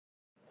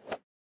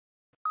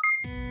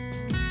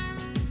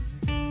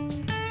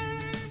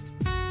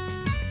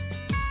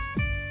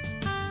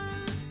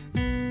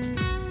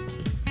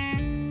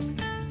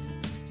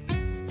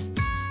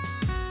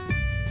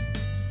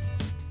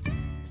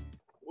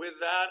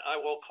that, I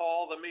will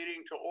call the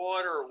meeting to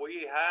order.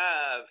 We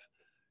have,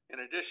 in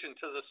addition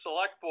to the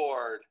select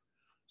board,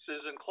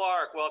 Susan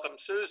Clark, welcome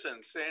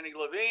Susan. Sandy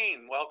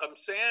Levine, welcome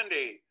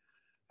Sandy.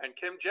 And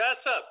Kim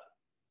Jessup,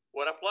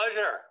 what a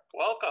pleasure,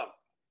 welcome.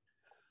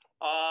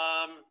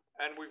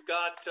 And we've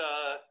got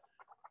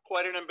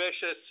quite an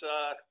ambitious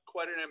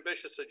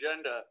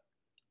agenda.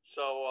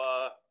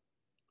 So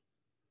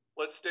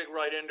let's dig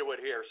right into it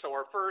here. So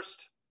our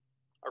first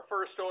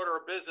order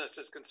of business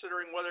is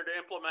considering whether to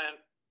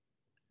implement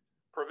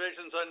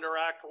provisions under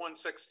Act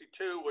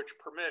 162, which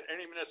permit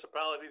any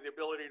municipality the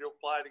ability to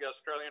apply the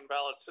Australian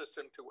ballot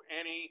system to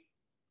any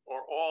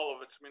or all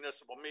of its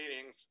municipal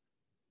meetings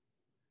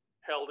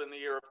held in the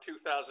year of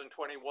 2021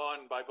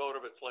 by vote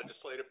of its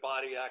legislative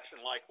body,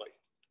 action likely.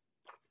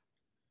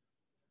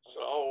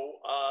 So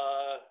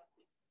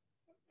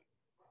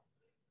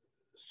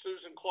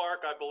Susan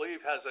Clark, I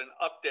believe, has an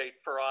update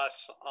for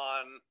us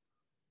on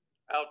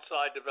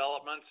outside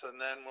developments,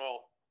 and then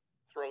we'll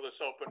throw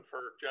this open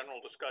for general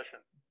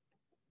discussion.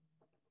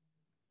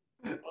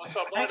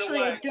 So by the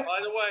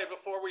way,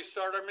 before we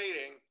start our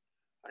meeting,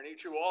 I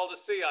need you all to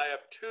see I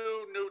have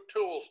two new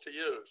tools to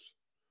use.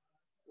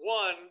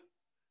 One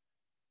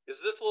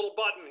is this little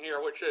button here,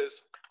 which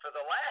is for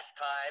the last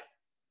time,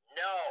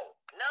 no,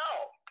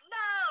 no,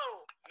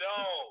 no,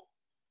 no.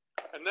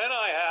 And then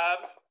I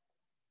have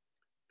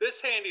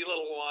this handy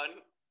little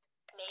one.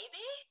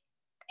 Maybe?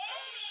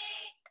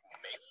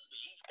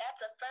 Maybe.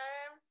 That's a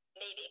firm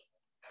maybe.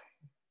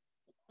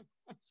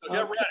 So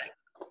get ready.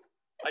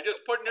 I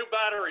just put new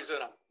batteries in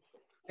them.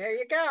 There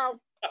you go.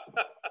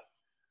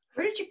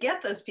 Where did you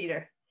get those,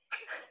 Peter?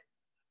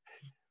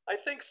 I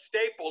think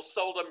Staples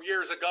sold them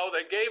years ago.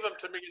 They gave them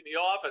to me in the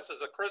office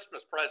as a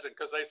Christmas present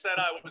because they said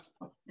I was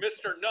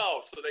Mr.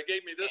 No, so they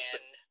gave me this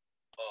thing.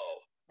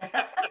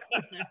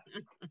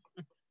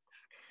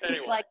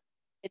 Anyway.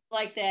 It's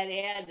like that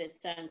ad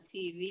that's on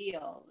TV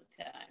all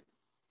the time.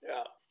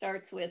 Yeah.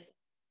 Starts with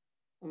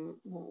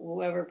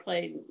whoever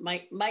played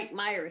Mike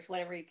Myers,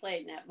 whatever he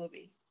played in that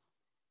movie.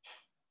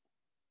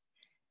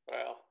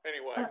 Well,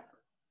 anyway,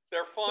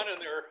 they're fun and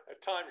they're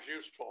at times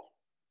useful.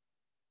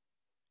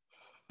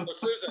 So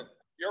Susan,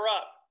 you're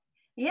up.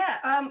 Yeah,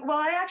 well,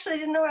 I actually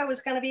didn't know I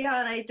was going to be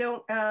on.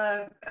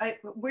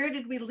 Where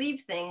did we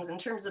leave things in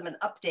terms of an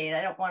update?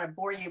 I don't want to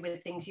bore you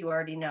with things you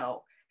already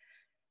know.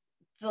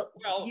 Just,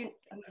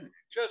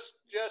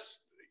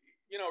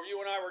 you know, you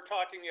and I were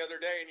talking the other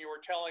day and you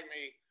were telling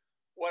me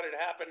what had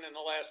happened in the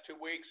last 2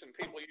 weeks and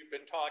people you've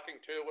been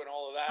talking to and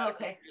all of that.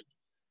 Okay. Just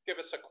give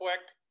us a quick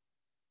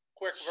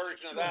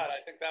version of that. I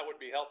think that would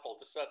be helpful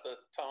to set the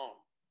tone.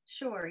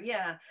 Sure,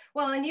 yeah.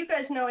 Well, and you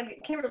guys know, and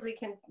Kimberly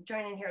can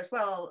join in here as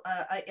well,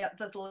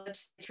 the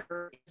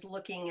legislature is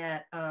looking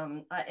at,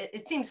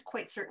 it seems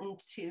quite certain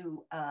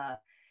to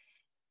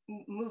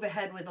move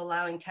ahead with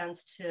allowing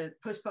towns to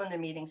postpone their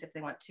meetings if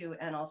they want to,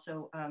 and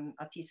also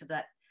a piece of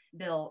that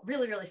bill,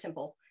 really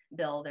simple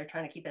bill, they're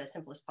trying to keep it as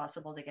simple as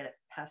possible to get it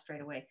passed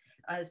right away,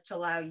 is to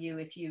allow you,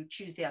 if you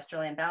choose the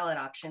Australian ballot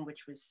option,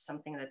 which was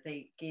something that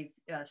they gave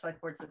select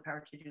boards the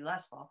power to do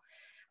last fall,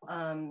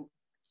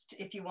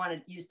 if you want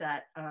to use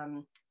that,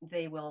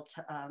 they will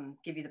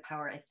give you the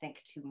power, I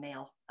think, to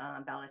mail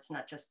ballots,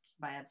 not just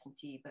by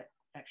absentee, but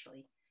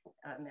actually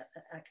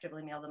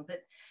actively mail them.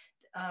 But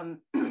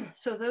and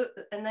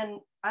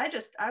then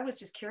I was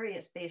just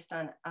curious based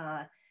on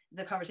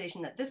the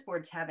conversation that this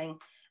board's having,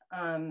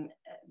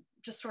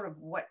 just sort of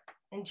what,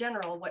 in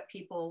general, what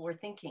people were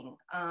thinking.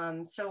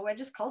 So I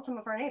just called some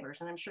of our neighbors,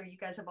 and I'm sure you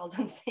guys have all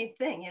done the same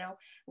thing, you know,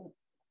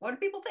 what do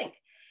people think?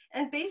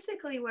 And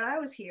basically what I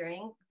was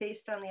hearing,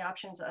 based on the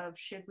options of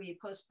should we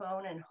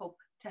postpone and hope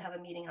to have a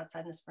meeting outside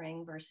in the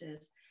spring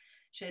versus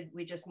should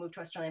we just move to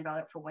Australian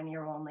ballot for 1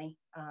 year only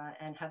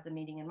and have the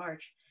meeting in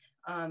March?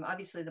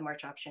 Obviously the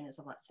March option is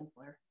a lot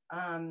simpler.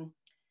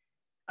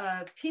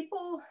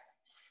 People,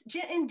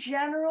 in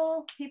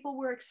general, people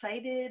were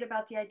excited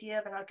about the idea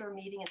of an outdoor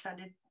meeting. It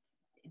sounded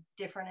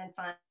different and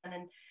fun,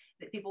 and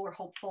that people were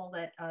hopeful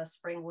that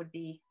spring would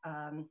be,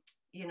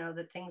 you know,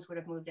 that things would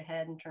have moved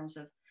ahead in terms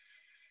of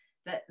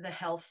the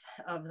health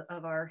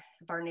of our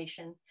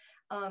nation.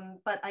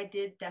 But I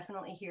did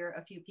definitely hear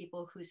a few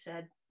people who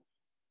said,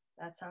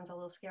 that sounds a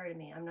little scary to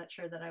me. I'm not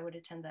sure that I would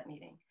attend that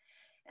meeting.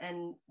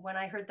 And when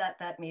I heard that,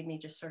 that made me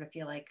just sort of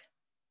feel like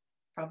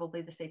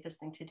probably the safest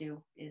thing to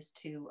do is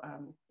to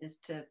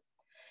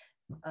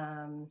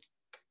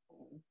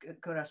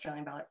go to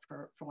Australian ballot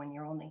for 1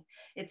 year only.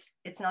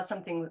 It's not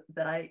something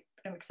that I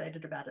am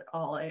excited about at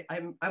all.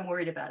 I'm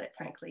worried about it,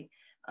 frankly.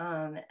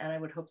 And I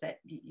would hope that,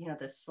 you know,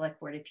 the select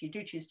board, if you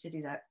do choose to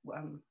do that,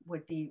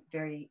 would be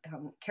very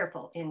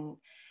careful in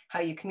how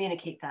you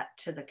communicate that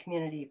to the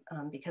community,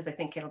 because I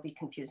think it'll be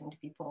confusing to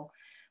people.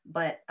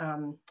 But,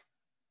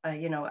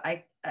 you know,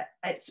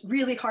 it's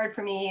really hard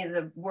for me,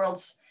 the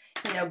world's,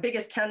 you know,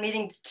 biggest town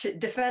meeting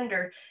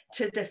defender,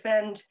 to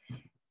defend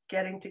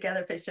getting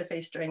together face to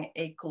face during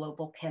a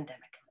global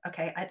pandemic.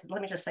 Okay,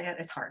 let me just say it,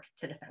 it's hard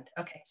to defend.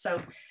 Okay, so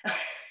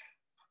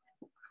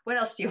what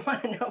else do you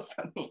want to know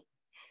from me?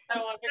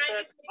 No,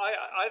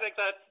 I think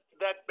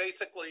that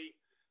basically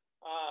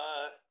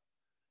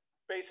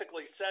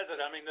basically says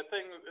it. I mean, the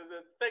thing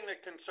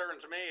that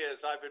concerns me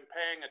is I've been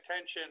paying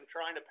attention,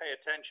 trying to pay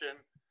attention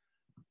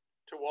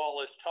to all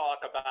this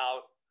talk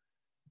about,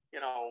 you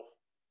know,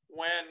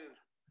 when,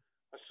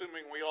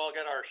 assuming we all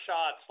get our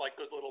shots like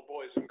good little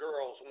boys and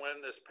girls,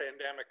 when this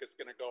pandemic is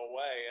going to go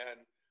away.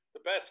 And the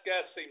best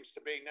guess seems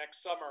to be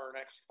next summer or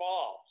next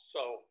fall.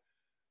 So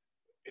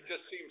it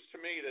just seems to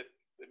me that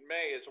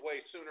May is way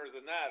sooner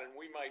than that, and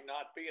we might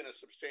not be in a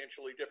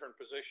substantially different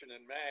position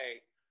in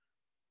May.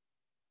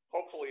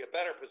 Hopefully a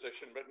better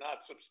position, but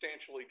not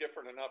substantially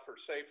different enough or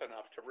safe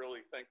enough to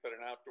really think that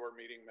an outdoor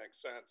meeting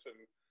makes sense. And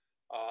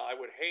I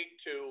would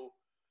hate to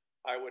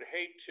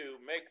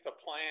make the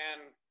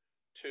plan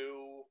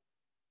to,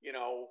 you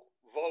know,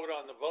 vote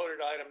on the voted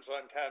items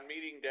on town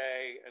meeting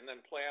day and then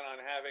plan on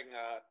having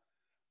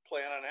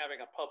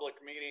a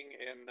public meeting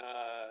in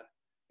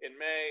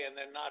May and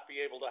then not be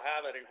able to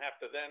have it and have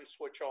to then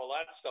switch all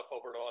that stuff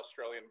over to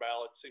Australian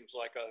ballot. Seems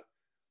like a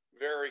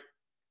very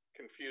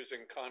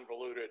confusing,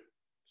 convoluted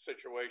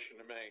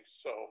situation to me.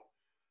 So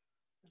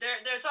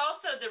there's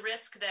also the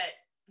risk that,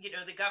 you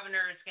know, the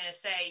governor is going to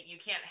say you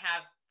can't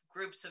have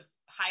groups of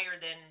higher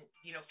than,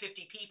 you know,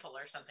 50 people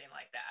or something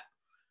like that,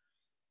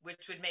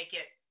 which would make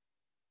it,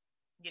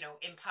 you know,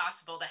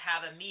 impossible to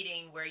have a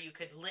meeting where you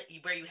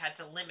had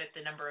to limit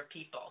the number of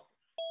people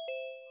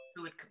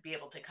who would be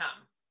able to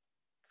come.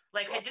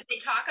 Like, did they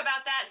talk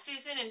about that,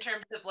 Susan, in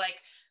terms of like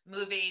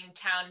moving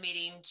town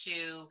meeting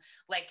to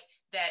like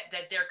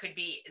that there could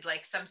be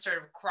like some sort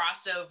of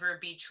crossover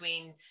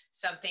between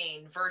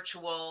something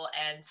virtual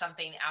and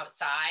something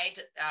outside?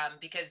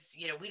 Because,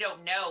 you know, we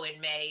don't know in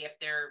May if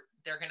they're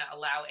going to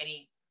allow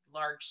any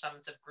large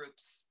sums of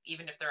groups,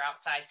 even if they're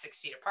outside 6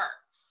 feet apart.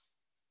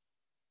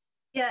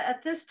 Yeah,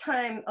 at this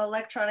time,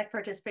 electronic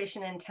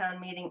participation in town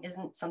meeting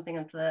isn't something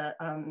that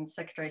the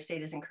Secretary of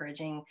State is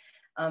encouraging.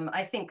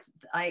 I think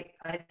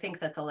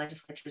that the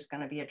legislature is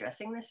going to be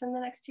addressing this in the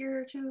next year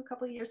or two, a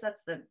couple of years.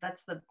 That's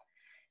the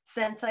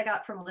sense I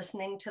got from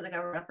listening to the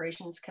Government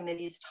Operations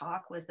Committee's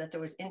talk, was that there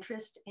was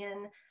interest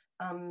in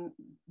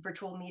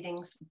virtual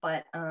meetings,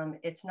 but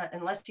it's not,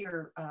 unless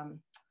you're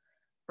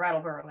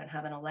Brattleboro and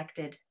have an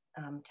elected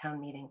town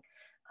meeting.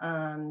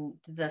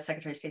 The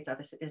Secretary of State's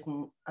office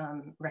isn't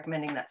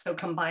recommending that. So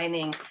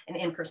combining an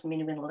in-person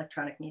meeting with an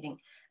electronic meeting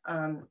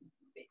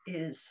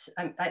is,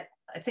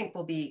 I think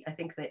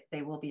that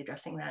they will be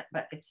addressing that,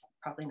 but it's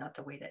probably not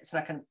the way that it's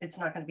not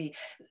going to be.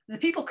 The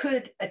people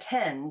could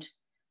attend,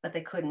 but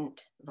they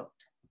couldn't vote.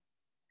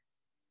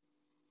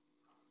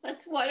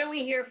 Why don't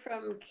we hear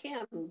from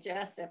Kim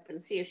Jessup and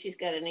see if she's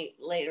got any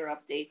later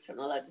updates from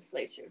the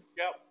legislature.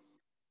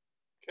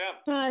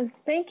 Yep. Kim.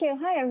 Thank you.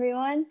 Hi,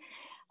 everyone.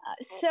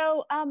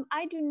 So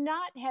I do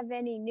not have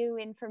any new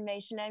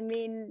information. I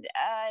mean,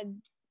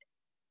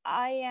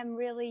 I am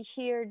really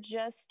here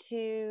just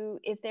to,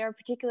 if there are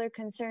particular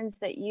concerns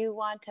that you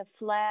want to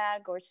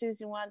flag, or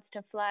Susan wants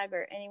to flag,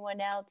 or anyone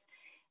else,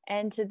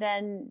 and to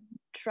then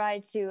try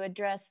to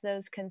address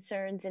those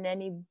concerns in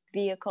any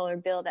vehicle or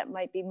bill that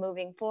might be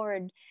moving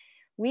forward.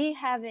 We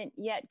haven't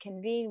yet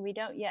convened. We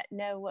don't yet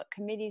know what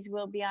committees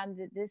will be on.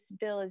 This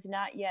bill is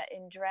not yet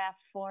in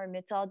draft form.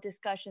 It's all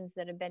discussions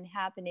that have been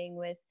happening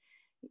with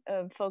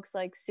folks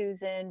like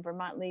Susan,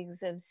 Vermont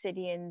Leagues of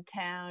City and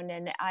Town,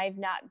 and I've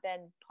not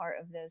been part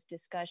of those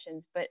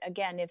discussions. But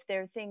again, if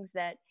there are things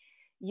that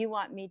you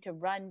want me to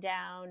run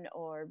down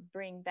or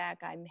bring back,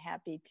 I'm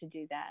happy to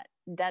do that.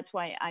 That's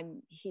why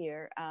I'm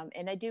here.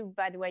 And I do,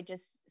 by the way,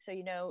 just so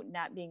you know,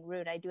 not being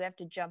rude, I do have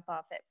to jump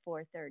off at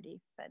 4:30,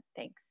 but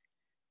thanks.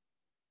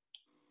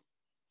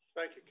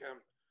 Thank you, Kim.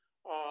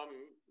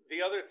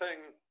 The other thing,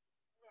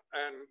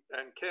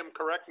 and Kim,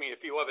 correct me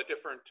if you have a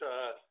different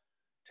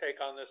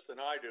take on this than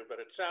I do, but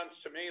it sounds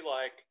to me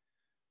like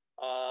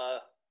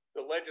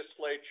the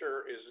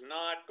legislature is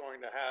not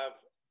going to have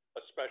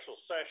a special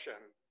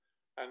session,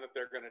 and that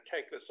they're going to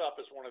take this up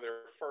as one of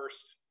their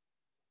first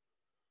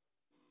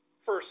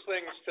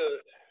things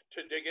to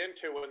dig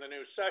into in the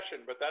new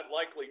session. But that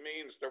likely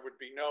means there would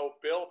be no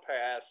bill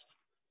passed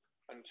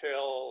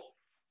until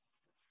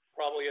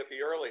probably at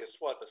the earliest,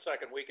 the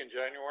second week in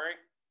January?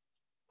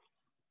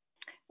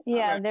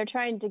 Yeah, they're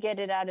trying to get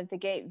it out of the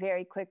gate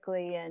very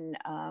quickly, and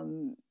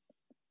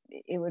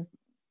it would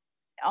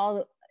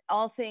all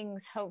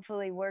things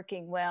hopefully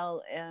working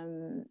well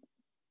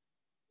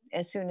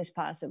as soon as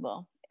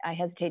possible. I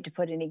hesitate to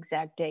put an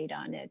exact date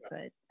on it,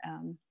 but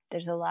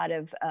there's a lot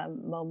of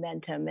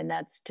momentum, and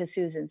that's to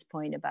Susan's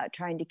point about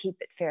trying to keep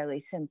it fairly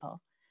simple.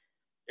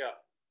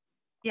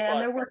 Yeah,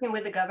 and they're working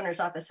with the governor's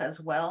office as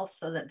well,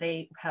 so that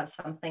they have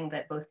something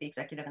that both the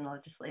executive and the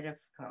legislative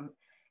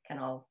can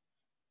all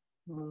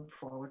move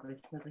forward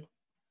with smoothly.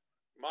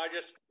 My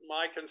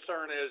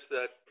concern is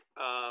that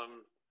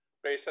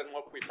based on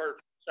what we've heard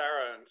from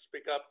Sarah, and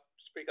speak up,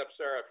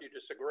 Sarah, if you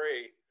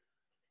disagree,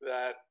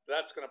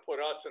 that's going to put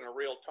us in a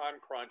real time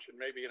crunch, and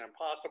maybe an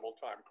impossible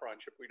time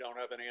crunch if we don't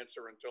have an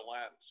answer until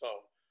then. So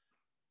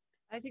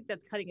I think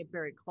that's cutting it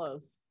very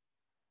close,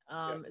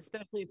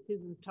 especially if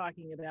Susan's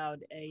talking about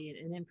a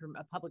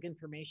public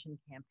information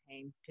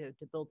campaign to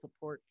build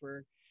support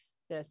for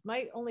this.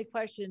 My only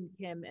question,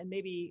 Kim, and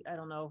maybe, I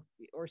don't know,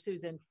 or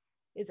Susan,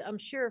 is I'm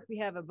sure if we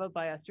have a vote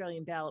by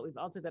Australian ballot, we've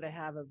also got to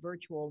have a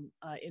virtual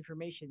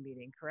information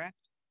meeting,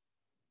 correct?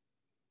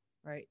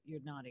 Right,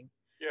 you're nodding.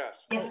 Yes.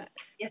 Yes,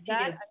 yes, you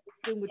That do.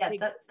 I assume would Yeah,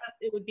 take, that-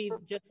 it would be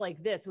just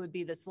like this. It would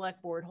be the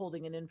select board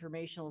holding an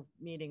informational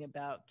meeting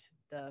about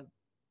the,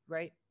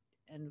 right?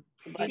 And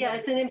Yeah,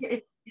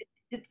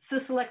 it's the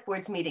select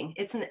board's meeting.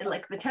 It's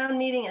like the town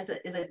meeting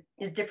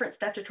is different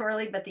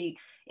statutorily, but the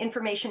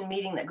information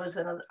meeting that goes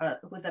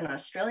with an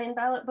Australian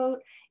ballot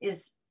vote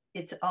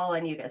it's all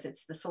on you guys.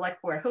 It's the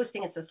select board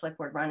hosting, it's the select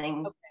board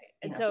running. Okay.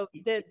 And so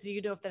do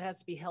you know if that has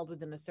to be held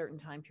within a certain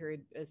time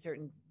period,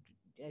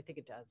 I think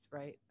it does,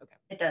 right? Okay.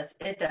 It does.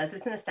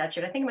 It's in the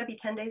statute. I think it might be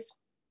 10 days.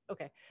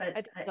 Okay. But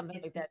I think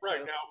something like that. Right,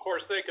 too. now, of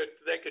course, they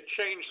could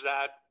change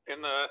that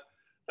in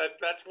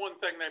that's one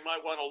thing they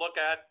might want to look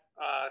at,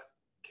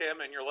 Kim,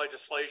 in your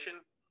legislation,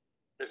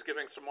 is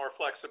giving some more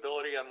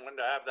flexibility on when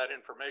to have that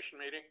information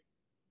meeting.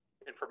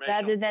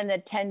 Rather than the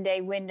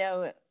 10-day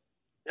window,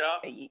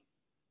 Yeah.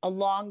 a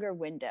longer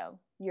window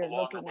you're a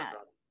longer looking at.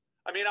 window.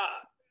 I mean,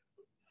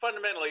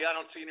 fundamentally, I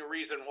don't see any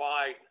reason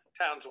why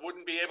towns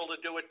wouldn't be able to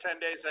do it 10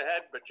 days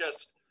ahead, but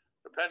just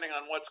depending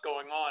on what's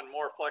going on,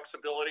 more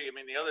flexibility. I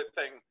mean, the other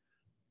thing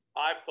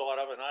I've thought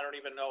of, and I don't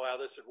even know how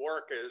this would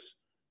work, is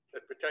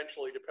that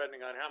potentially,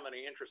 depending on how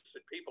many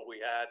interested people we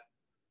had,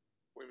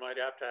 we might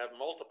have to have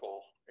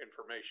multiple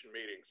information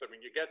meetings. I mean,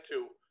 you get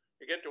to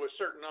a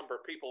certain number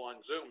of people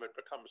on Zoom, it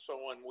becomes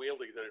so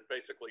unwieldy that it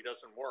basically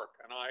doesn't work.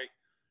 And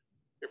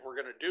if we're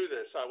going to do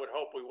this, I would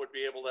hope we would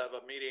be able to have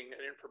an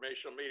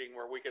informational meeting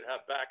where we could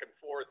have back and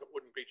forth. It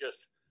wouldn't be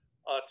just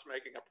us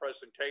making a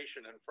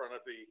presentation in front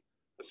of the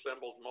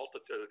assembled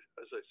multitude,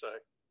 as they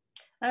say.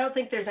 I don't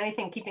think there's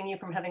anything keeping you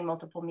from having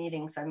multiple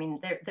meetings. I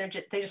mean, they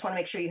just want to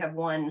make sure you have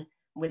one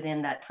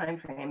within that time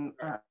frame,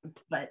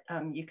 but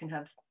you can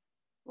have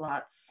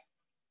lots.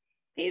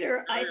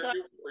 Peter, I thought.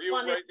 Were you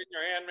raising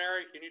your hand,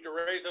 Mary? You need to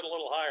raise it a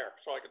little higher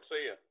so I can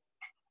see you.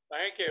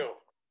 Thank you.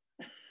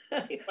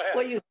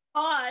 Well, you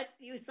saw it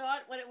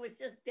when it was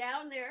just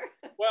down there.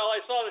 Well, I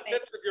saw the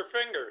tips of your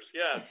fingers.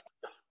 Yes.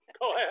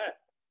 Go ahead.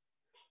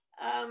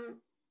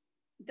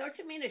 Don't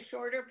you mean a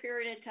shorter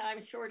period of time,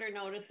 shorter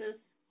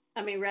notices?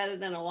 I mean, rather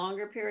than a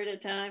longer period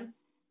of time?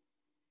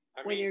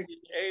 I mean, you're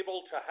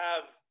able to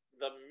have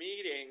the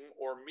meeting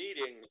or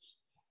meetings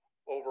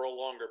over a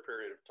longer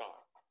period of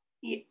time.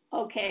 Yeah,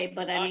 okay,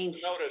 but I mean,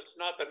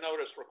 not the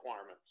notice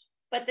requirements.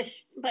 But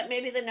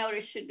maybe the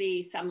notice should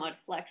be somewhat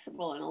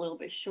flexible and a little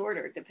bit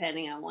shorter,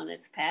 depending on when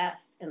it's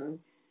passed and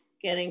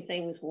getting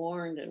things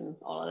warned and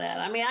all of that.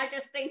 I mean, I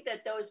just think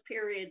that those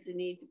periods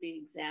need to be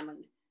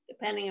examined,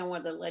 depending on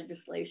when the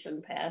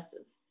legislation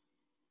passes.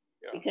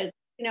 Yeah. Because,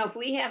 if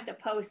we have to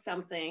post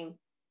something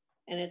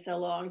and it's a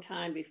long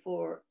time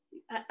before,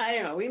 I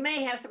don't know, we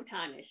may have some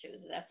time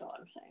issues. That's all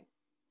I'm saying.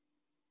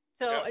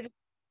 So yeah.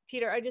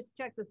 Peter, I just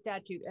checked the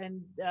statute,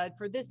 and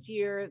for this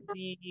year,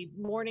 the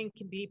warning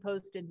can be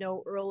posted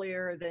no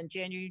earlier than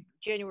January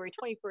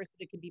 21st, but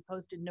it can be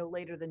posted no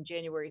later than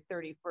January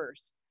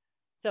 31st.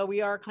 So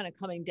we are kind of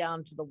coming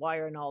down to the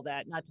wire and all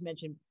that, not to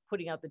mention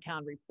putting out the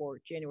town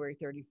report. January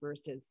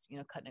 31st is,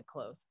 cutting it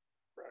close.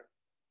 Right.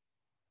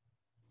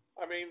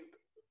 I mean,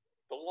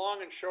 the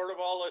long and short of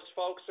all this,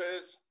 folks,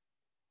 is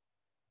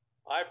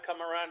I've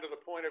come around to the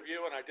point of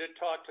view, and I did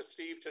talk to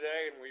Steve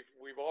today, and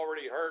we've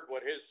already heard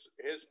what his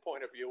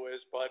point of view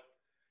is, but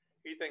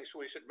he thinks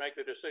we should make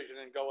the decision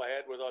and go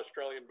ahead with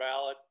Australian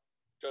ballot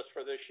just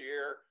for this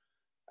year.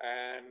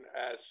 And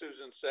as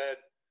Susan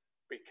said,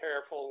 be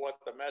careful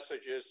what the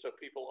message is so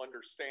people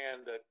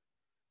understand that,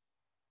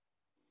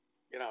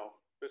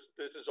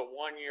 this is a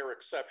 1-year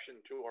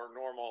exception to our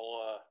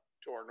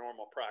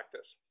normal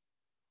practice.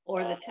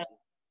 Or the town.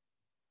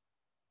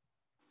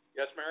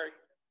 Yes, Mary?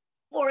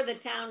 Or the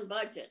town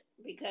budget,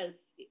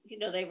 because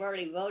they've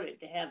already voted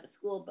to have the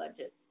school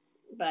budget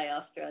by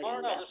Australian.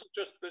 Oh no, this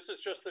is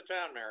just the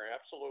town, Mary.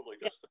 Absolutely,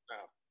 just the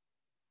town.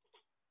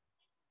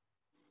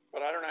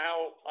 But I don't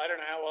know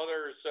how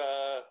others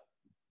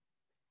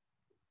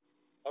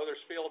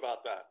feel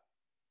about that.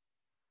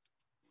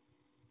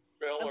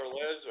 Phil or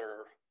Liz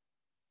or.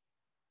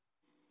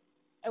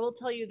 I will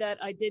tell you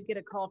that I did get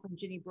a call from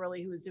Ginny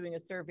Burley, who was doing a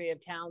survey of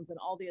towns, and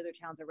all the other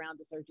towns around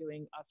us are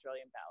doing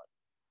Australian ballot.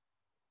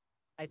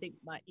 I think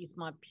East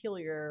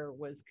Montpelier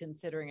was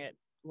considering it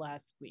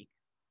last week.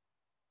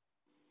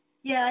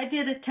 Yeah, I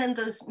did attend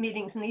those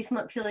meetings, and East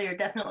Montpelier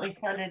definitely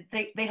sounded,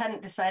 they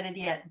hadn't decided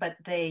yet, but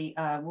they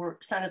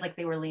sounded like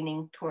they were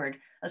leaning toward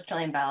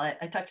Australian ballot.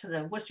 I talked to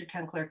the Worcester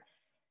town clerk.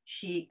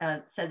 She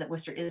said that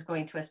Worcester is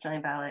going to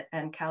Australian ballot,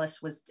 and Calais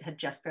had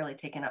just barely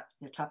taken up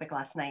the topic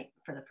last night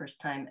for the first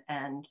time.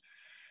 And,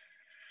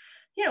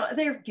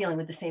 they're dealing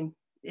with the same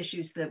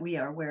issues that we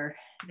are, where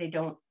they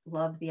don't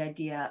love the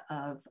idea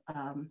of,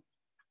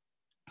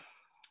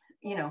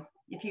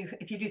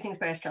 if you do things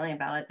by Australian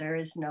ballot, there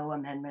is no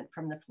amendment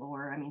from the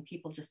floor. I mean,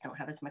 people just don't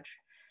have as much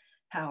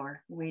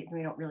power. We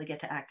don't really get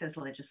to act as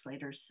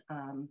legislators.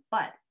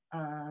 But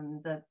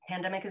The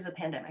pandemic is a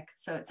pandemic.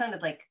 So it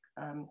sounded like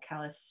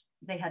Callis,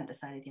 they hadn't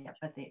decided yet,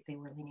 but they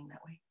were leaning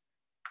that way.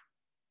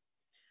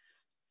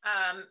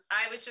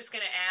 I was just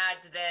going to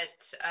add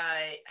that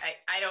I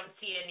don't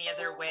see any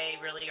other way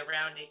really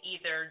around it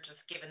either,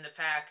 just given the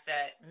fact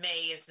that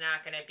May is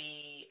not going to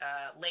be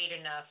late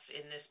enough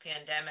in this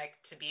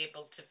pandemic to be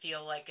able to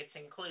feel like it's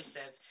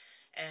inclusive,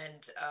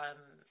 and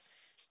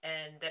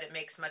that it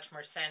makes much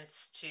more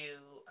sense to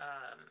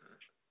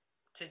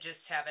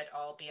just have it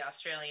all be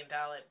Australian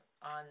ballot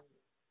on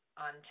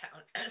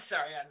town.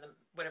 Sorry, on the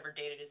whatever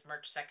date it is,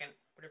 March 2nd,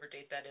 whatever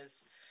date that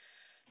is,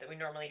 that we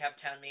normally have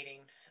town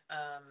meeting.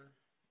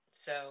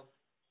 So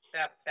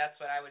that's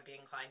what I would be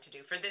inclined to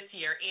do for this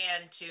year,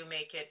 and to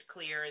make it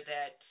clear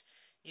that,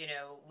 you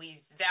know, we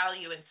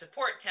value and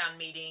support town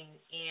meeting,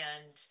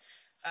 and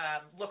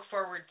look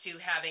forward to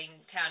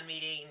having town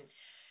meeting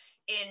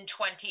in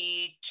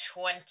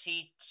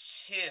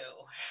 2022.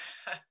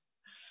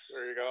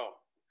 There you go.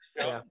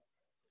 Yep. Yeah.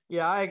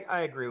 Yeah,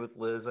 I agree with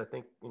Liz. I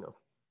think, you know,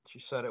 she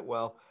said it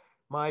well.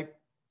 My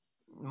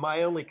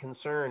only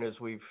concern,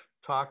 as we've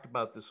talked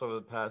about this over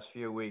the past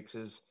few weeks,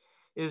 is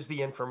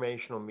the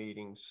informational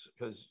meetings,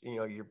 because, you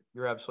know,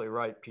 you're absolutely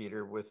right,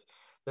 Peter, with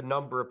the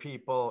number of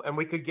people, and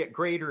we could get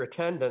greater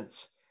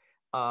attendance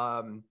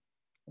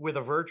with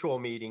a virtual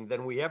meeting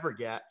than we ever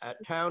get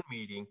at town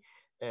meeting.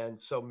 And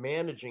so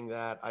managing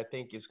that, I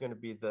think, is going to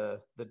be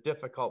the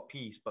difficult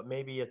piece, but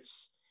maybe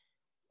it's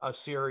a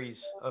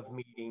series of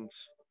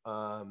meetings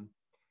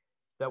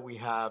that we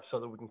have, so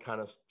that we can kind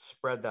of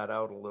spread that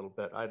out a little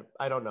bit.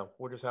 I don't know.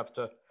 We'll just have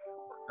to work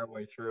our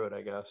way through it,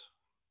 I guess.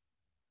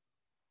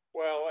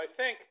 Well, I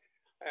think,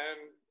 and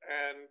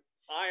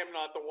I am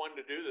not the one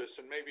to do this,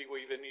 and maybe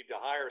we even need to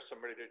hire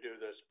somebody to do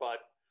this,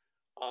 but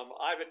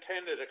I've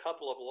attended a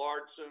couple of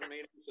large Zoom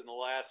meetings in the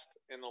last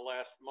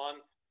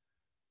month,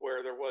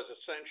 where there was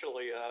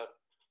essentially a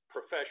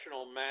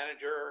professional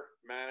manager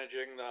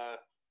managing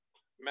the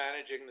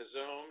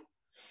Zoom,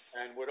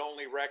 and would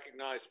only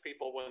recognize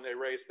people when they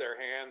raised their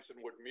hands, and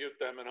would mute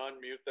them and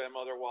unmute them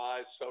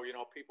otherwise. So, you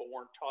know, people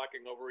weren't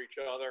talking over each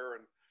other,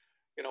 and,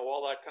 you know,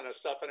 all that kind of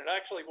stuff. And it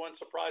actually went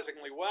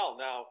surprisingly well.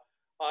 Now,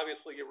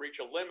 obviously you reach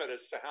a limit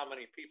as to how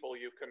many people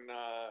you can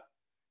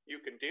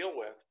deal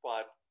with,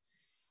 but,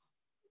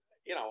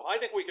 you know, I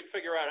think we can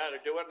figure out how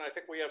to do it, and I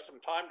think we have some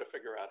time to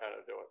figure out how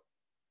to do it.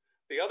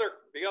 The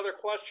other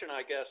question,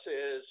 I guess,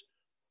 is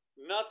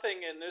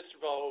nothing in this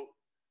vote,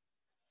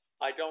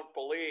 I don't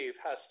believe,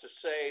 has to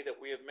say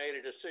that we have made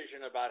a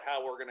decision about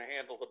how we're going to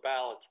handle the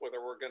ballots, whether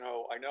we're going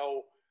to, I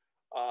know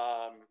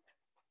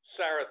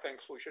Sarah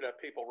thinks we should have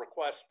people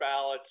request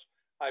ballots.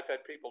 I've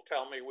had people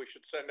tell me we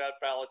should send out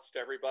ballots to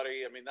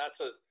everybody. I mean,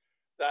 that's a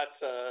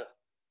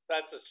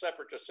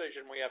separate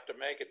decision we have to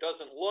make. It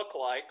doesn't look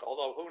like,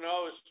 although who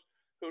knows,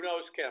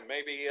 Kim,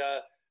 maybe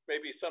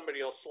somebody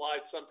will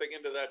slide something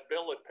into that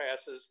bill that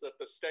passes that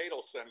the state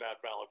will send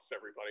out ballots to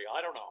everybody.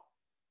 I don't know.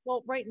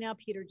 Well, right now,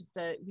 Peter, just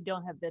the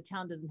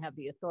town doesn't have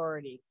the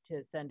authority to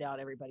send out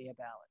everybody a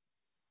ballot.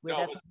 No,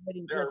 that's what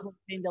in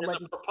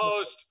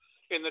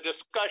the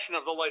discussion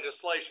of the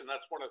legislation,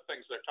 that's one of the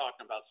things they're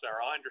talking about,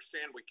 Sarah. I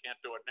understand we can't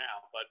do it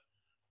now, but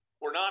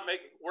we're not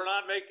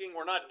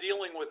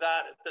dealing with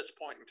that at this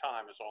point in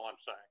time, is all I'm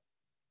saying.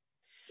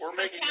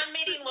 But town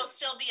meeting will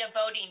still be a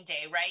voting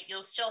day, right?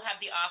 You'll still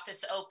have the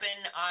office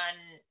open on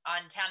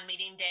town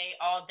meeting day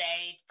all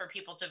day for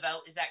people to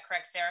vote. Is that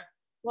correct, Sarah?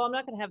 Well, I'm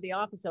not going to have the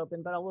office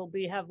open, but we'll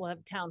have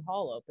town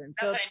hall open.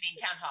 That's what I mean,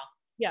 town hall.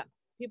 Yeah,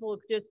 people will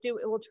just do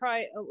it. We'll try.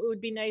 It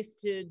would be nice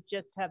to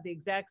just have the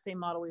exact same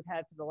model we've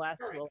had for the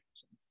last two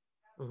elections.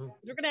 Mm-hmm.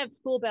 We're going to have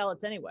school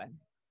ballots anyway,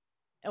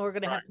 and we're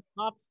going to have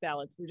office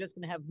ballots. We're just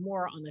going to have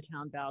more on the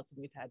town ballots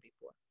than we've had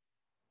before.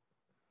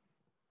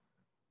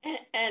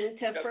 And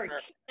for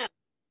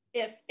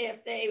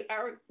if they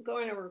are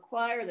going to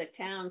require the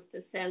towns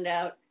to send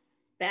out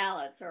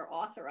ballots or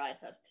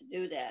authorize us to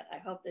do that, I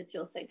hope that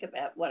you'll think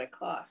about what it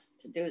costs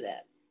to do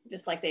that.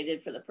 Just like they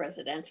did for the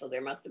presidential,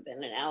 there must have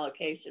been an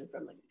allocation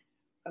from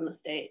the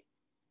state.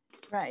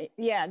 Right.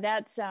 Yeah,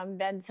 that's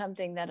been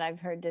something that I've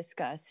heard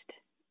discussed.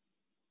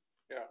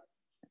 Yeah.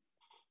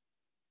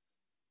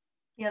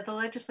 Yeah, the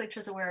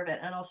legislature's aware of it,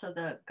 and also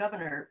the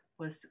governor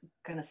was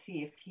going to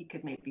see if he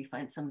could maybe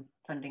find some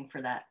funding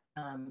for that.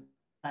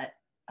 But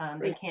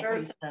they can't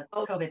use the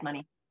COVID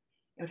money.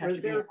 It would have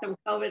reserve some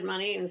COVID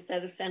money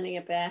instead of sending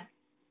it back.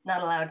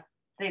 Not allowed.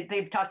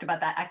 They've talked about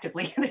that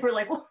actively. They were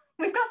like, "Well,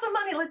 we've got some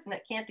money.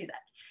 Can't do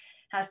that.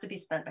 Has to be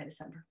spent by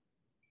December."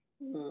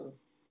 December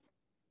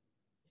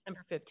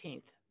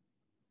 15th.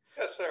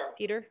 Yes, Sarah.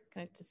 Peter,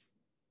 can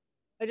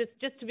I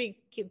just to be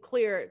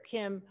clear,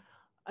 Kim,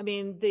 I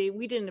mean,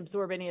 we didn't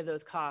absorb any of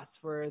those costs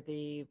for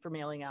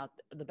mailing out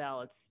the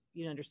ballots.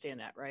 You understand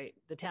that, right?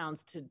 The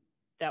towns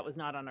that was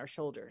not on our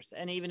shoulders.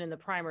 And even in the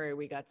primary,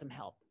 we got some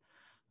help.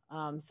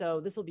 So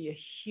this will be a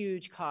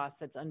huge cost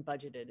that's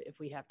unbudgeted if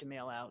we have to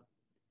mail out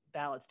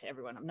ballots to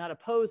everyone. I'm not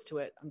opposed to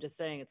it. I'm just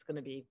saying it's going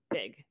to be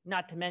big.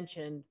 Not to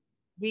mention,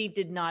 we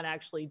did not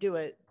actually do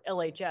it.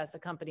 LHS, a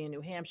company in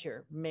New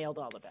Hampshire, mailed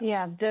all the ballots.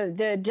 Yeah,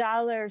 the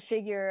dollar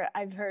figure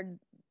I've heard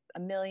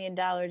 $1 million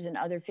and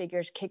other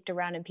figures kicked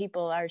around and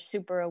people are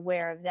super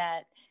aware of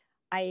that.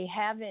 I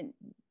haven't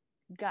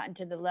gotten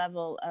to the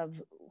level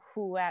of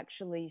who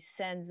actually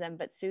sends them,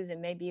 but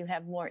Susan, maybe you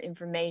have more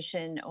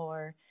information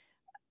or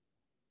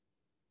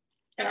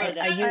Different.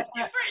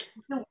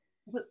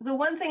 The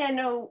one thing I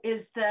know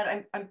is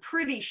that I'm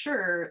pretty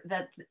sure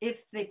that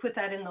if they put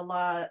that in the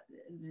law,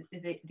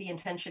 the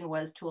intention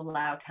was to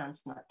allow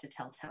towns not to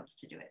tell towns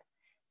to do it.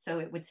 So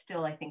it would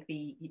still, I think,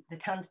 be the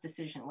town's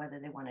decision whether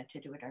they wanted to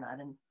do it or not.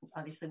 And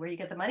obviously where you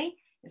get the money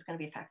is going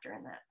to be a factor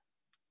in that.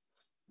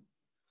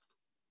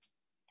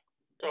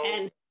 So,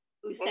 And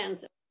who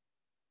sends them?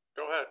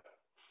 go ahead.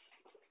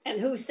 And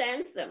who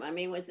sends them? I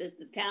mean, was it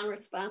the town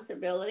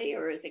responsibility,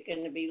 or is it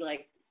going to be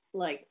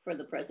like for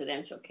the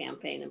presidential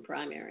campaign and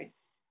primary?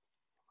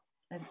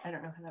 I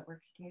don't know how that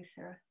works. Do you,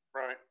 Sarah?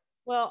 Right.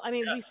 Well, I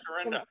mean, Yes,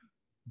 Dorinda.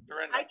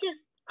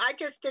 I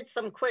just did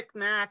some quick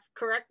math.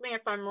 Correct me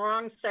if I'm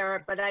wrong,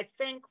 Sarah, but I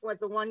think what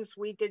the ones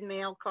we did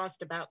mail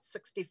cost about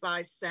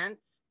 65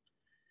 cents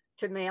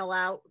to mail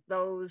out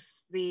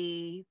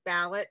the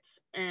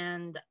ballots.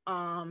 And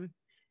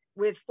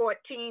with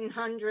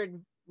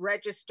 1,400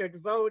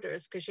 registered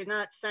voters, because you're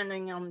not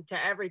sending them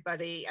to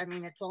everybody. I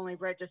mean, it's only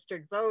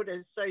registered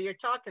voters. So you're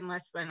talking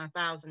less than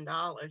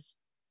 $1,000.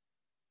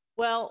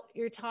 well,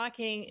 you're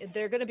talking,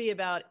 they're going to be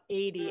about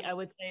 80. I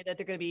would say that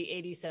they're going to be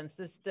 80 cents.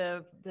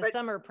 The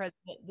summer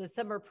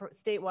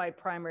statewide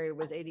primary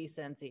was 80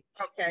 cents each.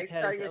 Okay,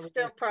 so you're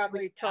still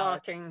probably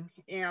talking,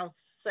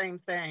 same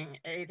thing,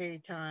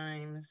 80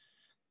 times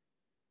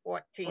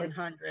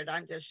 1,400.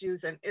 I'm just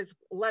using, it's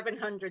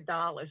 $1,100. Right.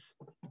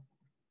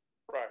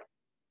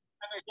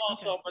 And there's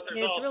also, but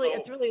there's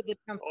it's really the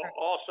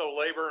also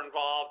labor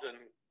involved, and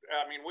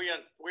I mean we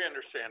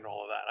understand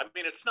all of that. I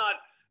mean it's not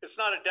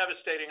a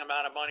devastating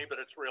amount of money, but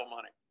it's real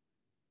money.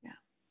 Yeah,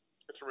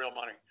 it's real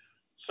money.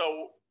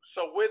 So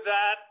with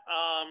that,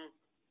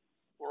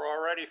 we're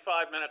already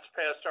 5 minutes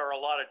past our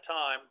allotted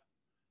time.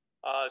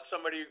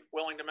 Somebody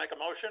willing to make a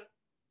motion?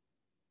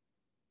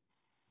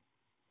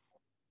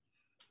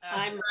 Sure,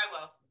 I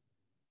will.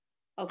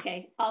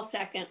 Okay, I'll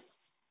second.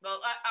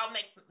 Well, I'll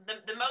make,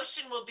 the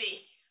motion will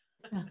be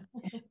that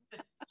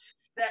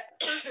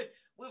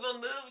we will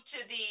move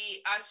to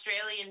the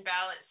Australian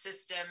ballot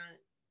system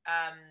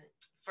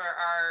for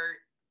our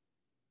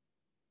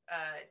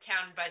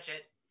town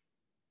budget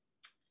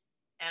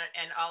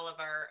and all of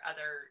our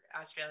other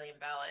Australian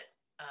ballot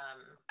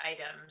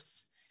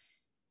items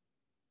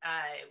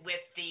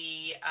with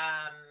the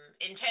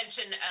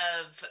intention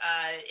of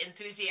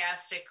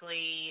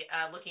enthusiastically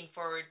looking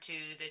forward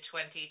to the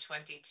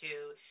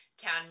 2022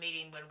 town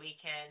meeting when we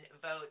can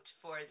vote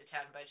for the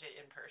town budget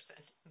in person.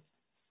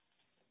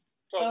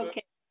 So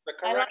Okay. the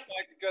correct,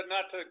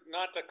 not to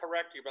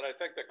correct you, but I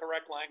think the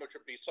correct language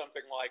would be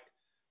something like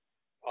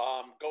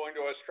going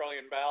to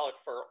Australian ballot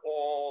for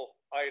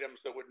all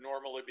items that would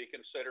normally be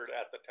considered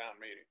at the town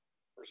meeting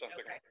or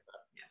something like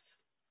that. Yes.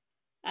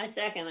 I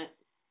second it.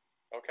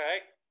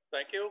 Okay,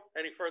 thank you.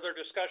 Any further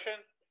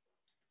discussion?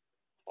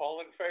 All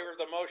in favor of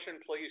the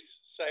motion,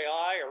 please say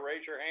aye or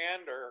raise your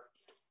hand or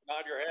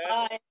nod your head.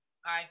 Aye.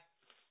 Aye.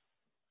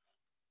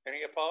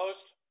 Any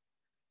opposed?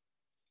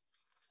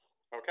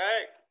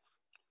 Okay.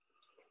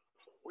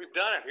 We've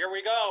done it. Here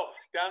we go.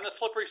 Down the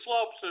slippery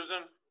slope,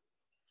 Susan.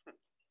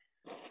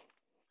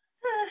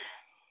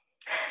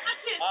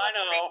 I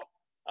know.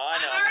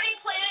 I'm already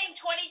planning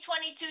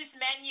 2022's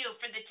menu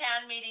for the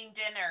town meeting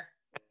dinner.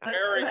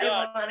 Very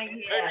good.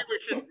 Maybe we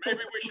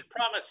should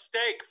promise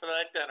steak for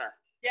that dinner.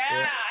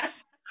 Yeah.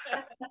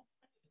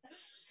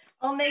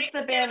 I'll make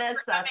the béarnaise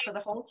sauce for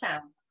the whole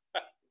town.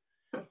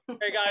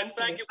 Hey guys,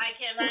 thank you. Hi,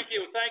 Kim. Thank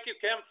you,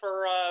 Kim,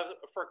 for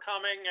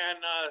coming,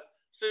 and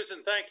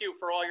Susan, thank you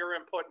for all your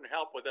input and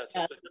help with this.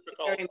 It's a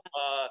difficult.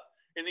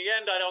 In the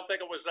end, I don't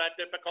think it was that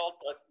difficult,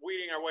 but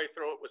weeding our way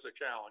through it was a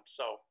challenge.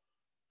 So,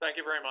 thank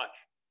you very much.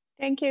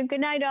 thank you.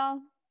 Good night,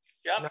 all.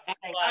 Yep. Happy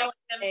Bye.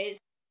 holidays.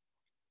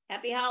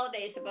 Happy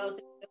holidays to both of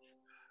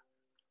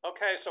you.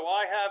 Okay, so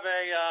I have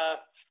a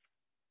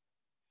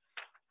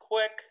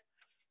quick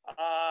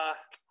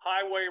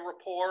highway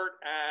report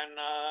and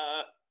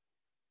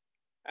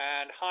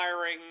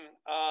hiring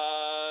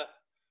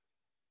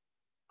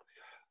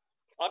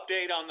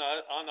update on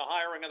the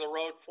hiring of the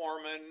road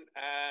foreman,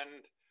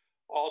 and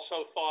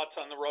also thoughts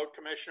on the road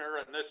commissioner.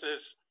 And this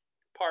is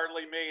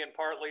partly me and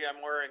partly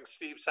I'm wearing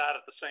Steve's hat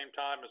at the same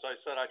time. As I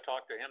said, I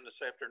talked to him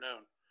this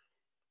afternoon.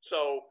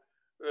 So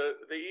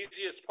the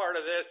easiest part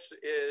of this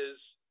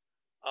is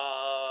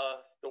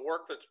the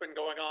work that's been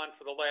going on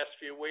for the last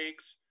few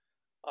weeks.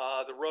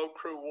 The road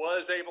crew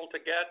was able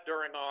to get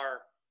during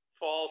our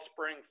fall,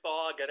 spring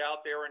thaw, get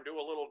out there and do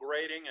a little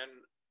grading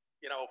and,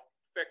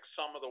 fix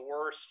some of the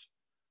worst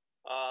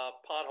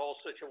pothole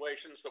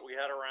situations that we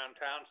had around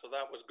town. So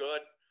that was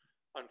good.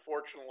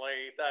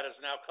 Unfortunately, that has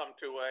now come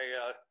to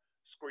a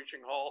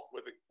screeching halt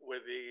with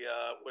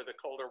the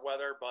colder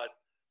weather. But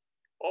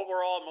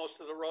overall,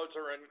 most of the roads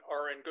are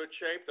in good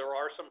shape. There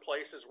are some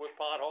places with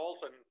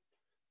potholes, and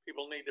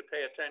people need to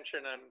pay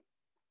attention and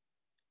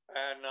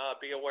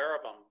be aware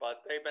of them.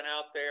 But they've been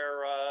out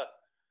there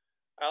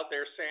out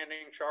there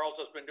sanding. Charles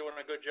has been doing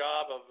a good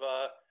job of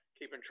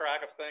keeping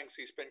track of things.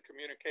 He's been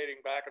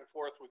communicating back and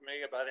forth with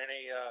me about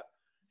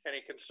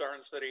any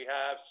concerns that he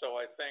has. So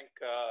I think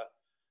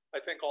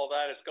all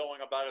that is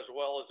going about as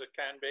well as it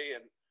can be.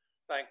 And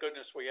thank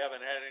goodness we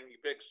haven't had any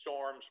big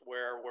storms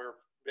where we've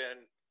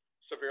been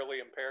severely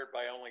impaired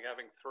by only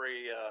having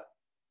three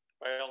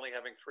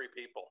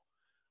people.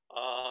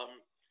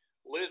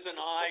 Liz and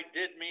I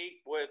did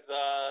meet with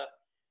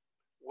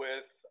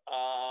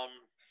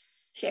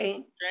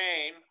Shane.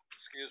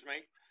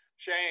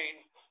 Shane,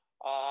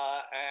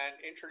 and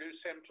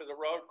introduce him to the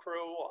road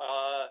crew.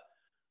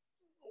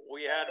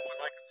 We had what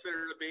I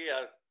consider to be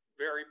a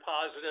very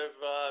positive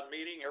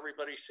meeting.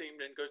 Everybody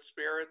seemed in good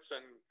spirits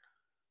and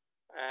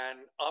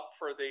up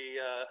for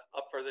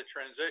the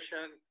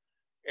transition.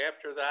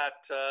 After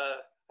that,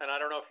 and I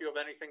don't know if you have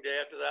anything to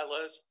add to that,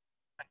 Liz.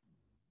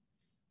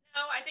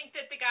 No, I think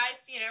that the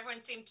guys,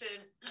 everyone seemed to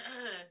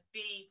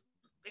be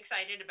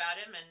excited about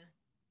him and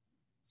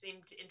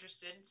seemed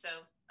interested. So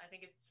I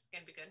think it's going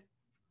to be good.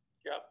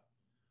 Yep.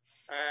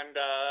 And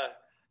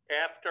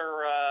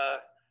after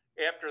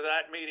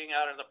that meeting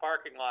out in the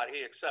parking lot,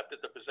 he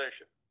accepted the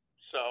position.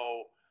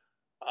 So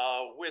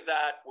with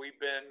that, we've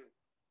been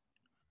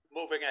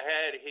moving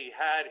ahead. He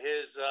had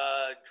his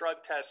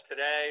drug test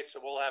today, so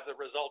we'll have the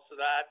results of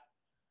that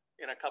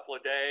in a couple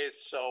of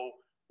days.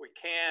 So we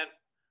can't,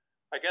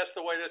 I guess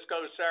the way this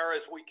goes, Sarah,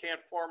 is we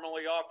can't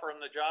formally offer him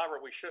the job, or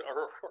we can't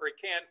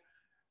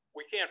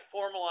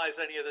formalize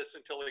any of this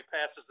until he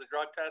passes the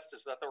drug test.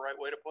 Is that the right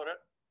way to put it?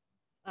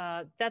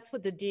 That's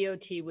what the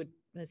DOT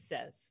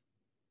says.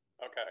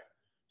 Okay.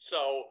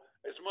 So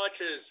as much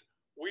as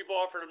we've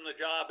offered him the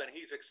job and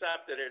he's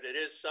accepted it, it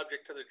is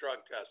subject to the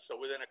drug test. So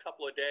within a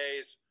couple of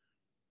days,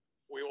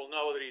 we will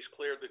know that he's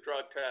cleared the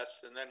drug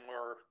test, and then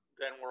we're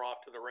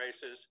off to the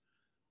races.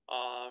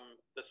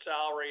 The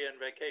salary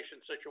and vacation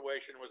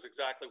situation was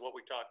exactly what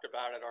we talked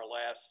about at our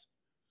last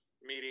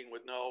meeting,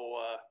 with no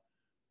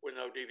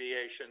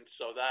deviation.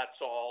 So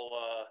that's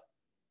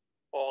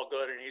all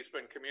good, and he's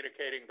been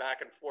communicating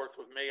back and forth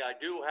with me. I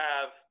do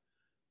have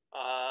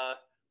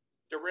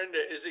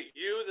Dorinda. Is it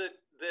you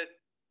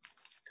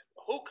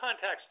who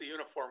contacts the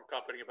uniform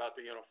company about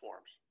the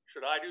uniforms?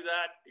 Should I do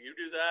that? Do you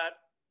do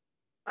that?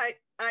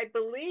 I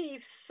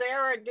believe,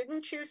 Sarah,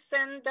 didn't you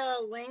send a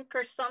link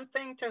or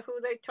something to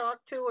who they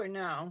talked to, or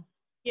no?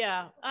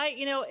 Yeah,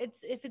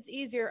 if it's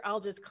easier, I'll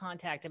just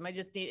contact him. I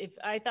just need, if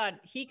I thought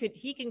he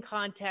can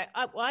contact,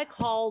 I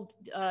called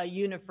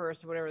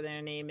UniFirst, whatever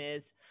their name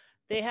is.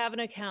 They have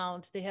an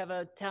account. They have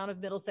a Town of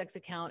Middlesex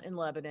account in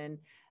Lebanon.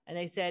 And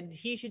they said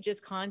he should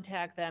just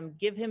contact them,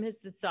 give him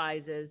the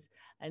sizes,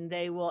 and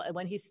they will,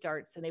 when he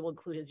starts, and they will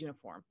include his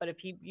uniform. But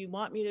if you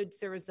want me to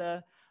serve as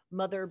the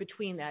mother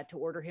between that to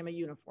order him a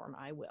uniform,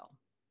 I will.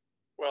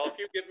 Well, if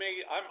you give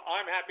me,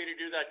 I'm happy to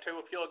do that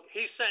too.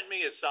 He sent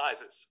me his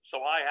sizes,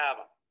 so I have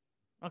them.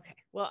 Okay.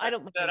 Well, I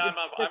don't. That I'm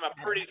a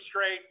pretty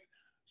straight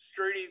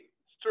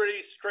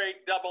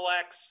double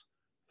X,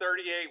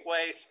 38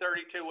 waist,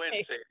 32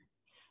 inch,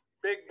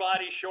 big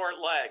body, short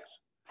legs.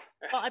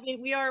 Well, I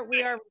mean, we are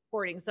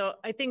reporting, so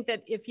I think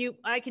that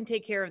I can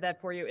take care of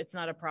that for you. It's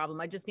not a problem.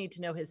 I just need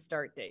to know his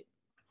start date.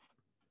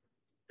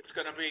 It's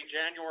going to be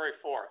January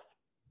 4th.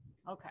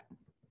 Okay.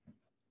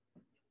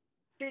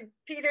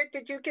 Peter,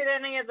 did you get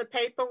any of the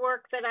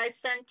paperwork that I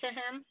sent to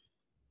him?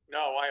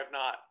 No, I have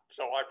not.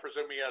 So I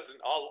presume he hasn't.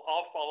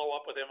 I'll follow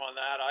up with him on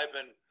that.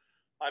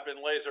 I've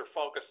been laser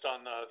focused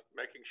on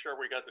making sure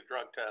we got the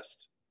drug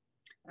test.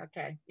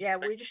 Okay. Yeah,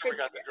 we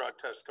got the drug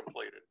test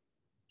completed.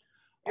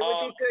 It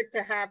would be good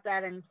to have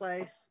that in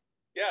place.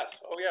 Yes.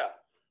 Oh yeah.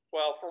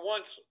 Well, for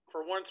once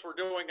we're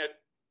doing it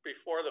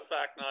before the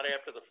fact, not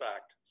after the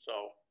fact.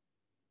 So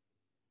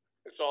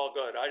it's all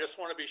good. I just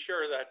want to be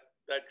sure that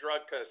that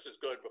drug test is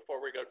good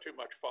before we go too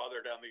much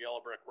farther down the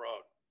Yellow Brick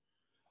Road.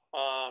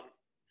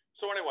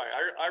 So anyway,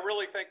 I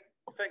really think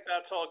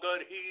that's all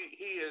good.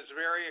 He is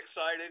very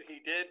excited. He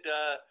did.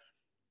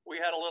 We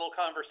had a little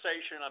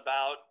conversation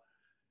about,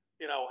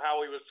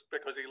 how he was,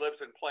 because he lives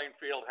in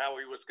Plainfield, how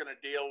he was going to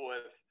deal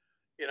with,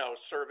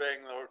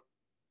 surveying the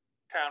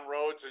town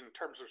roads in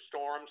terms of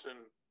storms.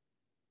 And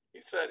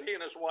he said he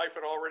and his wife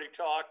had already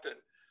talked, and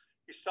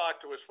he's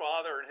talked to his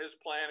father, and his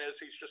plan is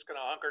he's just going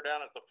to hunker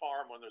down at the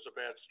farm when there's a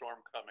bad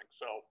storm coming.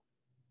 So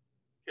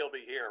he'll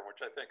be here,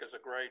 which I think is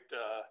a great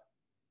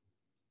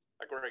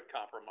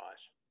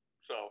compromise.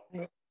 So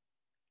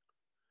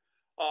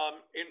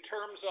in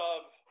terms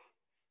of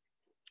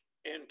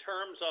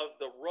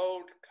the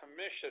road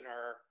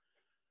commissioner,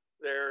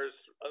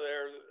 there's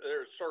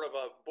sort of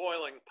a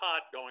boiling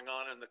pot going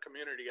on in the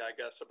community, I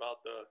guess,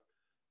 about the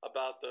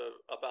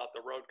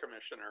road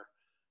commissioner.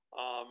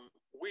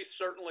 We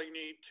certainly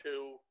need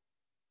to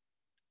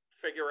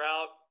figure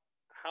out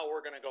how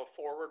we're going to go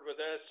forward with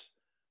this,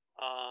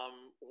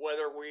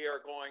 whether we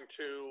are going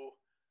to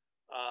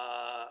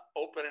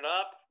open it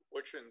up,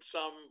 which in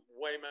some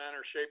way,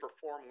 manner, shape, or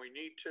form we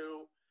need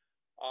to.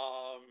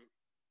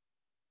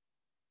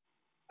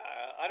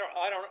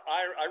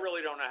 I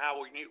really don't know how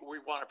we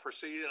want to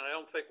proceed, and I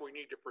don't think we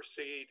need to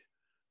proceed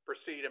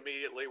proceed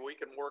immediately. We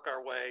can work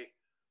our way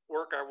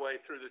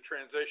through the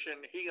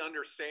transition. Shane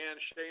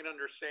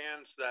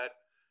understands that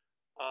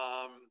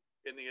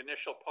in the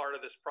initial part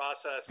of this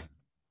process,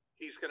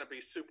 he's going to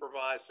be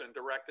supervised and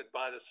directed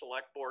by the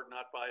select board,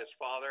 not by his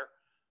father.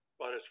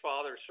 But his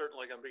father is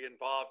certainly going to be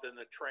involved in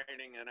the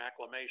training and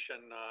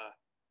acclimation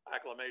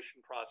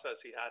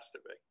process. He has to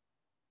be.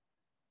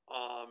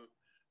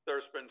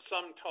 There's been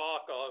some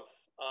talk of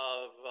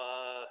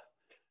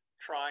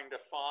trying to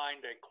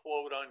find a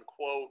quote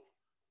unquote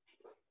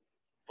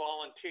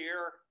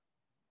volunteer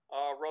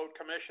road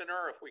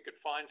commissioner. If we could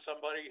find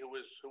somebody who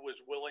was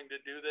willing to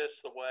do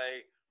this the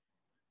way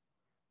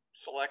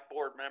select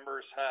board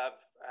members have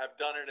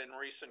done it in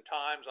recent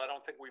times. I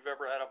don't think we've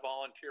ever had a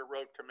volunteer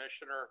road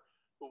commissioner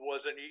who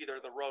wasn't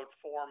either the road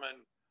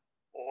foreman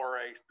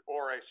or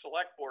a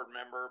select board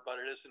member,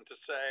 but it isn't to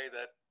say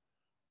that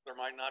there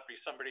might not be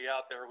somebody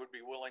out there who'd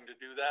be willing to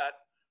do that.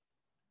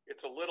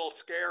 It's a little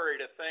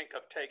scary to think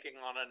of taking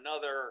on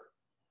another,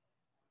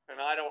 and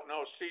I don't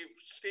know,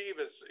 Steve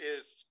is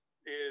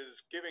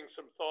giving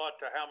some thought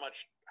to how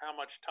much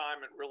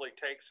time it really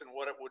takes and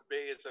what it would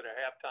be. Is it a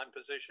half-time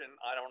position?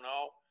 I don't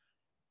know.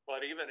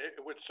 But even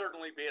it would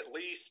certainly be at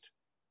least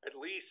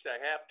a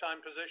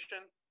half-time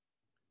position,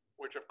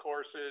 which of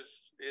course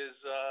is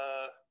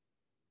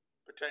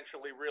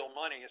potentially real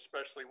money,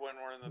 especially when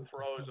we're in the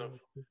throes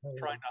of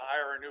trying to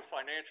hire a new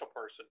financial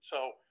person.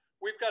 So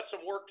we've got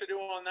some work to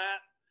do on that.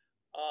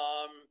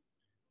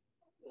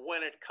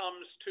 When it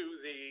comes to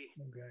the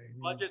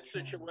budget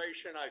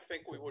situation, I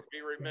think we would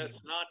be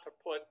remiss not to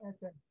put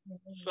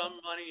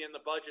some money in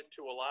the budget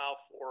to allow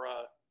for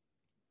a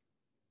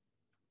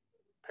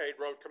paid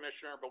road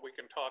commissioner, but we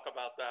can talk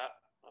about that.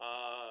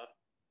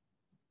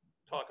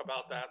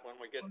 When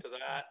we get to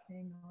that.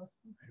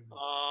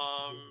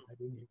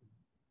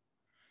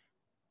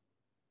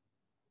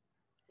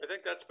 I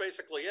think that's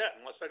basically it,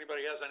 unless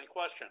anybody has any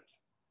questions.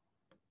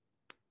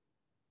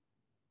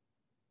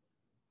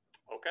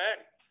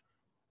 Okay.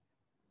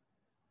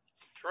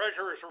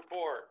 Treasurer's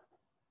report.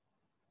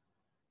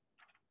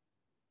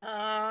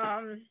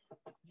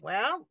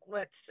 Well,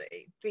 let's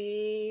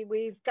see.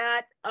 We've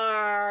got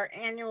our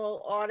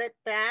annual audit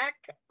back.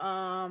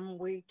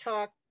 We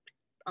talked,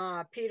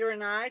 Peter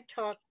and I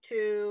talked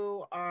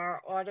to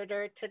our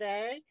auditor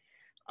today,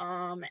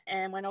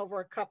 and went over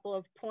a couple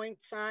of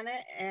points on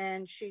it,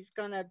 and she's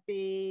gonna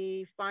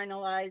be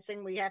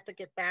finalizing. We have to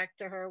get back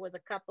to her with a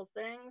couple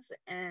things,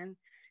 and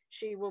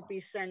she will be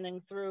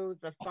sending through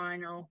the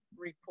final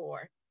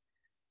report.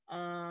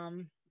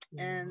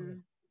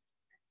 And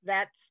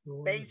that's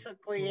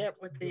basically it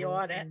with the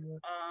audit.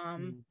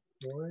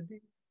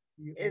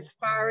 As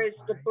far as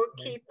the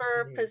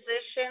bookkeeper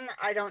position,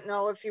 I don't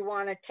know if you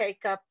want to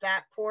take up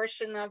that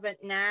portion of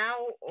it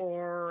now,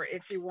 or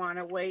if you want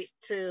to wait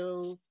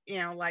to,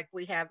 like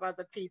we have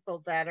other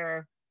people that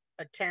are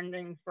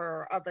attending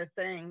for other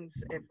things.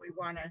 If we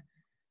want to,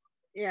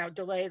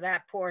 delay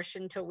that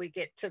portion till we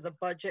get to the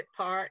budget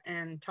part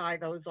and tie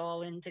those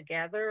all in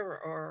together,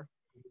 or.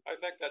 I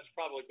think that's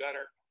probably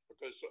better,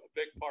 because a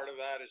big part of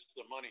that is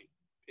the money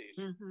piece.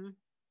 Mm-hmm.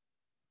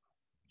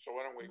 So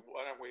why don't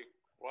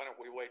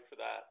we wait for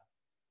that?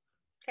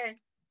 Okay.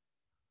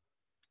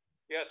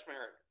 Yes,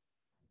 Mary.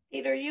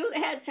 Peter, you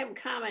had some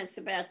comments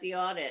about the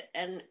audit,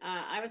 and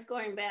I was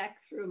going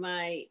back through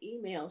my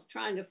emails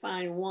trying to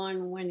find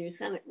one where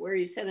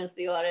you sent us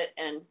the audit,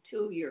 and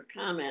two, your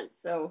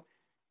comments. So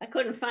I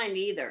couldn't find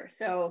either.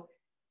 So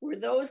were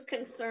those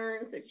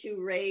concerns that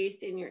you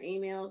raised in your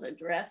emails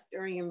addressed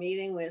during your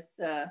meeting with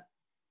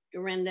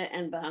Dorinda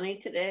and Bonnie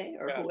today,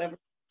 or whoever?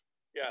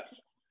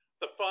 Yes.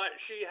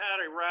 She had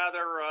a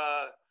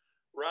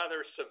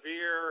rather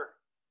severe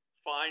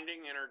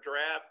finding in her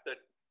draft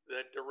that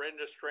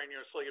Dorinda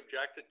strenuously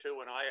objected to,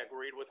 and I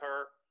agreed with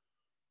her.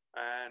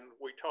 And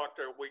we talked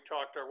our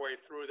way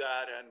through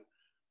that, and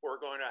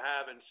we're going to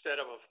have, instead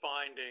of a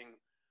finding,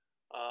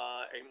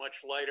 a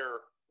much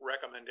lighter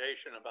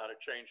recommendation about a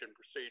change in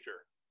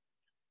procedure.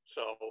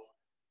 So,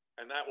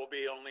 and that will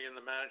be only in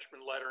the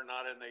management letter,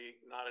 not in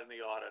the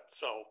audit.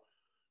 So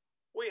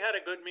we had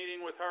a good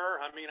meeting with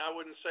her. I mean, I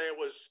wouldn't say it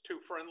was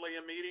too friendly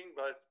a meeting,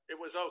 but it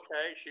was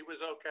okay. She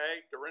was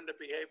okay. Dorinda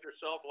behaved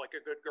herself like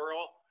a good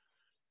girl,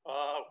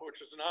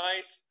 which is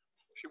nice.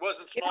 She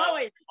wasn't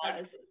smiling. It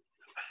always does.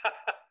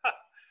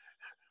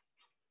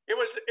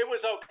 It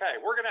was okay.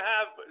 We're gonna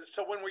have,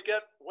 so when we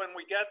get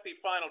the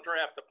final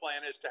draft, the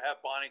plan is to have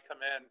Bonnie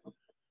come in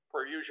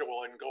per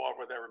usual and go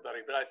over with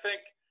everybody. But I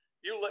think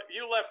you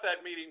left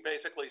that meeting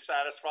basically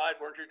satisfied,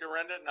 weren't you,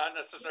 Dorinda? Not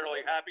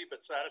necessarily happy,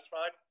 but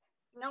satisfied?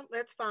 No,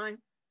 that's fine.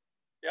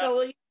 Yeah. So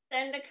will you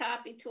send a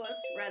copy to us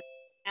rather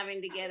than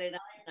having to get it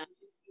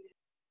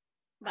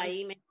by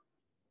email?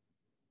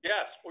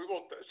 Yes, we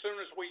will. As soon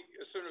as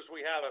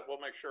we have it, we'll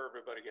make sure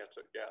everybody gets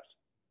it. Yes.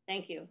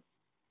 Thank you.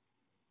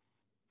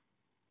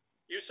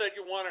 You said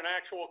you want an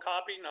actual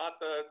copy, not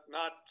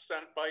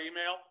sent by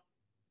email?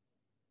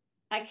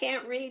 I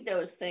can't read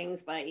those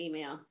things by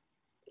email.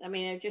 I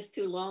mean, they're just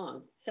too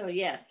long. So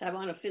yes, I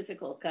want a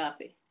physical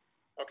copy.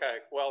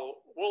 Okay,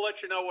 well, we'll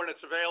let you know when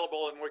it's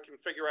available and we can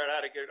figure out how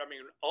to get, I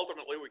mean,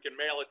 ultimately we can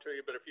mail it to you,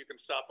 but if you can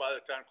stop by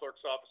the town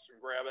clerk's office and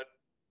grab it,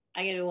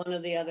 I can do one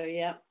or the other,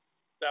 yeah.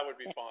 that would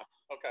be fine.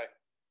 Okay.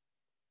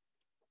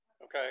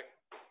 Okay.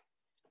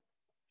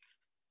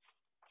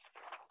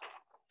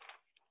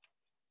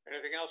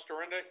 Anything else,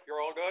 Dorinda?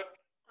 You're all good?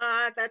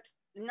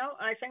 No,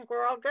 I think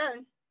we're all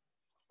good.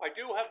 I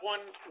do have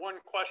one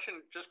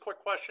question, just quick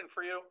question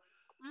for you.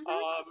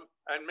 Mhm.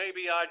 And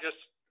maybe I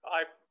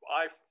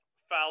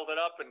fouled it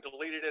up and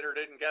deleted it or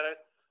didn't get it,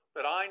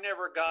 but I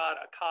never got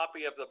a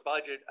copy of the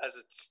budget as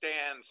it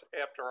stands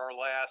after our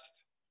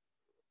last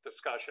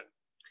discussion.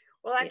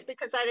 Well, that's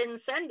because I didn't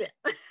send it.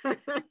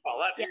 Well,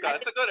 that's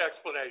a good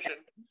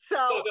explanation.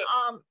 So,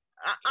 I'm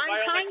my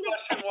only kind of,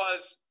 question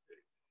was,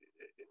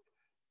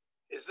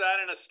 is that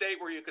in a state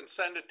where you can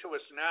send it to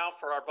us now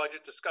for our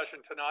budget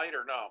discussion tonight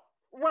or no?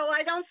 well,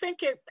 I don't think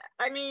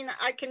I mean,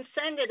 I can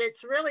send it.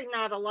 It's really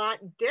not a lot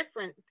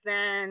different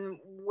than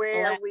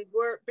where we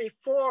were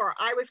before.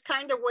 I was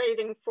kind of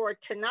waiting for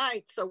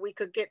tonight so we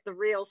could get the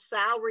real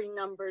salary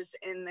numbers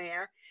in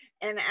there.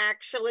 And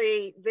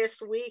actually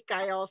this week,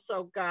 I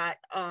also got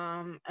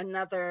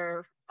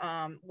another,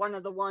 one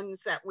of the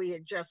ones that we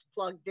had just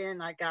plugged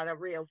in, I got a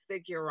real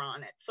figure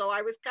on it. So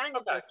I was kind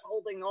of just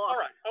holding off All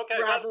right.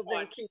 Okay. rather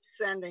than keep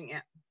sending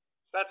it.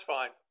 That's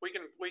fine. We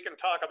can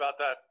talk about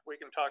that. We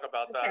can talk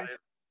about that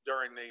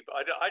during the,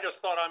 I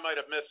just thought I might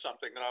have missed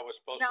something that I was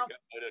supposed to get.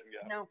 I didn't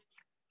get. No.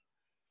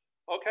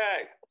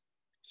 Okay.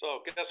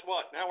 So guess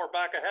what? Now we're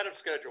back ahead of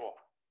schedule.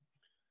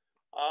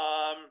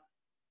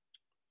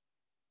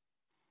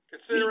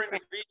 Considering the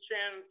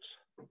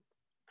V-Chance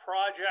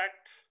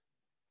project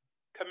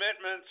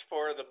commitments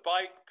for the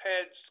bike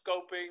ped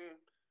scoping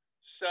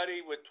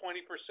study with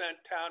 20%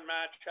 town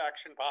match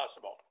action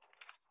possible.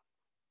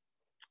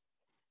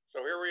 So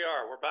here we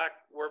are. We're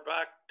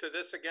back to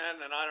this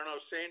again. And I don't know,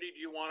 Sandy, do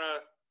you want to?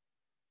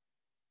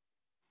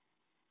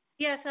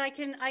 Yes, I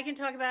can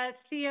talk about it.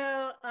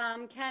 Theo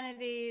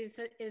Kennedy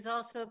is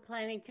also a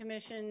planning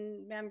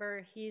commission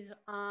member. He's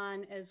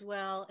on as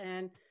well.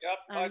 And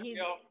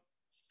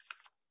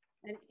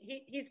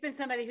he's been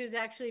somebody who's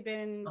actually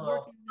been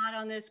working a lot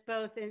on this,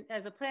 both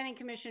as a planning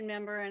commission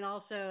member and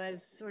also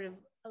as sort of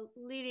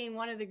leading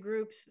one of the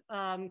groups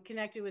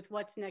connected with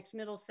What's Next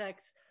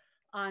Middlesex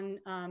on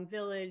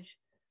village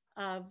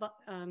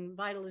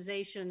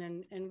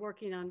vitalization and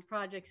working on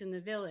projects in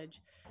the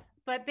village.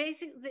 But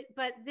basically,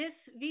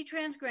 this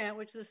V-Trans grant,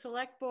 which the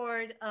select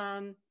board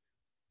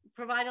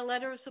provide a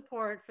letter of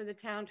support for the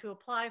town to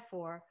apply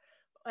for,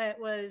 it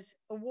was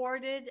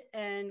awarded,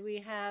 and we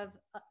have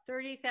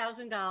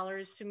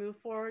 $30,000 to move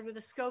forward with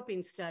a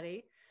scoping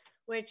study,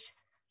 which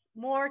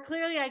more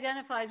clearly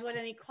identifies what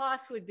any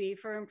costs would be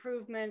for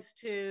improvements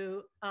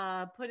to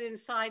put in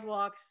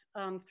sidewalks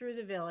through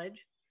the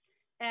village,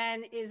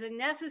 and is a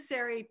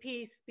necessary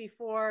piece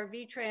before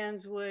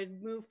V-Trans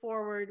would move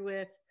forward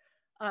with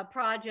a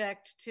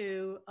project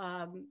to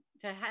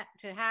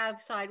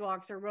have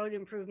sidewalks or road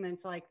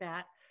improvements like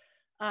that.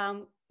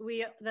 The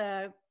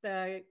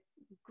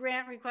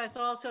grant request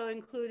also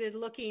included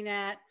looking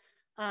at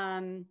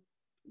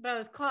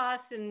both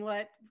costs and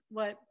what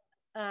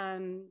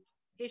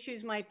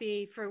issues might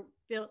be for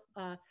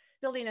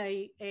building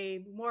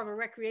a more of a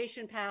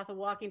recreation path, a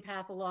walking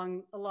path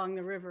along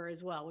the river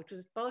as well, which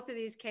was, both of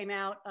these came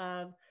out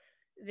of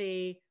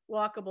the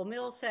Walkable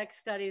Middlesex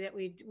study that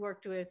we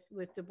worked with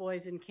Du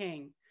Bois and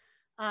King.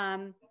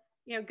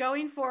 You know,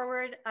 going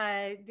forward,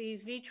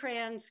 these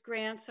V-Trans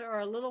grants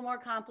are a little more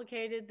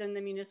complicated than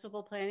the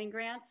municipal planning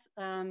grants.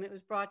 It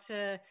was brought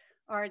to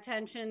our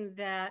attention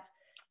that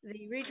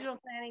the Regional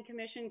Planning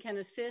Commission can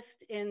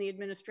assist in the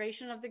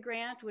administration of the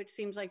grant, which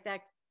seems like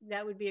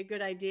that would be a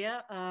good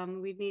idea.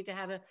 We'd need to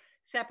have a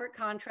separate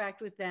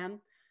contract with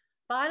them.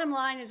 Bottom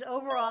line is,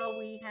 overall,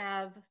 we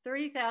have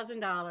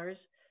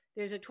 $30,000.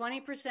 There's a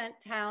 20%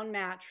 town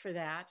match for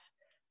that.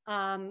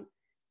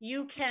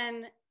 You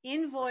can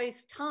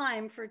invoice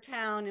time for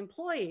town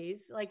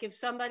employees. Like if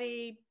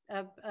somebody,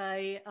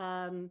 employee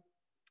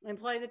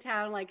of the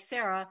town like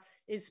Sarah,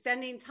 is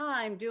spending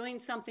time doing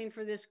something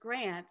for this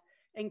grant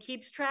and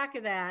keeps track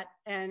of that,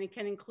 and it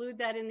can include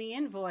that in the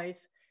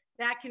invoice,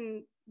 that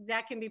can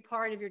be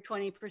part of your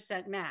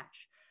 20%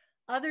 match.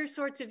 Other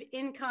sorts of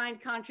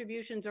in-kind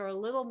contributions are a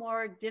little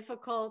more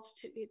difficult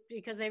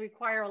because they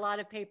require a lot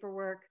of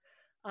paperwork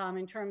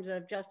in terms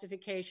of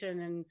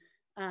justification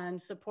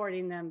and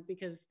supporting them,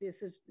 because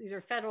these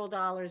are federal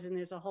dollars and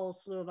there's a whole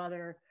slew of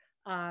other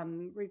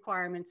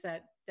requirements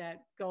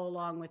that go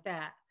along with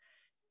that.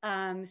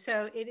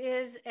 So it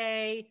is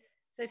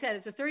as I said,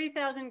 it's a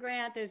 $30,000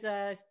 grant. There's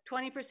a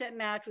 20%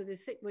 match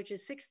which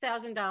is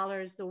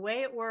 $6,000. The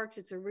way it works,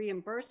 it's a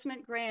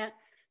reimbursement grant.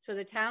 So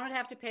the town would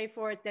have to pay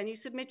for it. Then you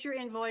submit your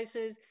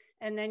invoices,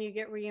 and then you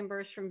get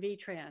reimbursed from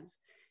V-Trans.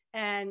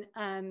 And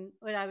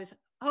what I was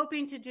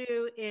hoping to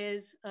do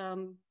is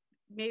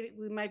maybe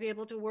we might be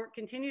able to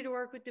continue to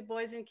work with Du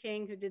Bois and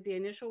King, who did the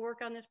initial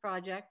work on this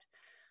project.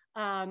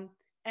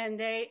 and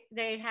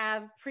they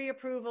have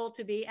pre-approval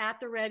to be at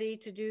the ready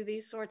to do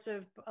these sorts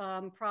of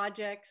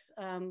projects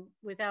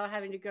without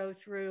having to go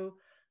through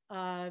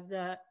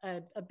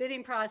a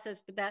bidding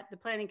process, but that the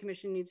Planning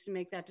Commission needs to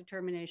make that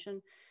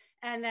determination.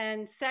 And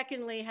then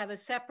secondly, have a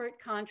separate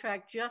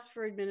contract just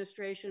for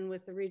administration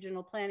with the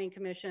Regional Planning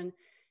Commission.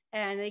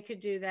 And they could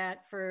do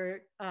that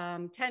for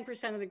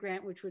 10% of the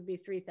grant, which would be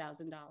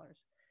 $3,000.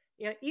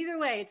 You know, either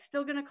way, it's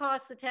still going to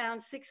cost the town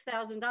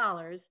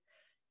 $6,000.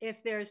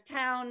 If there's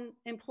town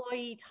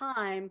employee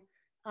time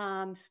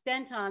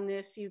spent on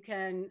this, you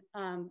can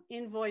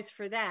invoice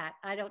for that.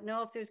 I don't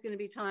know if there's going to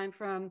be time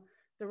from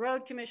the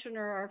road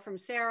commissioner or from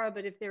Sarah,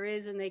 but if there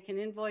is and they can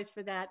invoice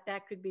for that,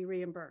 that could be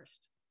reimbursed.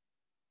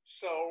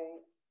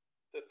 So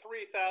the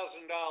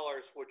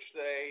 $3,000, which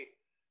they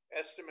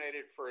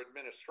estimated for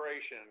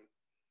administration,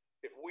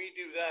 if we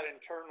do that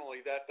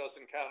internally, that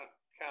doesn't count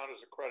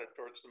as a credit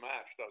towards the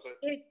match, does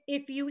it?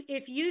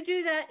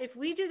 If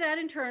we do that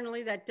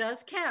internally, that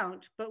does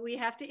count, but we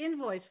have to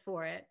invoice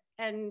for it.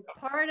 And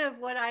part of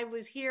what I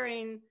was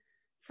hearing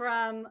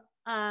from,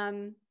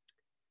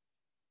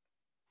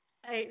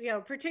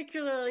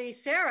 particularly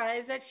Sarah,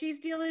 is that she's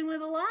dealing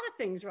with a lot of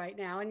things right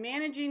now, and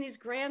managing these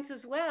grants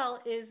as well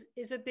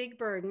is a big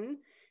burden.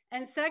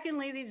 And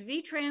secondly, these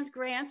VTrans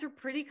grants are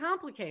pretty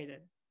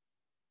complicated.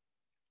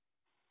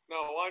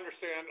 No, I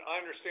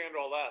understand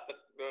all that.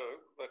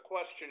 The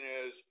question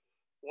is,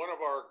 one of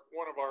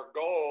our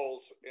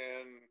goals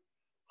in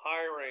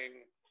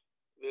hiring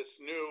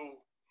this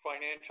new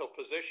financial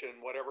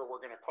position, whatever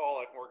we're going to call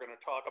it, and we're going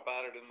to talk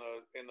about it in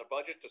the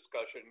budget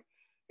discussion,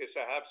 is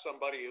to have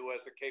somebody who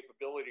has the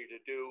capability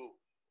to do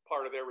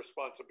part of their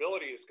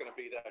responsibility is going to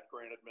be that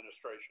grant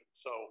administration.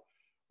 So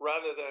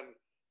rather than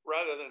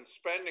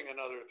spending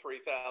another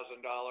 $3,000,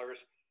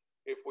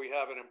 if we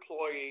have an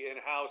employee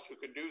in-house who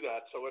can do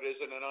that, so it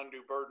isn't an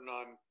undue burden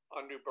on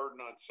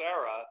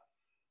Sarah,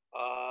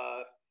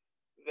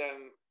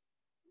 then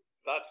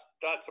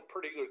that's a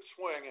pretty good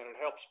swing, and it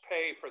helps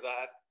pay for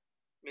that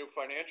new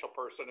financial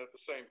person at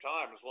the same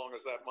time, as long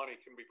as that money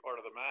can be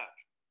part of the match.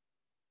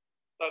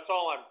 That's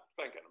all I'm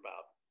thinking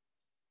about.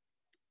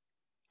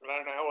 And I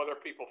don't know how other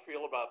people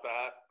feel about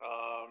that.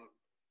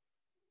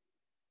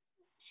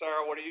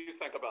 Sarah, what do you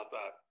think about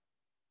that?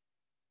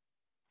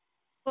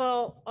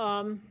 Well,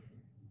 I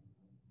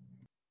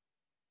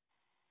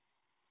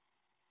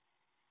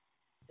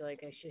feel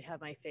like I should have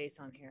my face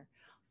on here.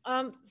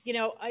 I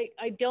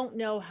don't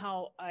know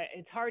how,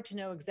 it's hard to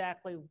know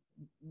exactly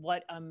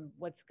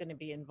what's going to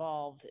be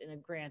involved in a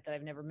grant that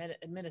I've never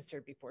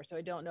administered before. So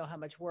I don't know how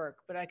much work,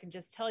 but I can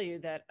just tell you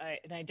that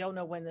I don't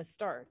know when this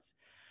starts.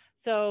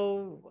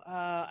 So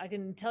I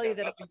can tell you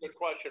that. That's a good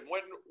question.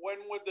 When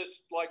would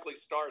this likely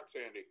start,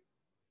 Sandy?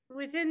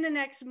 Within the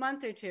next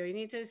month or two. You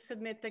need to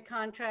submit the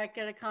contract,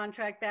 get a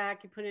contract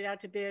back, you put it out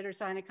to bid or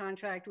sign a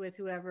contract with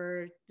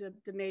whoever the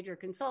major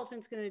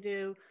consultant's going to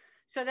do.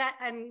 So that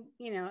I'm,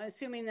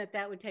 assuming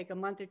that would take a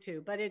month or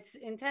two, but it's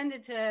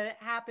intended to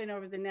happen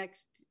over the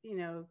next,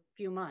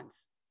 few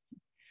months.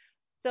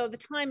 So the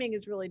timing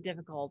is really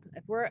difficult.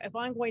 If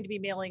I'm going to be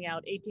mailing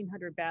out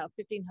 1,500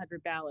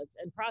 ballots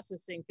and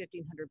processing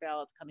 1,500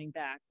 ballots coming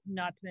back,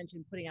 not to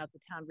mention putting out the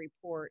town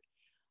report,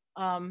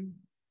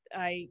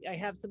 I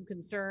have some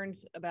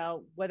concerns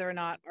about whether or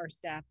not our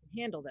staff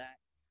can handle that.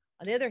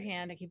 On the other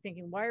hand, I keep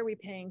thinking, why are we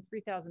paying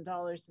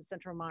 $3,000 to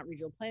Central Vermont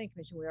Regional Planning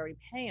Commission? We already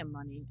pay them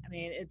money. I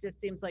mean, it just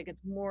seems like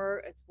it's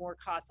more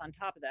costs on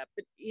top of that.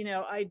 But,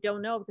 I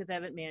don't know because I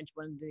haven't managed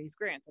one of these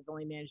grants. I've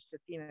only managed a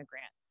FEMA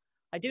grant.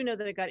 I do know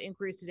that I got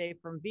inquiries today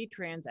from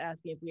VTrans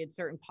asking if we had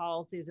certain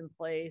policies in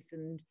place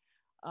and,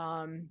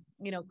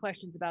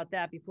 questions about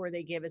that before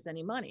they gave us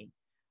any money.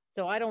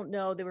 So I don't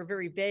know. They were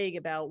very vague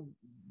about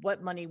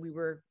what money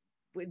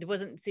it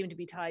wasn't seem to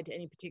be tied to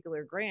any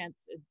particular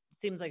grants. It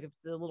seems like if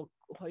it's a little,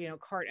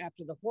 cart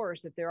after the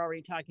horse, if they're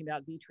already talking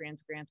about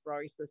VTrans grants we're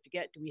already supposed to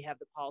get, do we have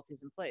the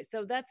policies in place?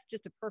 So that's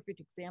just a perfect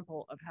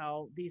example of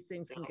how these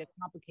things can get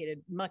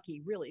complicated,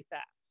 mucky really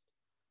fast.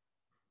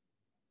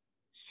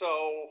 So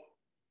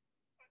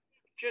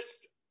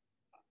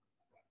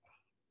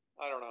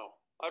I don't know.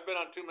 I've been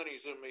on too many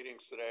Zoom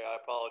meetings today. I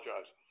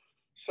apologize.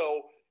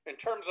 So in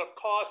terms of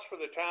cost for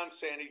the town,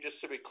 Sandy, just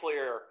to be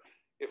clear,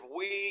 if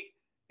we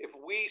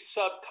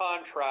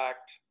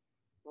subcontract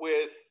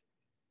with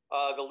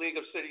the League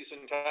of Cities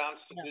and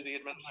Towns to do the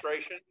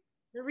administration,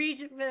 the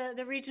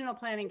Regional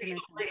Planning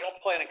Commission. Regional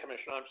Planning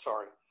Commission. I'm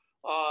sorry.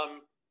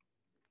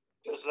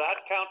 Does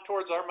that count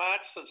towards our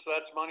match since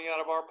that's money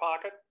out of our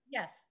pocket?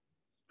 Yes.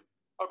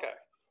 Okay.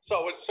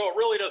 So it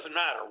really doesn't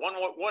matter one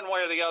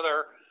way or the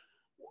other.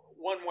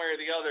 One way or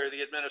the other,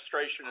 the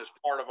administration is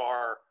part of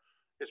our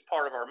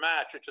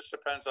match. It just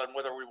depends on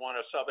whether we want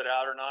to sub it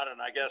out or not. And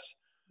I guess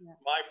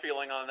my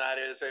feeling on that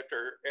is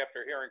after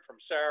hearing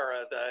from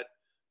Sarah that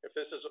if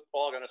this is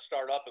all going to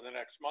start up in the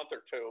next month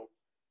or two,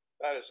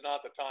 that is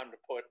not the time to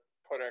put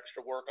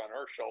extra work on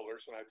her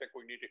shoulders. And I think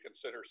we need to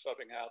consider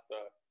subbing out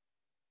the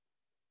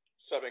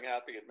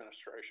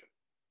administration.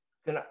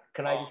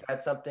 Can I just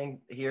add something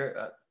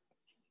here?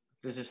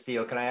 This is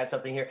Theo. Can I add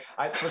something here?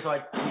 First of all,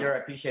 Peter, I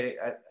appreciate it,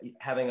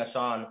 having us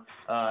on,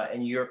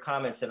 and your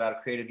comments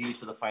about creative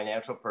use of the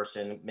financial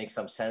person makes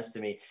some sense to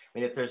me. I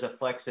mean, if there's a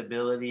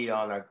flexibility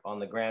on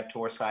the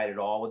grantor side at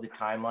all with the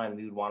timeline,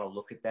 we would want to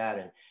look at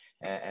that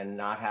and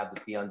not have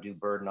it be undue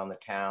burden on the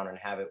town and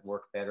have it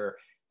work better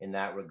in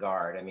that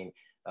regard. I mean,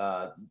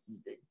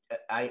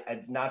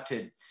 I not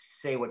to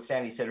say what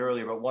Sandy said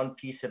earlier, but one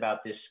piece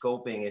about this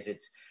scoping is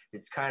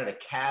it's kind of the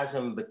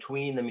chasm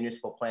between the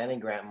municipal planning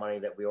grant money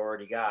that we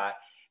already got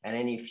and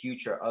any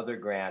future other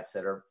grants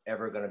that are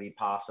ever going to be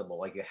possible.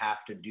 Like, you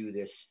have to do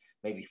this,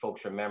 maybe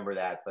folks remember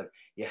that, but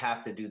you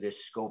have to do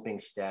this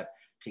scoping step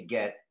to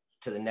get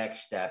to the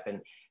next step.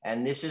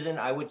 And this isn't,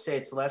 I would say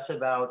it's less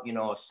about, you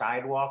know, a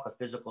sidewalk, a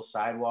physical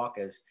sidewalk,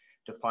 as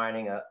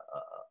defining a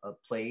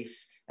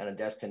place and a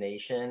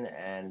destination.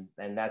 And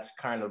that's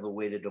kind of the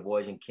way the Du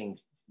Bois and King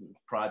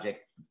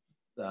project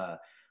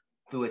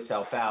threw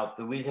itself out.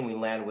 The reason we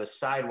landed with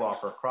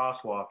sidewalk or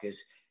crosswalk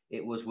is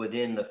it was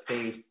within the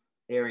phased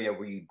area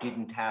where you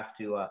didn't have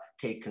to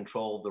take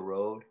control of the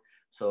road.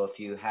 So if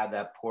you have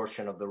that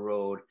portion of the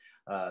road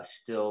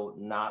still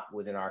not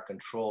within our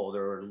control,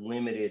 there are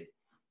limited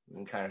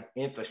kind of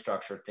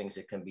infrastructure things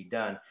that can be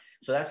done.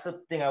 So that's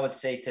the thing I would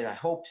say to, I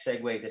hope,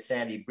 segue to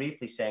Sandy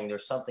briefly saying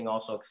there's something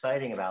also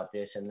exciting about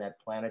this, and that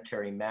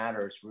Planetary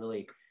Matters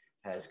really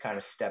has kind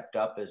of stepped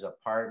up as a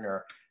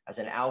partner, as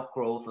an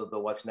outgrowth of the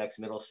What's Next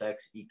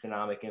Middlesex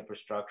economic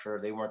infrastructure.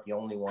 They weren't the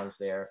only ones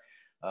there,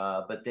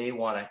 but they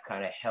want to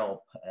kind of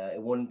help.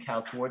 It wouldn't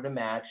count toward the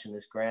match in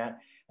this grant,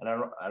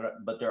 and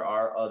but there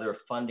are other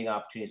funding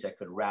opportunities that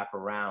could wrap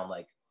around.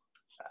 Like,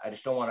 I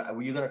just don't want to,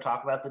 were you going to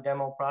talk about the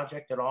demo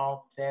project at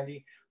all,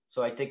 Sandy?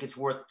 So I think it's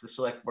worth the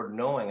select board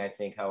knowing, I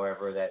think,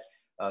 however, that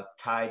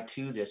tied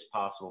to this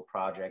possible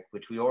project,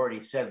 which we already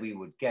said we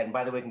would get. And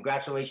by the way,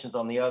 congratulations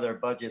on the other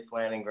budget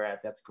planning grant.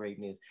 That's great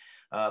news.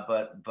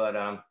 But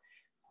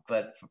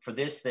for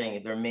this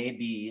thing, there may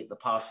be the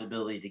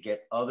possibility to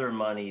get other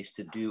monies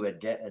to do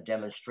a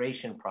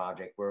demonstration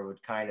project where it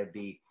would kind of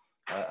be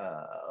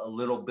a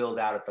little build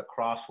out at the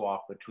crosswalk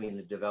between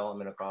the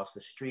development across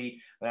the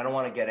street. And I don't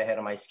want to get ahead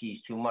of my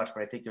skis too much,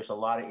 but I think there's a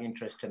lot of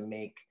interest to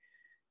make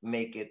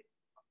it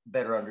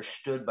better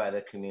understood by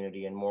the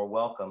community and more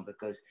welcome,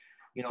 because,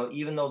 you know,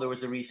 even though there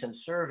was a recent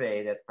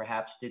survey that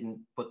perhaps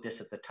didn't put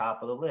this at the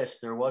top of the list,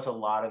 there was a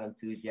lot of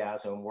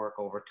enthusiasm and work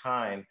over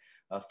time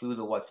through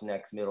the What's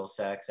Next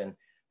Middlesex, and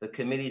the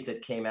committees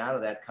that came out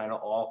of that kind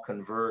of all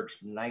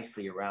converged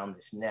nicely around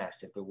this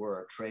nest. If there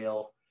were a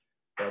trail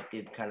that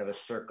did kind of a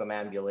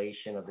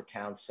circumambulation of the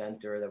town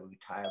center that would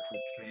tie up the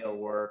trail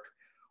work,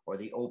 or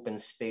the open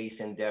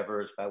space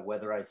endeavors by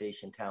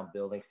weatherization town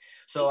buildings.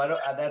 So I just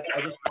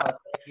want to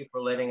thank you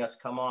for letting us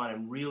come on,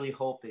 and really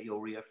hope that you'll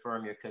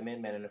reaffirm your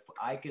commitment. And if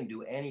I can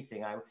do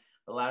anything,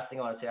 the last thing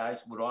I want to say, I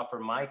would offer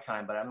my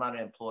time, but I'm not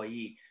an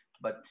employee,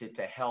 but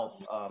to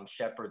help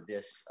shepherd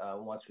this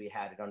once we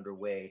had it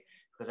underway,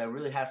 because it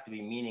really has to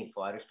be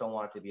meaningful. I just don't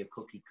want it to be a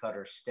cookie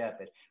cutter step.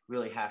 It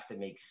really has to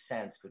make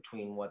sense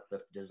between what the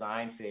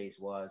design phase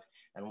was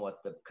and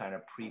what the kind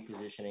of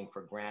pre-positioning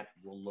for grant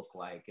will look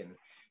like. And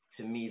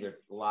to me,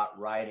 there's a lot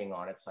riding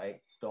on it.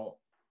 So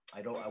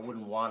I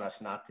wouldn't want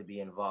us not to be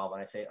involved.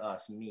 When I say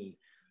us, me,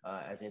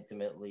 as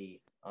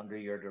intimately under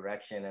your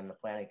direction and the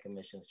Planning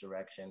Commission's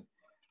direction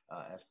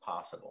as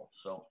possible.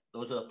 So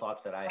those are the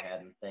thoughts that I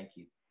had, and thank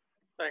you.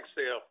 Thanks,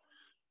 Theo.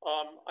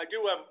 I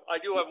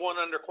do have one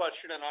under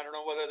question, and I don't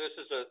know whether this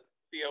is a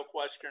Theo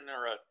question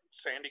or a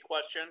Sandy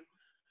question,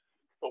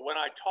 but when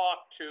I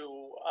talked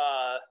to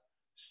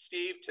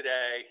Steve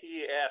today,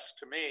 he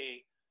asked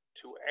me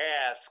to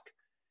ask,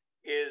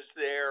 is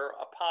there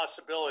a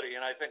possibility,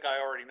 and I think I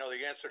already know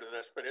the answer to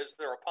this, but is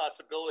there a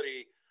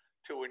possibility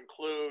to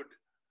include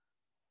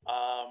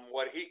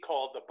what he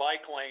called the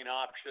bike lane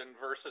option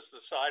versus the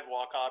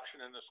sidewalk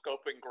option in the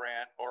scoping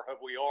grant, or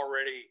have we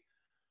already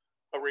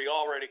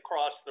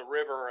crossed the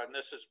river and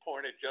this is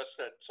pointed just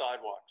at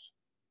sidewalks?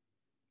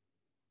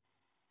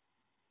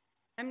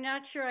 I'm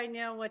not sure I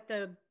know what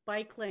the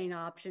bike lane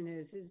option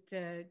is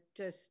to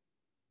just,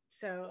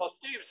 so. Well,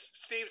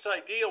 Steve's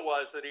idea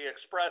was that he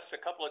expressed a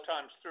couple of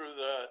times through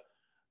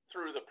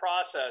the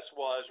process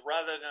was,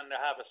 rather than to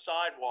have a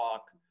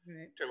sidewalk,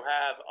 right, to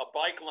have a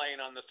bike lane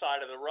on the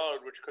side of the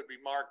road, which could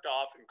be marked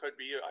off and could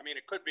be, I mean,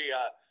 it could be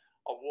a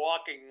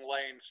walking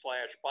lane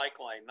 / bike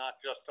lane, not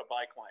just a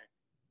bike lane.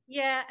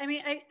 Yeah, I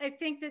mean, I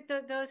think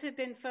that those have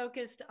been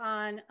focused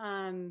on,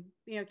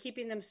 you know,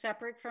 keeping them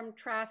separate from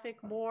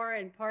traffic more.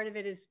 And part of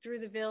it is through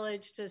the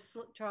village to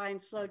try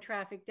and slow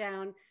traffic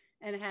down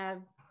and have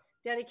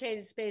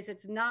dedicated space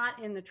that's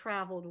not in the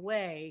traveled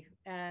way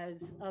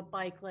as a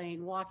bike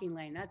lane, walking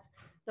lane.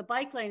 The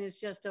bike lane is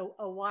just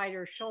a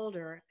wider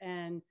shoulder.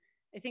 And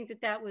I think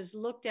that was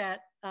looked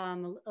at a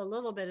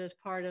little bit as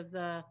part of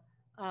the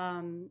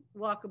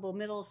Walkable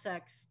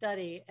Middlesex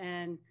study.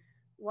 And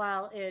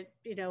while it,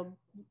 you know,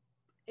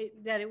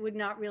 that it would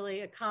not really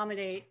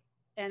accommodate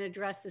and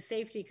address the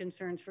safety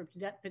concerns for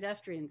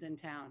pedestrians in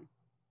town.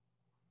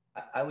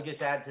 I would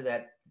just add to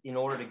that, in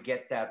order to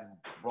get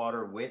that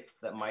broader width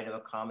that might have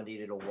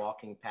accommodated a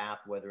walking path,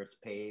 whether it's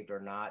paved or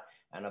not,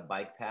 and a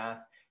bike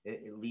path, at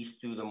least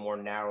through the more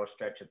narrow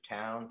stretch of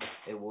town,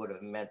 it would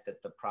have meant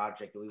that the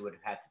project, we would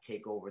have had to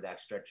take over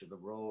that stretch of the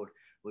road,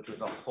 which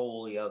was a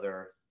wholly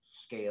other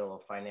scale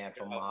of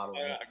financial model.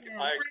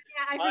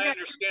 I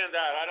understand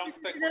that. I don't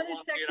think we want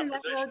to be in a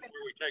position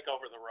where we take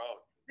over the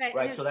road.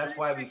 Right, so that's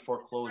why we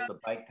foreclosed the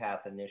bike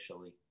path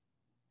initially.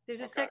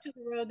 There's a section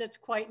of the road that's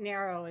quite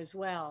narrow as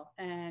well,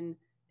 and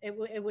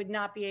it would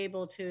not be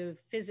able to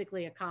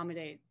physically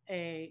accommodate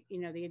the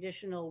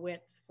additional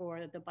width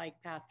for the bike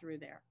path through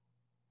there.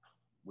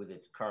 With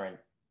its current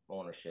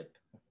ownership.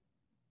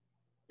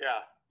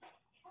 Yeah,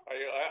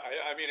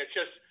 I mean, it's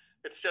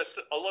just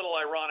a little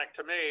ironic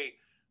to me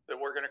that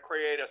we're going to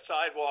create a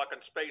sidewalk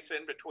and space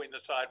in between the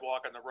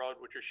sidewalk and the road,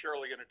 which is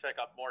surely going to take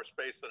up more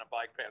space than a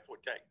bike path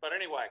would take. But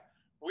anyway,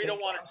 we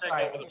don't want to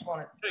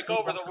take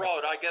over the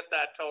road. I get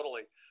that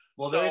totally.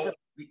 Well, there is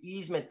the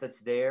easement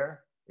that's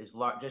there is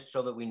just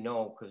so that we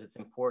know, because it's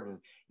important,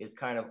 is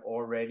kind of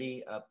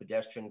already a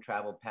pedestrian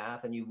travel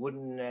path, and you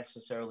wouldn't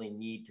necessarily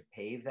need to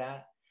pave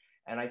that.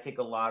 And I think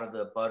a lot of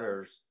the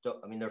butters,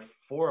 I mean, there are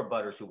 4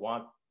 butters who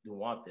want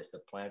this, the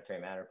Planetary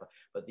Manor,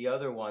 but the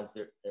other ones,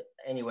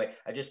 anyway,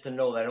 just to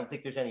know that I don't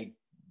think there's any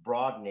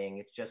broadening.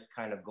 It's just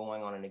kind of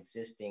going on an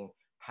existing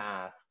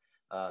path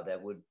that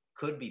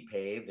could be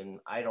paved, and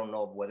I don't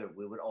know whether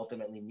we would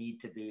ultimately need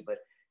to be, but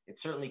it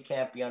certainly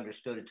can't be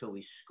understood until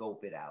we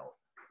scope it out.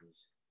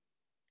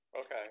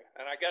 Okay,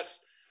 and I guess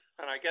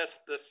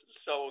this.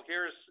 So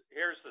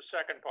here's the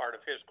second part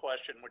of his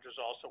question, which is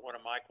also one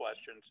of my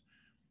questions,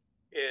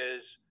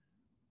 is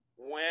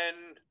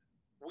when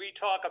we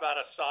talk about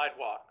a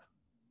sidewalk,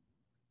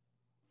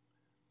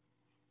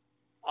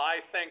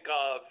 I think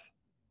of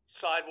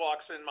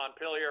sidewalks in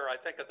Montpelier. I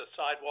think of the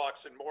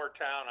sidewalks in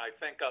Moortown. I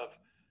think of,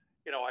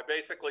 I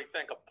basically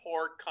think of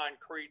poured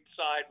concrete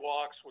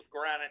sidewalks with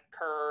granite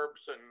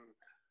curbs and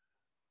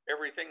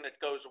everything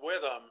that goes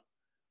with them.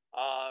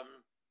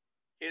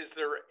 Is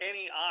there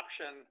any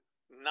option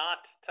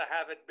not to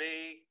have it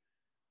be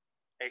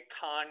a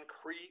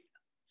concrete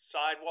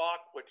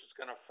sidewalk, which is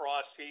going to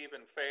frost heave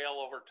and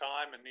fail over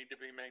time and need to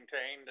be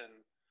maintained,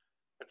 and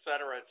et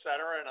cetera, et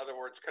cetera? In other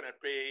words, can it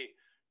be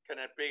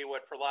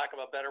what, for lack of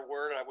a better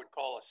word, I would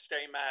call a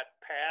stay mat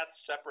path,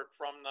 separate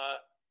from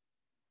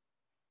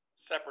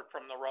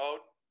the road?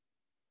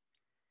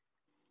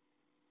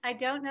 I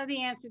don't know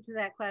the answer to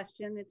that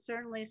question. It's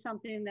certainly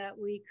something that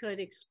we could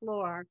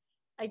explore.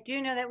 I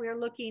do know that we're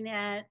looking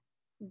at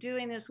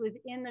doing this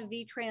within the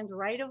VTrans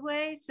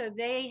right-of-way, so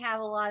they have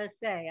a lot of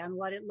say on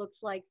what it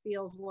looks like,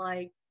 feels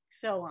like,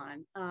 so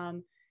on.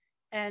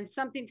 And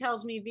something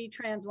tells me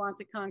VTrans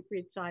wants a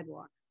concrete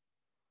sidewalk.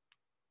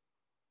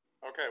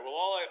 Okay,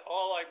 well,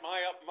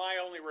 my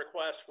only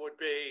request would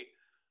be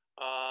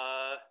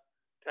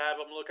to have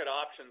them look at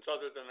options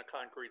other than a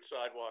concrete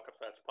sidewalk, if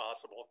that's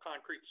possible. A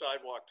concrete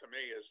sidewalk to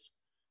me is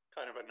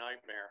kind of a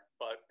nightmare,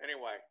 but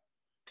anyway.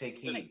 Take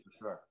heed, for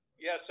sure.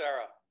 Yes,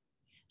 Sarah.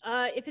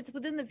 If it's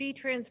within the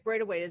VTrans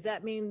right away, does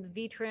that mean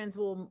the VTrans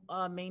will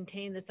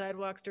maintain the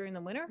sidewalks during the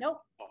winter?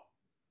 Nope. Oh.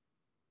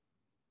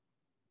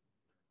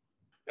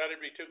 That'd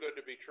be too good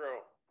to be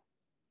true.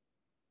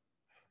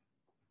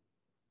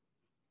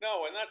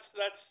 No, and that's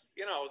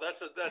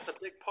a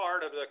big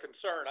part of the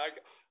concern.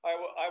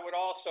 I would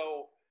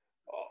also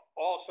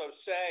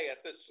say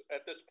at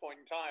this point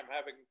in time,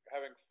 having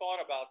thought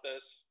about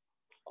this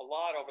a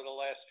lot over the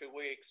last 2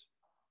 weeks,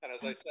 and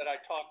as I said, I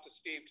talked to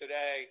Steve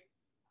today.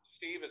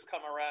 Steve has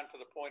come around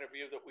to the point of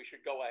view that we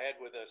should go ahead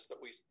with this,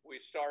 that we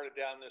started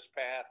down this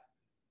path,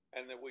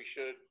 and that we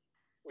should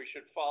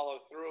follow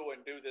through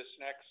and do this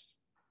next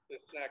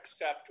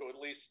step to at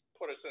least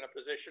put us in a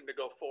position to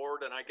go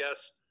forward. And I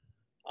guess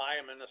I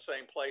am in the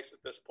same place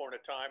at this point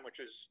in time, which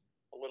is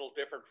a little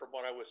different from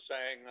what I was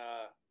saying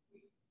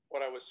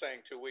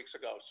 2 weeks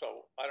ago.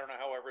 So I don't know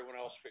how everyone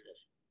else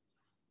feels.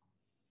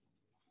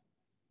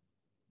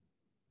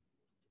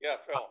 Yeah,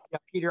 Phil.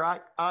 Yeah, Peter,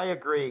 I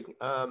agree.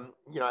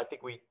 I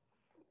think we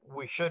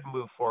should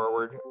move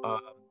forward.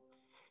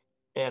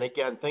 And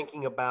again,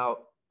 thinking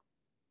about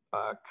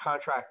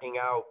contracting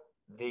out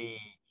the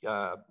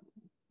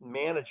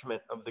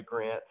management of the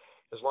grant,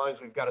 as long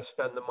as we've got to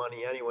spend the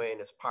money anyway, and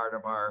it's part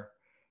of our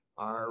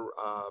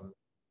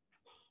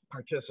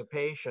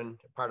participation,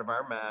 part of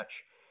our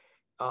match,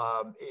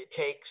 it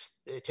takes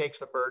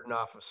the burden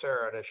off of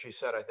Sarah. And as she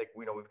said, I think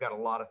we've got a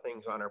lot of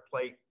things on our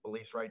plate, at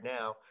least right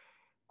now.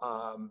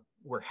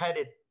 We're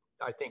headed,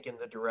 I think, in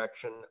the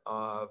direction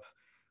of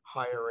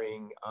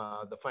hiring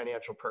the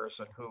financial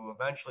person who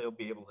eventually will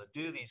be able to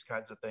do these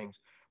kinds of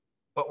things,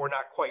 but we're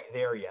not quite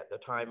there yet. The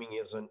timing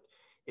isn't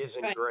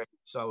right. Great.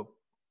 So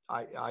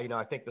I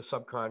think the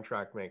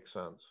subcontract makes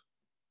sense.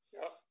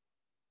 Yep.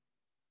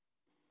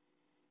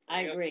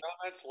 I agree.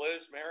 Comments,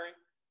 Liz, Mary?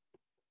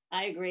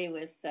 I agree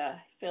with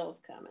Phil's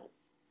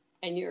comments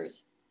and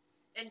yours.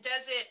 And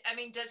does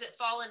it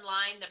fall in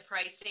line, the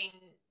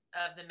pricing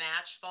of the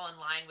match fall in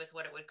line with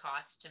what it would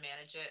cost to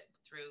manage it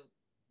through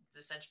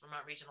the Central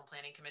Vermont Regional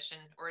Planning Commission?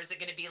 Or is it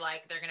going to be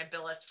like, they're going to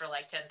bill us for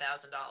like $10,000?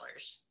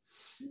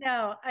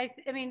 No, I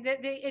mean,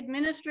 the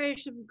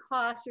administration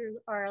costs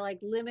are like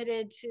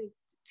limited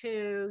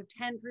to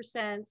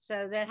 10%.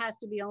 So that has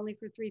to be only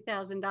for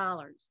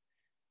 $3,000.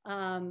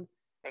 And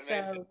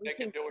they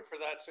can do it for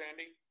that,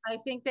 Sandy? I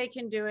think they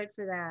can do it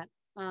for that,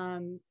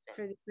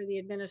 for the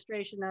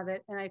administration of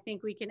it. And I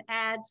think we can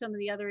add some of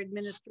the other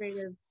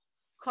administrative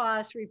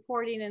costs,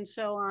 reporting and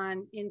so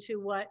on into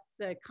what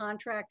the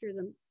contractor,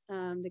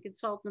 the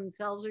consultant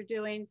themselves are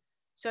doing.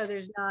 So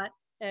there's not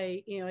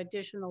a,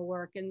 additional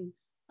work. And,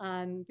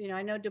 I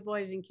know Du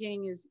Bois and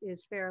King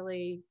is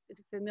fairly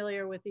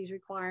familiar with these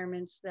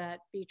requirements that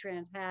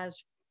VTrans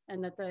has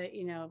and that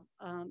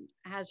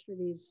has for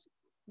these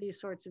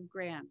sorts of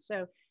grants.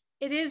 So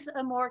it is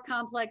a more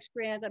complex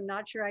grant. I'm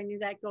not sure I knew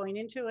that going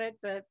into it,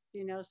 but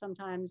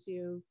sometimes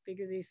you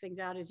figure these things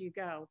out as you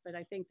go. But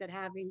I think that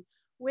having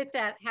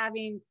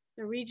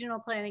the Regional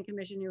Planning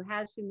Commission who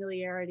has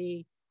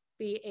familiarity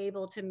be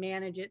able to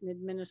manage it and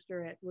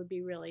administer it would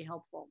be really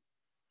helpful.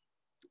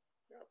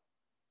 Yep.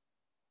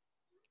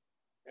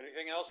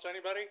 Anything else,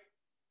 anybody?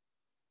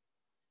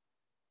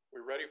 We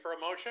ready for a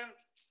motion?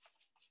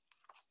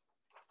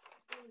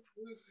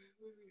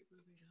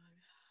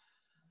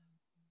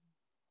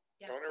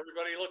 Yeah. Don't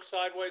everybody look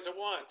sideways at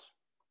once.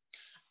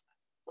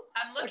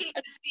 I'm looking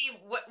to see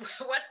what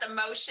the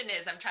motion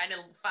is. I'm trying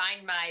to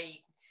find my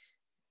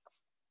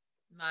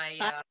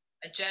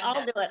agenda.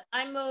 I'll do it.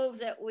 I move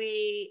that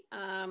we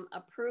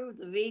approve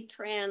the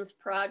VTrans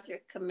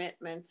project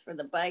commitments for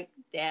the bike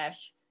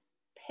dash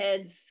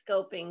PEDS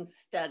scoping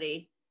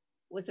study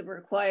with a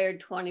required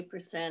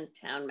 20%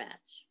 town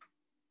match.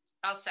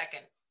 I'll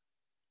second.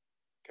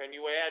 Can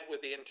you add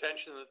with the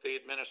intention that the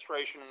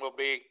administration will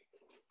be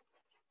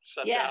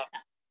sent Yes,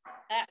 out?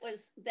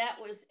 that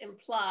was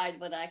implied,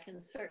 but I can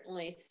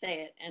certainly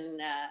say it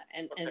and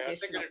Okay, I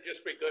think it'd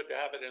just be good to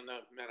have it in the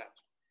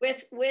minutes.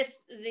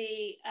 With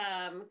the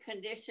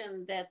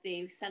condition that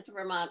the Central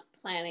Vermont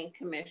Planning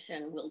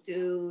Commission will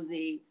do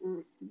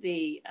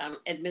the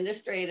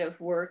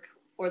administrative work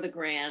for the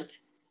grant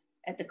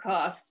at the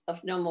cost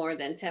of no more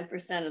than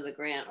 10% of the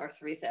grant or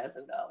 $3,000.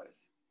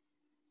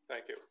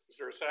 Thank you. Is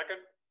there a second?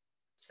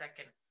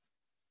 Second.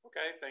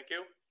 Okay, thank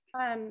you.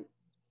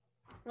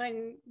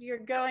 When you're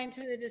going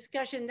to the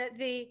discussion that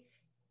the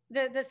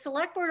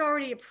select board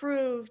already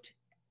approved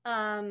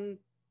Right.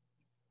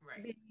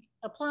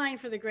 applying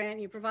for the grant,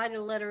 you provided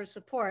a letter of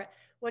support.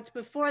 What's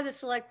before the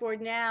select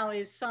board now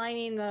is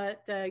signing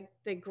the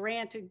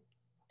grant,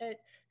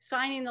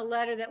 signing the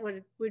letter that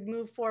would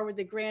move forward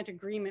the grant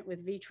agreement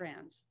with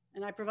VTrans.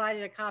 And I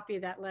provided a copy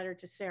of that letter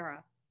to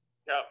Sarah.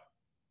 Yeah.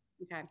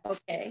 Okay.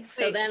 Okay,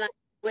 so then I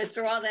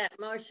withdraw that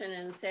motion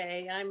and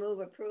say, I move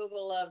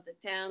approval of the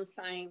town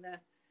signing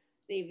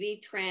the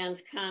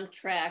VTrans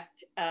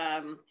contract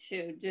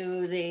to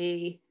do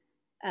the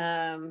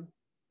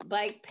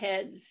bike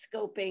PEDS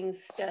scoping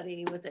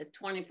study with a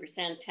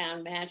 20%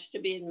 town match to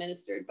be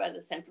administered by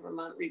the Central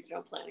Vermont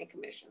Regional Planning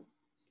Commission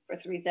for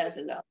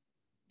 $3,000.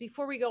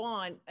 Before we go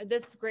on,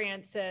 this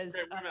grant says.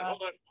 Okay, wait a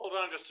minute. Hold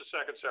on just a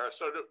second, Sarah.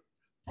 So do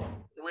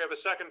we have a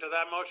second to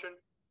that motion?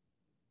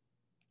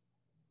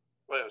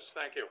 Liz,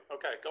 thank you.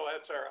 Okay, go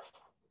ahead, Sarah.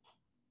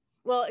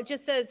 Well, it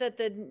just says that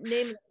the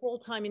name of the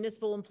full-time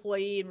municipal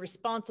employee and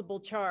responsible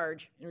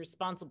charge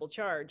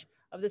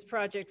of this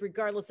project,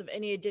 regardless of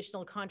any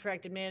additional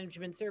contracted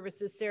management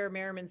services, Sarah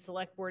Merriman,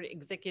 Select Board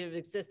Executive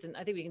Assistant.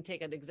 I think we can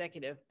take out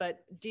executive,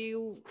 but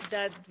you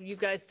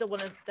guys still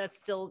want to, that's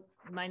still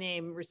my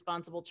name,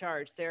 responsible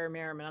charge, Sarah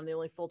Merriman. I'm the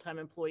only full-time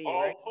employee,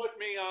 right? Put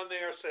me on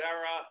there,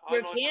 Sarah.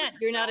 You can't,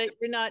 you're not right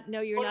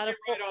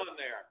on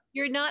there.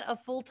 You're not a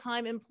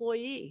full-time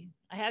employee.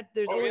 Yes,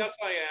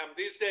 I am.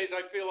 These days,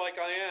 I feel like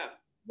I am.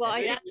 Well,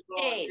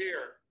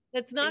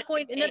 It's not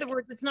going, in other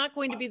words, it's not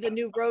going to be the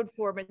new road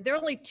foreman. There are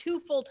only 2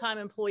 full-time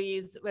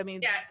employees. I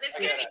mean, yeah, it's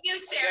going to be you,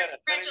 Sarah.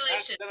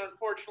 Congratulations. Then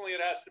unfortunately, it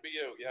has to be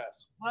you.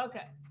 Yes.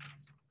 Okay.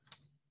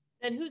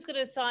 And who's going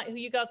to sign?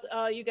 You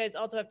guys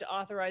also have to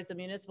authorize the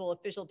municipal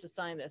official to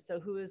sign this. So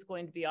who is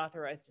going to be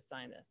authorized to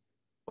sign this?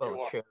 Well,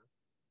 the chair.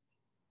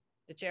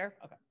 The chair.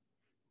 Okay.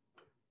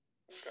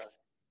 Okay.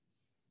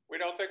 We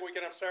don't think we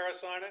can have Sarah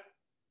sign it?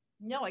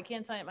 No, I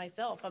can't sign it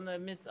myself. I'm the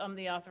municipal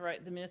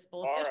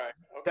All official. right.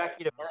 Okay.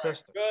 Executive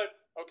assistant. Good.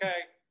 Okay.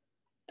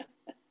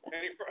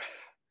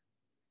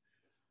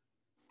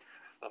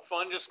 The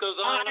fun just goes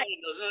on, doesn't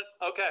it?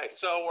 Okay.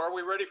 So are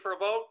we ready for a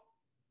vote?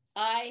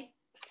 Aye.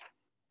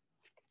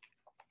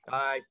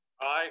 Aye.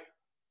 Aye.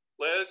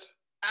 Liz?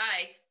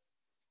 Aye.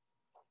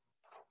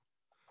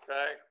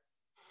 Okay.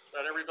 Is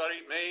that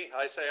everybody? Me?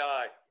 I say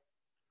aye.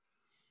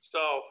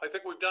 So I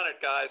think we've done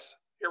it, guys.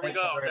 Here we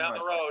go, down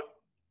the road.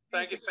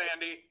 Thank you,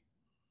 Sandy.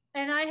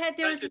 And Thank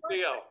you,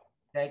 Theo.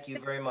 Thank you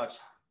very much.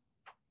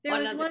 There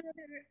was one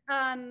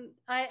other,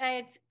 I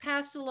had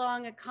passed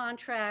along a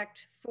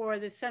contract for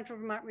the Central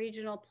Vermont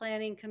Regional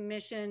Planning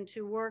Commission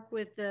to work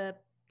with the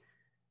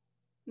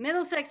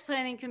Middlesex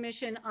Planning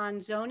Commission on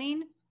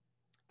zoning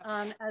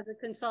as a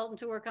consultant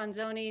to work on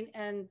zoning.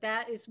 And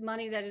that is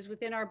money that is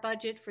within our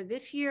budget for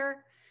this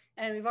year.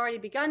 And we've already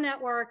begun that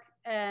work.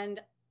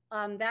 And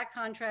that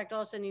contract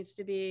also needs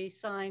to be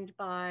signed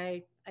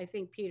by, I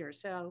think, Peter.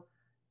 So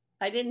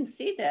I didn't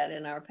see that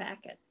in our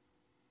packet.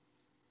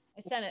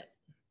 I sent it.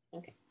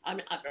 Okay.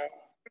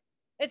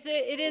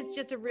 It is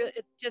just a real,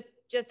 it's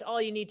just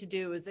all you need to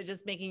do is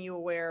just making you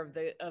aware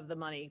of the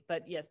money.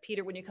 But yes,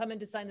 Peter, when you come in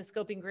to sign the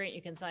scoping grant,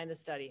 you can sign the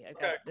study. I've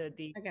got the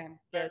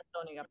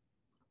zoning up.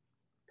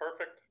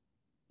 Perfect.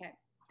 Okay.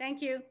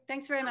 Thank you.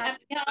 Thanks very much.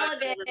 Happy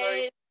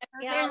holidays.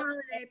 Happy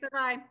holiday.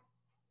 Bye-bye.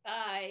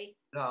 Bye.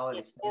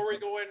 Before we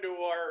go into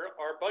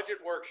our budget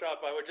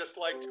workshop, I would just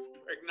like to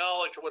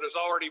acknowledge what has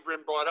already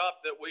been brought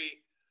up, that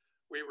we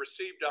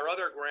received our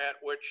other grant,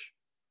 which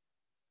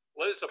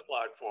Liz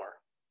applied for.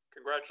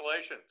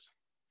 Congratulations.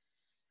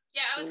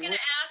 Yeah, I was going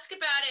to ask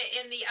about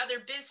it in the other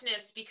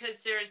business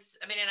because there's,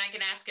 I mean, and I can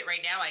ask it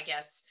right now, I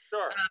guess.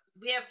 Sure.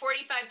 We have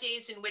 45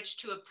 days in which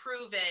to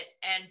approve it,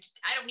 and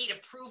I don't need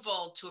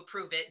approval to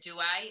approve it, do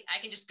I?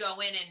 I can just go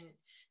in and,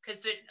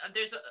 because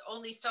there's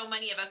only so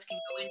many of us can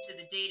go into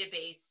the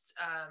database,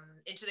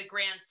 into the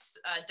grants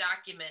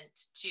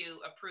document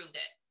to approve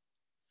it.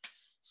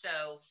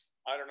 So.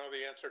 I don't know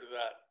the answer to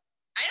that.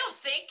 I don't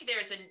think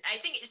I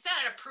think it's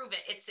not an approve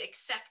it, it's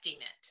accepting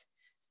it.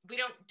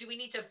 Do we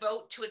need to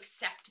vote to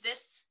accept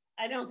this?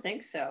 I don't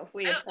think so. If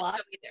we I don't apply,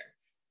 think so either.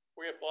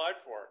 We applied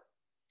for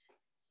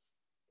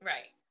it.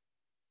 Right.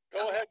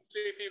 Go ahead and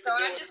see if you can.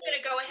 So I'm just going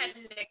to go ahead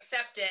and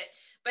accept it.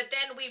 But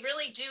then we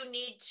really do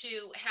need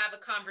to have a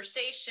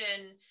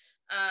conversation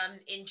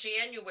in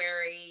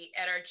January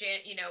at our,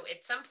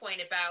 at some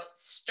point about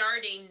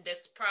starting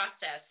this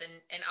process.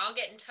 And I'll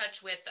get in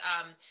touch with,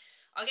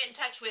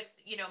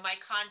 my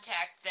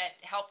contact that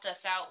helped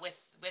us out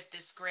with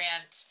this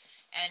grant,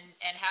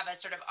 and have a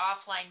sort of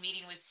offline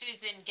meeting with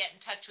Susan, get in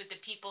touch with the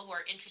people who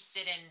are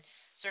interested in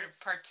sort of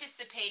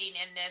participating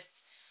in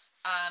this.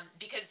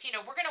 Because,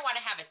 we're going to want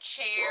to have a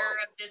chair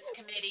of this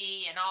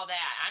committee and all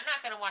that. I'm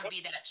not going to want to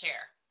be that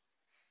chair.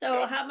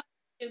 So how much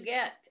did you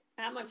get?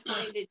 How much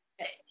money did you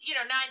get?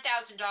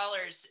 $9,000.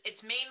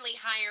 It's mainly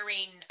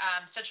hiring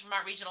Central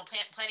Vermont Regional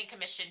Planning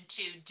Commission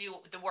to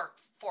do the work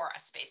for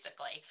us,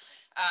 basically.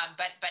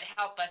 But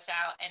help us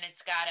out. And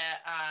it's got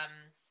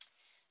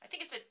I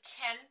think it's a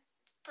 10%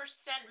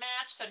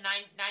 match. So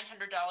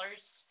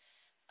 $900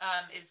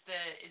 is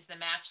the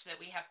match that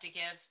we have to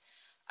give.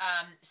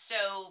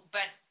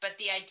 But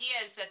the idea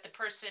is that the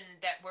person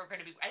that we're going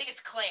to be, I think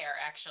it's Claire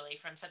actually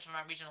from Central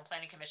Vermont Regional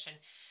Planning Commission.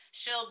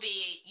 She'll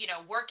be,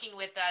 working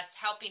with us,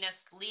 helping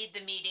us lead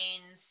the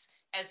meetings,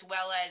 as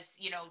well as,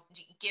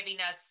 giving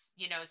us,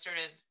 sort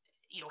of,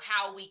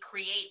 how we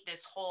create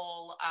this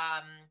whole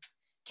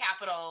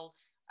capital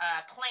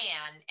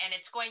plan. And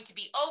it's going to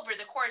be over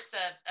the course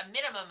of a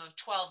minimum of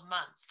 12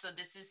 months. So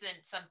this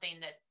isn't something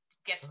that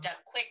gets done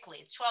quickly.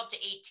 It's 12 to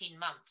 18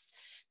 months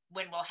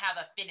when we'll have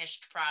a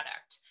finished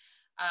product.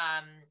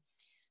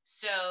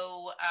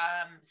 So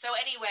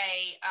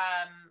anyway,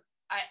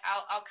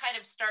 I'll kind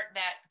of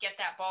get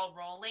that ball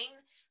rolling.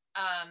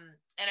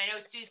 And I know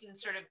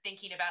Susan's sort of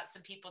thinking about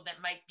some people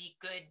that might be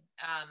good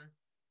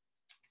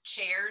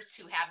chairs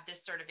who have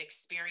this sort of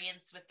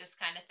experience with this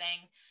kind of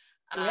thing.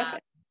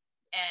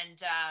 And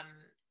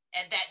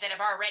that have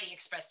already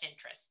expressed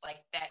interest,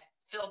 like that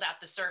filled out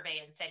the survey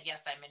and said,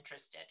 yes, I'm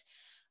interested.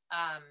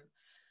 And,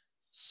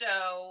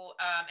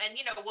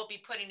 we'll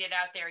be putting it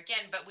out there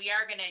again, but we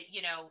are going to,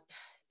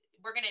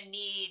 we're going to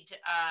need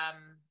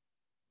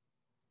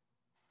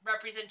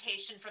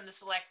representation from the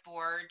select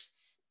board,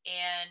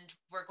 and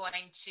we're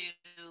going to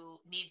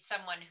need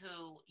someone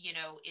who,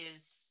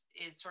 is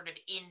sort of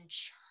in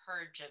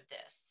charge of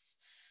this.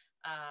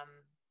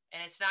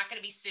 And it's not going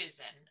to be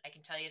Susan, I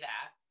can tell you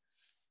that.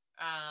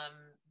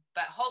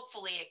 But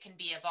hopefully it can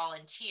be a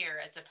volunteer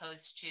as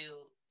opposed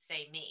to,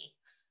 say, me,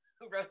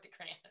 who wrote the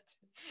grant.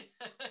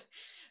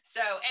 So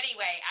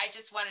anyway, I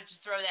just wanted to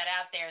throw that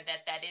out there,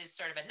 that is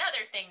sort of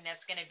another thing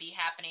that's going to be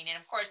happening. And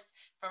of course,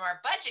 from our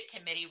budget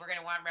committee, we're going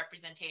to want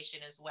representation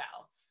as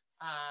well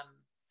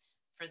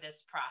for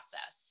this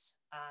process.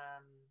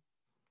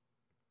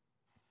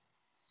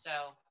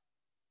 So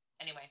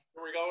anyway.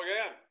 Here we go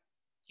again.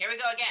 Here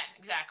we go again,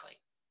 exactly.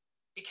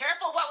 Be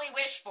careful what we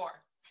wish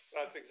for.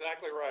 That's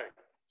exactly right.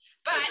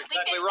 But we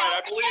can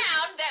tell the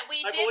town that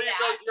we did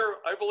that.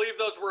 I believe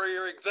those were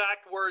your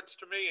exact words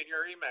to me in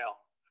your email.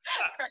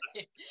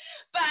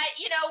 But,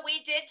 we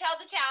did tell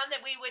the town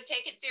that we would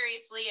take it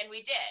seriously, and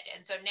we did.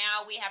 And so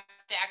now we have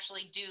to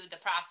actually do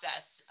the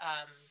process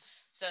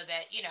so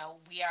that,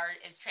 we are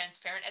as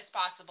transparent as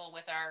possible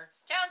with our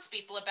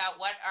townspeople about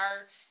what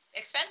our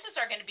expenses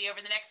are going to be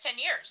over the next 10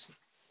 years.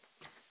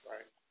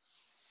 Right.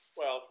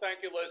 Well,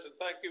 thank you, Liz, and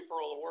thank you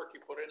for all the work you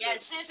put into. Yeah,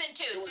 Susan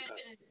too.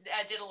 Susan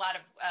did a lot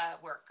of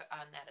work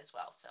on that as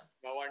well. So.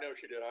 No, I know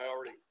she did. I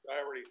already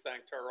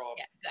thanked her off.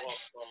 Yeah, I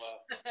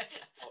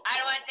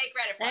don't want to take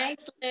credit for it.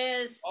 Thanks,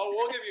 Liz. Oh,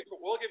 we'll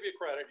give you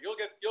credit. You'll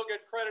get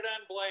credit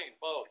and blame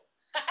both.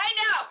 I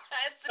know.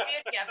 That's the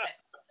beauty of it.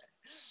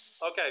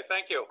 Okay,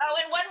 thank you. Oh,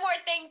 and one more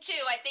thing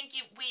too. I think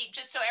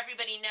just so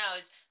everybody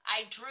knows,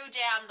 I drew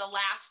down the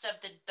last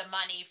of the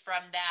money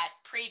from that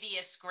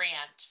previous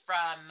grant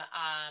from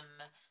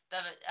the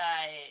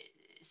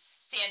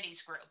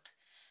Sandy's group.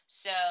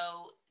 So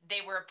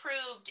they were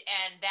approved,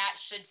 and that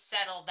should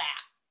settle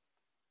that.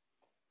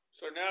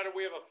 So now do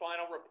we have a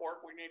final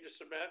report we need to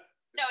submit?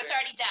 No, it's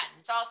already done.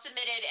 It's all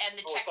submitted, and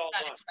the check's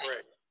on its way.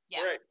 Great.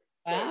 Yeah. Great.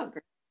 Wow.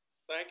 Good.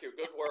 Thank you.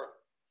 Good work.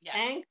 Yeah.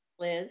 Thanks,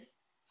 Liz.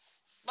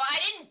 Well, I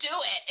didn't do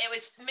it. It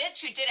was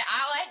Mitch who did it.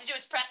 All I had to do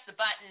was press the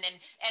button and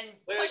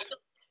push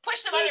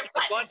some Liz, other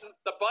buttons.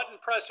 The button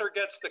presser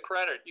gets the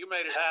credit. You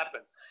made it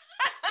happen.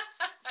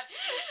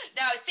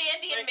 No,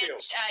 Sandy and Thank you.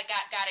 Mitch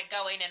got it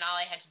going, and all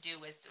I had to do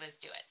was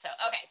do it. So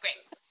okay, great.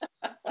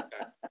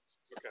 Okay.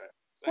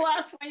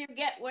 Plus,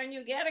 when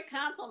you get a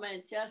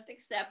compliment, just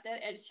accept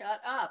it and shut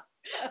up.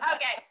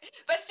 Okay,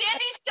 but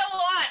Sandy's still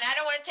on. I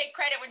don't want to take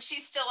credit when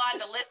she's still on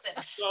to listen.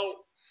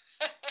 So,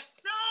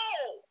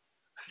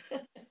 no.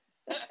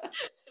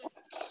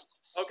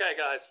 Okay,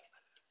 guys.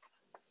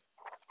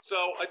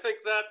 So I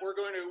think that we're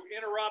going to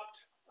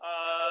interrupt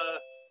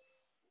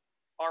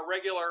our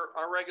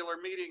regular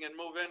meeting and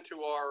move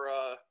into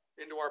our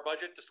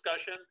budget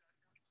discussion.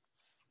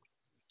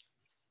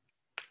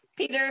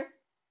 Peter,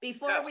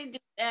 before Yes. we do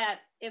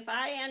that, if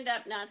I end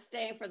up not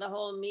staying for the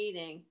whole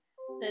meeting,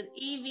 the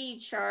EV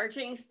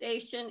charging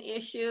station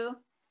issue,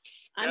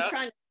 I'm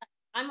trying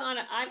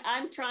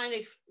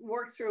to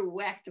work through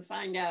WEC to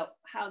find out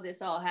how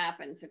this all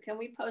happens. So can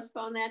we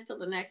postpone that till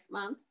the next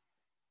month?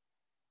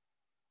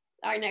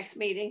 Our next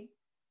meeting?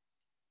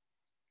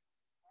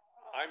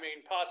 I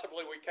mean,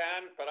 possibly we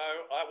can, but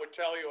I would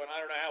tell you, and I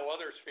don't know how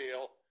others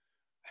feel,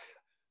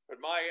 but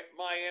my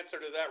answer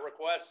to that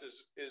request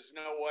is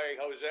no way,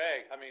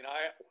 Jose. I mean,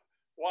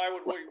 why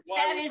in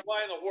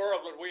the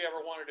world would we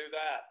ever want to do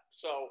that?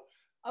 So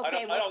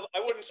okay, I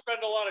wouldn't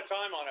spend a lot of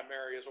time on it,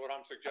 Mary, is what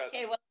I'm suggesting.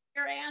 Okay, well,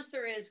 your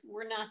answer is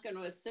we're not going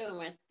to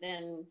assume it,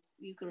 then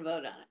you can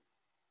vote on it.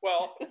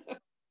 Well,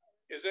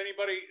 is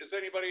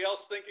anybody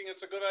else thinking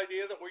it's a good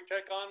idea that we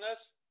take on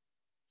this?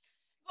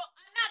 Well,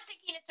 I'm not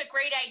thinking it's a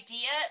great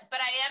idea,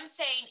 but I am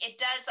saying it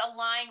does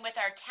align with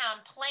our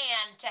town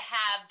plan to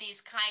have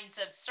these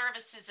kinds of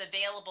services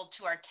available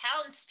to our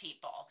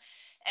townspeople.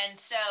 And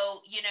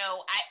so, you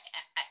know,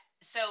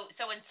 so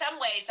in some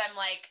ways I'm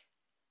like,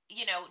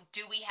 you know,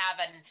 do we have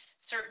a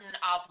certain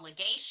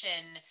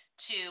obligation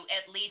to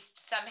at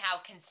least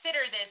somehow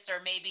consider this,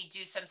 or maybe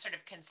do some sort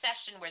of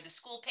concession where the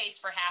school pays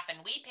for half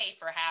and we pay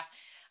for half?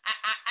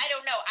 I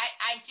don't know.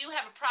 I do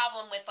have a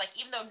problem with, like,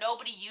 even though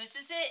nobody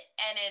uses it,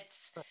 and it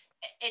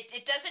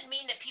doesn't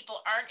mean that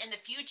people aren't in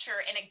the future,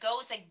 and it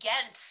goes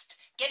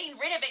against, getting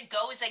rid of it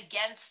goes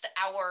against the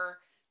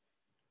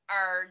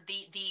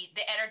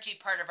energy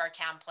part of our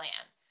town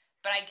plan.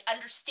 But I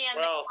understand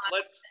the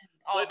costs and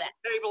all that.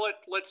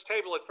 Let's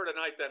table it for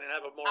tonight then, and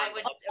have a more. I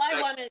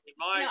want to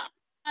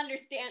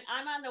understand.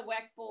 I'm on the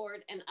WEC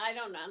board, and I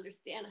don't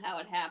understand how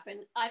it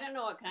happened. I don't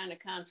know what kind of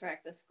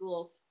contract the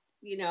schools,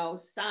 you know,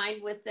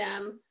 signed with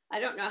them. I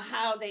don't know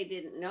how they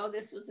didn't know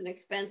this was an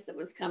expense that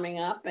was coming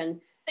up, and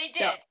they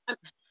did. So, of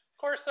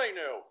course they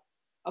knew.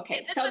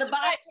 Okay, so the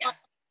bottom line,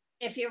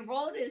 if your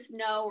vote is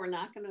no, we're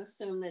not going to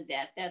assume the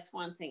debt. That's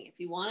one thing. If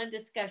you want to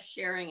discuss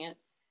sharing it,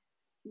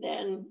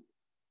 then,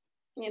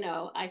 you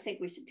know, I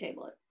think we should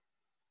table it.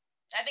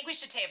 I think we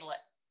should table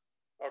it.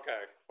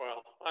 Okay.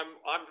 Well,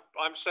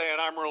 I'm saying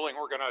I'm ruling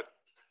we're gonna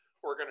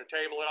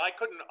table it. I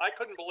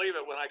couldn't believe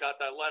it when I got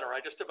that letter.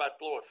 I just about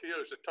blew a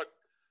fuse. It took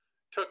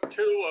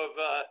two of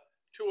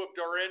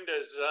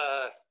Dorinda's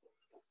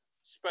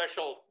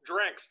special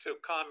drinks to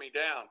calm me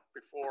down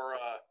before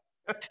I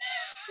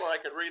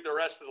could read the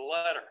rest of the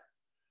letter.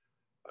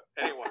 But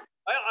anyway,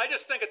 I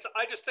just think it's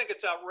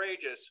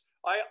outrageous.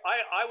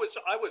 I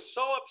was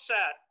so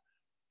upset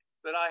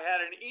that I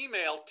had an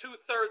email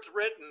 2/3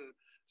 written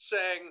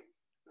saying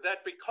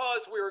that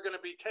because we were going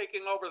to be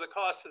taking over the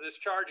cost of this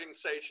charging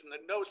station,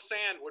 that no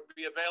sand would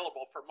be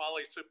available for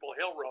Molly Supple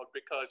Hill Road,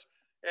 because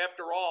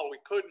after all, we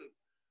couldn't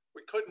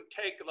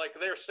take, like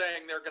they're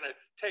saying, they're going to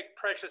take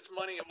precious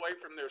money away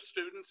from their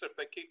students if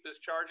they keep this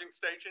charging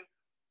station.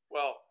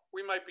 Well,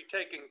 we might be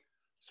taking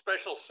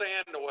special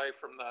sand away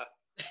from the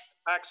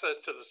access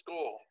to the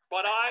school,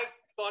 but I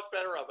thought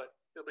better of it.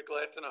 You'll be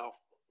glad to know.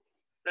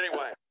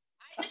 Anyway.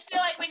 I just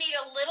feel like we need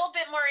a little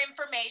bit more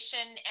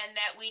information, and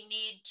that we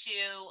need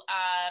to,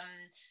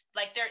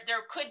 like, there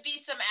could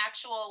be some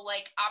actual,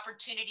 like,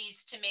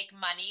 opportunities to make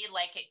money.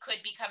 Like, it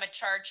could become a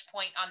charge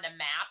point on the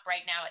map.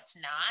 Right now it's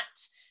not,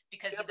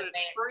 because of the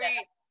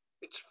way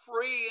it's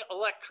free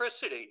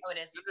electricity. Oh, it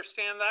is. You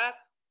understand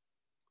that?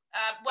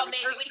 Well,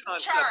 maybe we can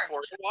charge.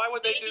 Why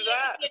would they do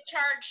that? Maybe a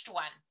charged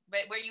one,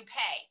 but where you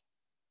pay.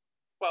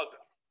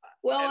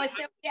 Well,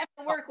 so we have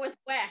to work with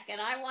WEC,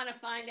 and I want to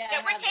find out.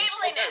 Yeah, we're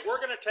tabling it. We're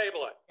going to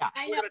table it. Yeah.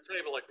 We're going to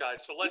table it,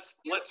 guys. So let's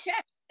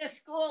check the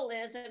school,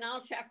 Liz, and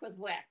I'll check with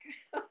WEC.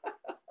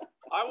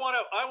 I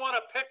want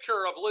a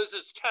picture of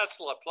Liz's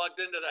Tesla plugged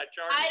into that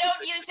charger. I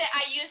don't use it.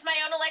 I use my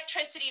own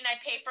electricity and I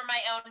pay for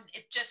my own,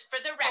 just for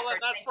the record. Well,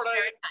 and that's Thank what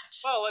you very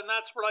much. Well, and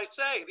that's what I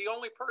say. The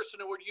only person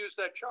who would use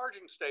that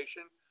charging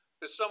station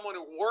is someone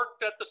who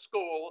worked at the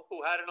school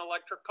who had an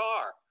electric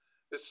car.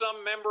 Is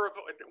some member of,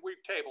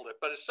 we've tabled it,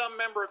 but is some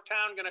member of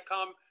town going to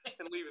come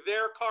and leave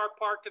their car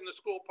parked in the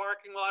school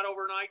parking lot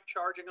overnight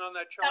charging on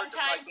that charger?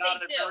 Sometimes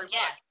they do,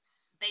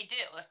 yes, they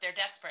do. If they're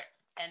desperate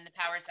and the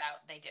power's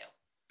out, they do.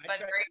 But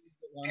very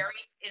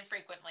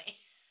infrequently.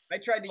 I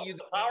tried to use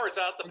the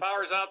power's out. The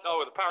power's out.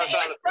 Oh, the power's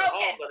out at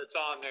home, but it's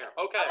on there.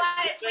 Okay.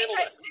 Elias, we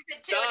tried to use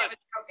it too, and it was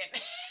broken.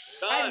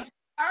 I'm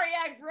sorry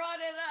I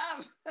brought it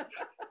up.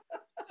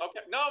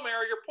 Okay. No,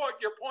 Mary,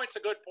 your point's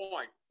a good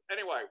point.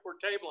 Anyway, we're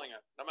tabling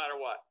it no matter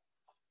what.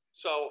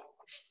 So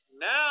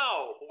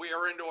now we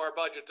are into our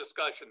budget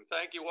discussion.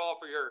 Thank you all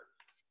for your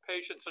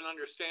patience and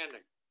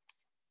understanding.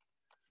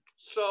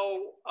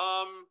 So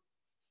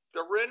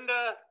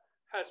Dorinda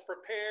has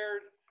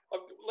prepared.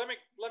 Let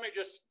me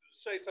just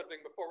say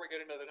something before we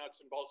get into the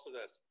nuts and bolts of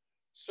this.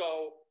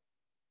 So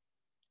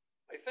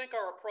I think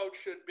our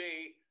approach should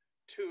be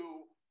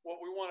to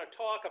what we want to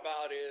talk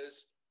about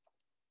is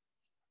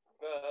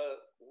the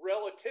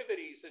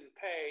relativities in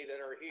pay that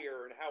are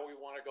here and how we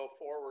want to go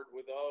forward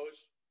with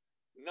those,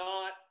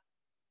 not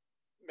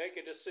make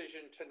a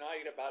decision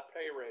tonight about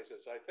pay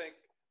raises. I think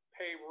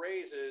pay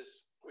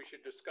raises we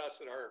should discuss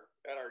at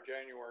our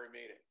January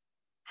meeting.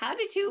 How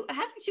did you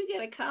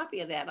get a copy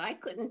of that? I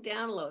couldn't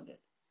download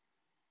it.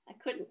 I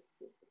couldn't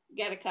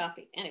get a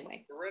copy.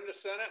 Anyway. Dorinda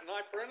sent it and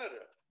I printed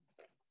it.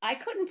 I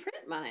couldn't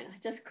print mine. I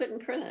just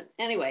couldn't print it.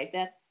 Anyway,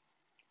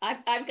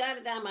 I've got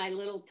it on my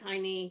little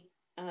tiny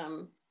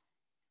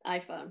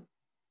iPhone.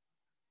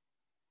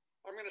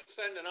 I'm going to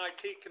send an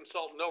IT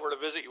consultant over to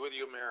visit with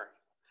you, Mary.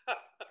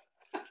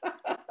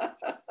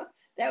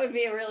 That would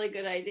be a really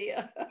good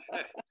idea.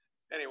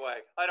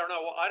 Anyway, I don't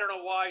know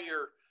why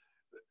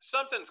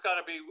something's got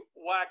to be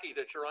wacky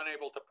that you're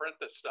unable to print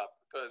this stuff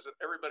because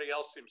everybody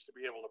else seems to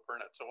be able to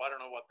print it. So I don't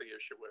know what the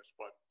issue is,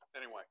 but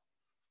anyway.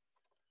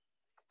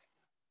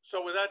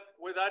 So with that,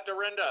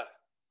 Dorinda,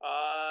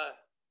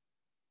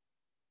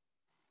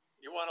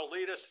 you want to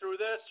lead us through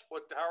this?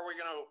 How are we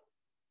going to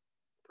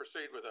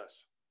proceed with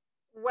this?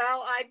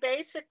 Well, I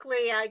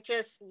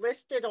just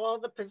listed all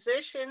the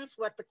positions,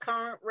 what the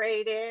current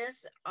rate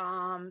is.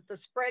 The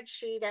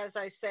spreadsheet, as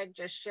I said,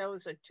 just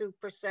shows a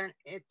 2%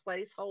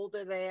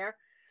 placeholder there.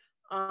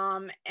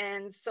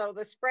 And so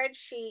the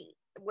spreadsheet,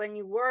 when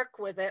you work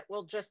with it,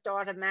 will just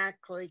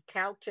automatically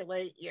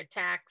calculate your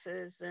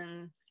taxes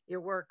and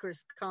your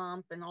workers'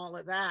 comp and all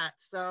of that.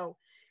 So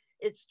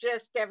it's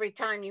just every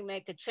time you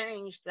make a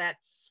change,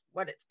 that's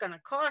what it's going to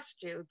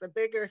cost you. The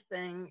bigger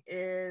thing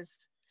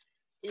is,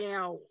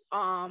 if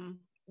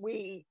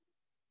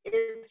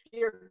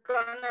you're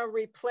going to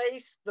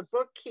replace the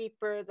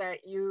bookkeeper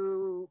that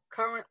you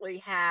currently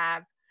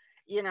have,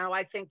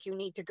 I think you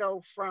need to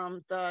go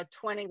from the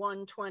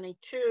 21,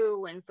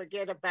 22 and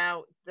forget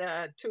about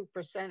the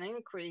 2%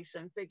 increase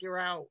and figure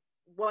out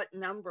what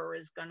number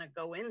is going to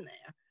go in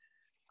there.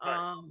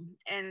 Right.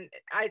 And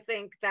I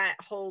think that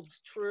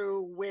holds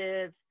true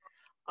with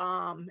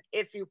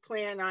if you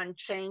plan on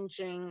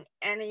changing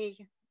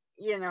any,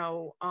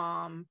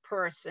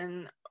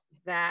 person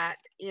that,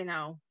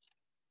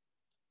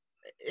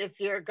 if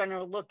you're going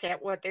to look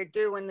at what they're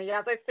doing. The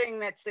other thing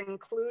that's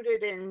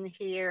included in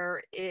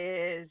here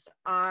is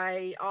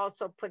I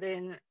also put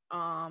in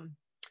the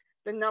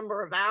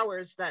number of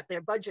hours that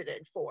they're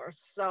budgeted for.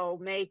 So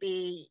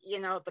maybe,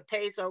 the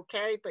pay's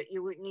okay, but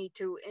you would need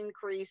to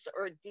increase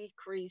or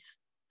decrease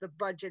the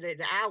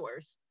budgeted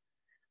hours.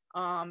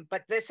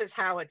 But this is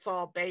how it's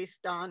all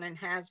based on and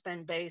has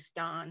been based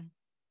on.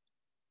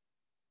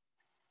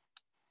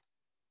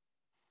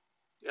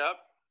 Yep.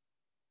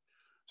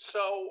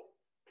 So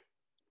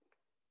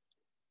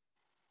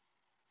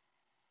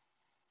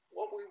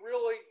what we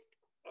really,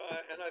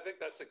 and I think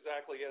that's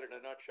exactly it in a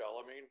nutshell.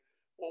 I mean,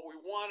 what we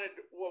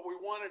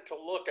wanted to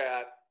look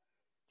at,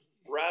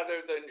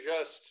 rather than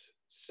just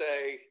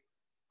say,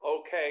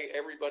 okay,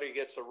 everybody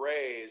gets a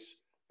raise,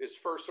 is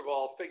first of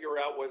all figure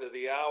out whether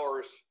the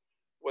hours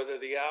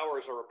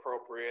are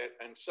appropriate,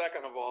 and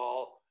second of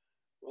all,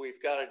 we've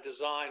got to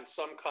design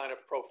some kind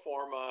of pro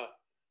forma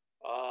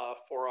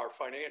for our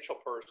financial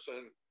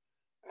person,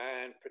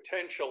 and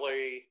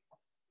potentially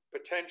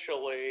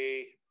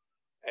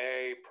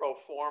a pro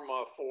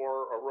forma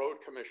for a road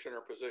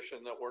commissioner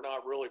position that we're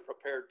not really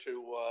prepared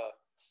to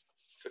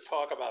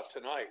talk about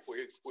tonight.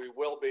 We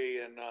will be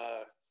in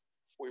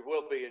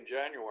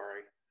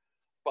January,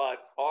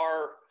 but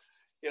what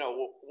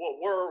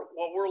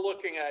we're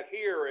looking at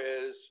here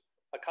is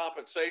a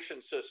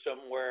compensation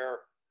system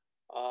where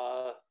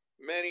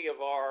many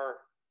of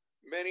our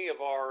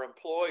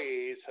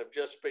employees have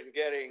just been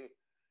getting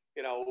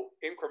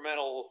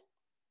incremental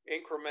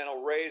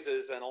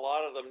raises, and a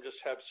lot of them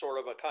just have sort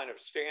of a kind of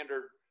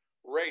standard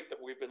rate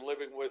that we've been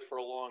living with for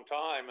a long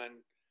time.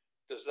 And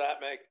does that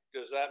make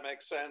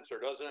sense, or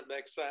doesn't it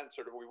make sense,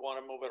 or do we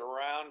want to move it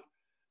around?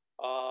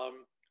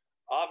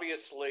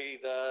 Obviously,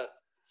 the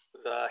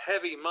the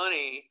heavy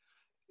money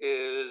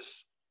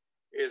is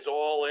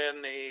all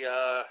in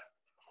the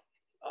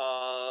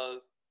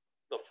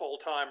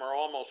full-time or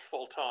almost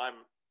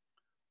full-time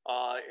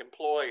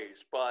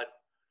employees. But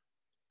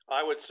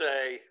I would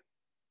say,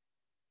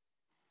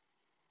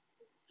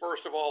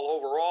 first of all,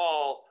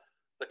 overall,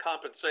 the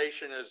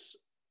compensation is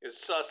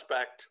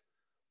suspect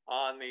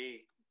on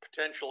the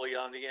potentially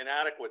on the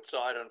inadequate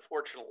side,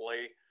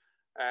 unfortunately.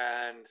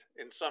 And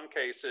in some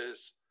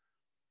cases,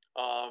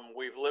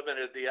 we've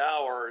limited the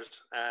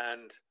hours,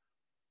 and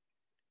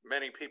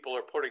many people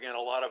are putting in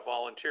a lot of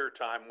volunteer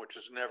time, which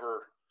is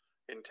never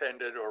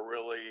intended or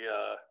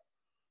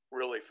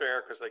really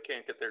fair, because they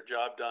can't get their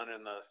job done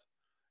in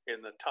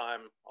the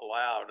time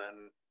allowed.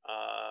 And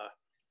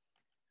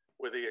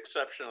with the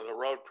exception of the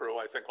road crew,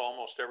 I think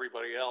almost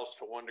everybody else,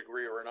 to one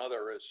degree or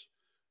another, is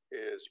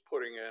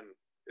putting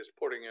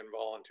in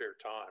volunteer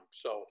time.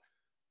 So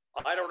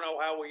I don't know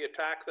how we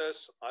attack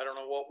this. I don't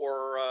know what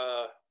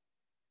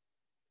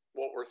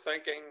we're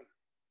thinking.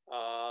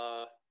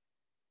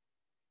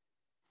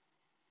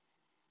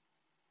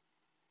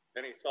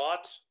 Any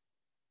thoughts?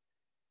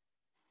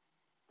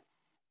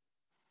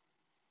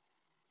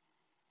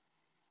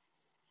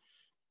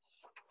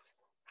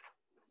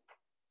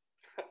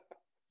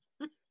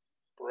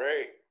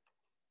 Great.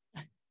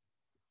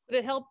 Would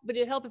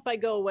it help if I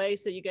go away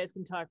so you guys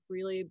can talk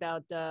freely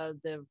about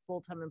the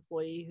full-time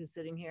employee who's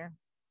sitting here?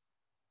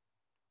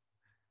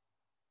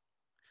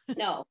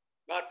 No.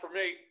 Not for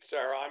me,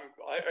 Sarah.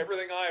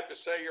 Everything I have to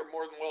say, you're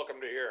more than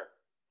welcome to hear.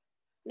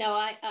 No,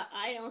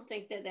 I don't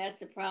think that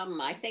that's a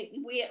problem. I think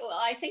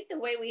the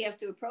way we have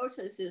to approach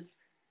this is,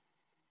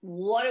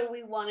 what do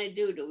we want to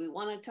do? Do we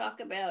want to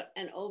talk about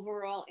an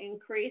overall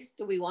increase?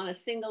 Do we want to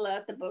single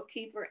out the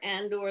bookkeeper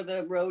and or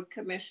the road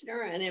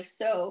commissioner? And if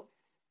so,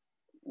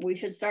 we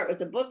should start with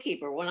the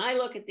bookkeeper. When I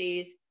look at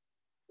these,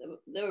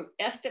 the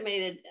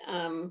estimated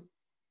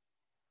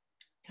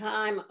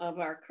time of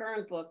our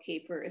current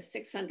bookkeeper is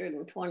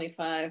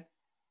 625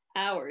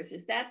 hours.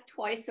 Is that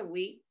twice a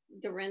week,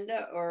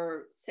 Dorinda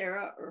or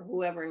Sarah or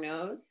whoever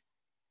knows?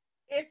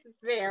 It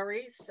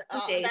varies.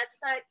 That's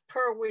not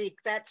per week,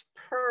 that's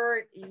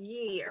per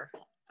year.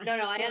 No,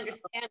 I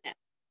understand that.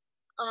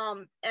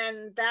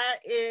 And that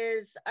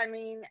is, I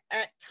mean,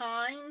 at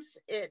times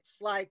it's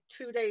like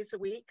 2 days a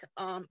week.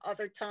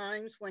 Other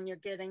times when you're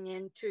getting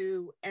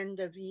into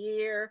end of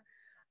year,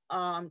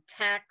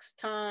 tax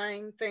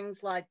time,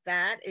 things like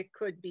that, it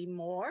could be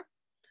more.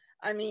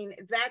 I mean,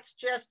 that's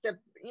just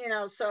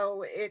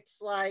so it's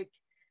like,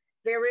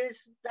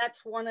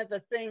 that's one of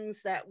the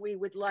things that we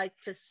would like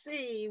to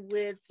see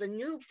with the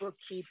new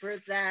bookkeeper,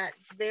 that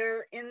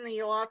they're in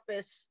the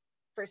office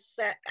for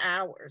set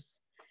hours.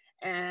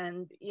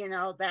 And,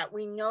 that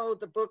we know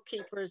the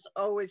bookkeeper's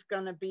always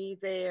going to be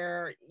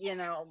there,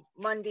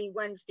 Monday,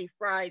 Wednesday,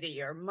 Friday,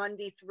 or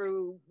Monday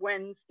through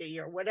Wednesday,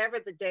 or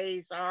whatever the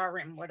days are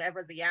and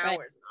whatever the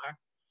hours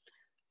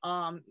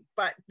are.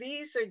 But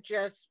these are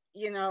just,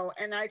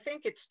 and I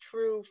think it's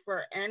true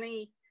for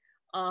any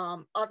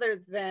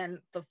other than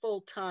the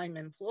full-time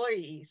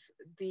employees,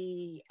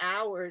 the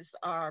hours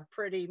are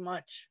pretty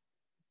much,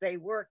 they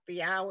work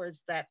the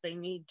hours that they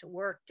need to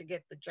work to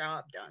get the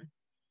job done.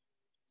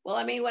 Well,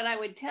 I mean, what I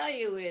would tell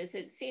you is,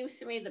 it seems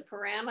to me the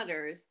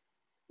parameters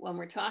when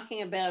we're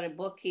talking about a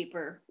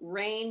bookkeeper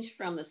range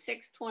from the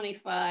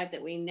 625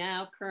 that we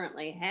now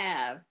currently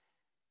have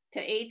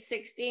to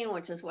 816,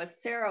 which is what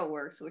Sarah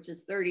works, which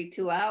is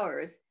 32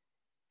 hours.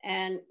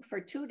 And for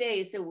 2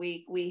 days a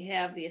week, we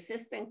have the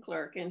assistant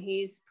clerk, and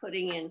he's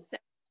putting in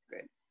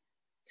 700.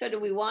 So do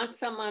we want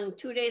someone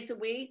 2 days a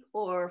week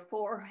or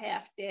 4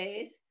 half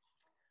days?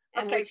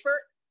 And okay,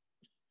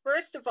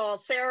 first of all,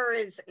 Sarah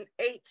is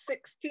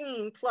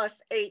 816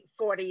 plus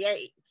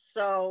 848.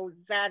 So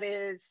that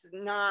is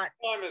not.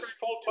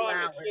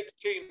 Full-time is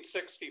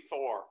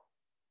 1664.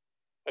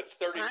 That's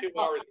 32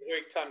 hours a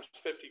week times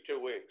 52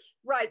 weeks.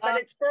 Right, but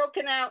it's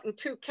broken out in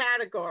 2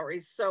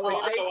 categories. So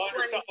it's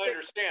I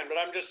understand, but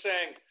I'm just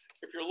saying,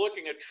 if you're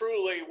looking at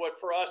truly what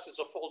for us is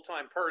a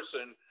full-time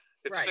person,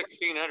 it's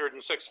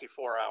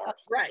 1,664 hours.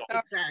 Right,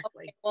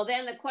 exactly. Okay. Well,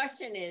 then the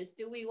question is,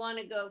 do we want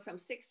to go from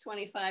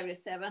 625 to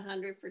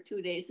 700 for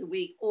 2 days a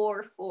week,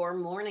 or 4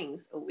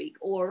 mornings a week,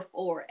 or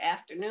 4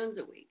 afternoons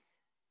a week?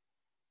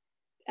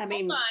 I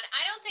mean, hold on.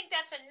 I don't think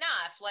that's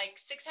enough. Like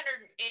 700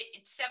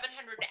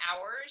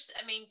 hours.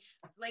 I mean,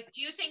 like,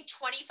 do you think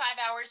 25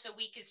 hours a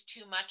week is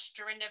too much,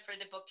 Dorinda, for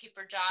the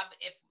bookkeeper job,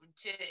 if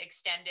to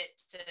extend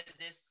it to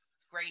this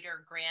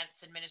greater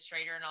grants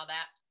administrator and all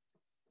that?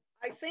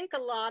 I think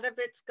a lot of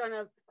it's going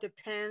to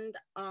depend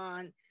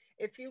on,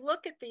 if you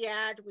look at the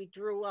ad we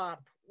drew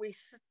up,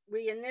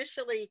 we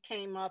initially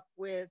came up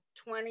with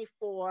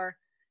 24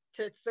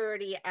 to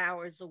 30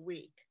 hours a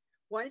week.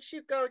 Once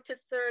you go to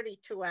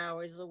 32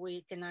 hours a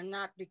week, and I'm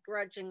not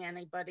begrudging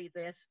anybody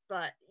this,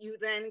 but you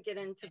then get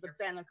into the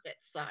benefit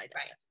side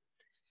of it.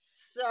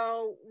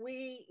 So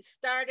we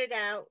started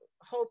out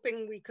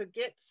hoping we could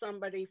get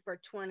somebody for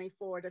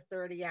 24 to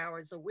 30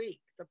 hours a week.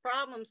 The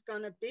problem's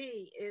going to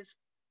be is,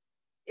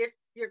 if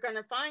you're going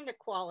to find a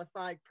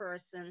qualified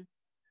person,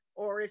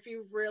 or if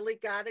you've really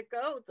got to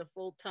go the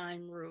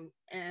full-time route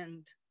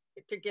and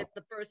to get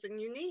the person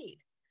you need.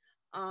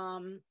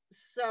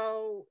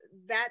 So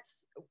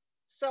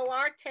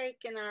our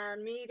take in our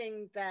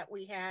meeting that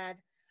we had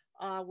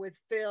with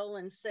Phil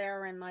and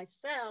Sarah and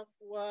myself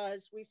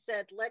was, we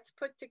said, let's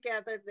put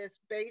together this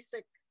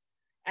basic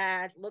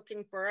ad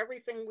looking for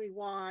everything we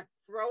want,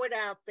 throw it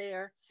out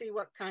there, see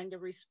what kind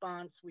of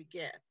response we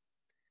get.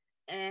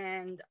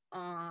 And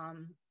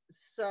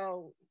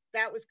so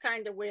that was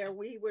kind of where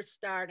we were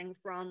starting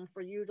from,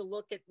 for you to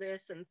look at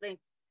this and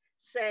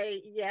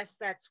say, yes,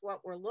 that's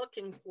what we're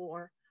looking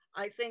for.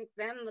 I think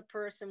then the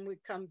person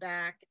would come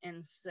back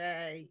and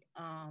say,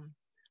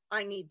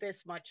 I need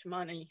this much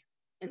money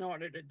in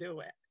order to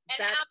do it. And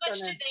that's how much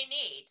do they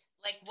need?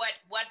 Like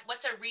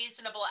what's a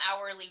reasonable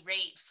hourly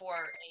rate for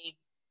a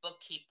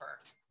bookkeeper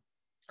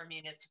for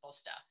municipal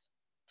stuff?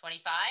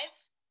 25?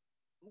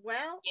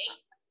 Well,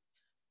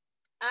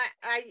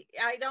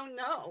 I don't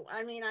know.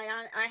 I mean,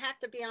 I have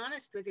to be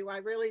honest with you. I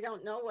really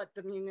don't know what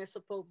the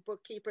municipal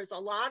bookkeepers, a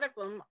lot of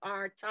them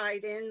are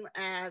tied in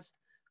as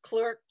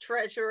clerk,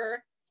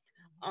 treasurer.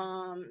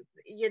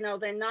 You know,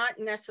 they're not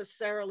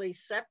necessarily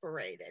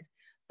separated,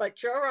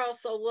 but you're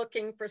also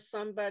looking for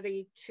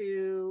somebody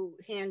to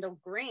handle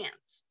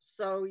grants.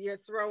 So you're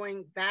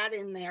throwing that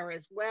in there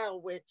as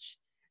well, which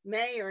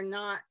may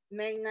not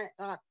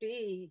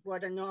be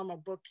what a normal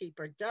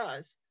bookkeeper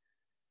does.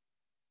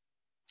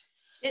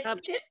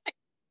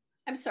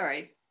 I'm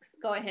sorry.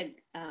 Go ahead,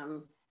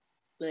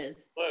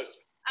 Liz.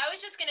 I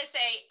was just going to say,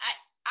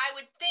 I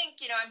would think,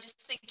 you know, I'm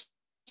just thinking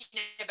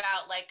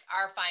about like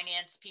our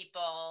finance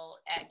people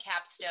at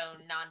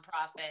Capstone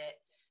nonprofit.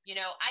 You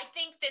know, I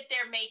think that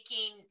they're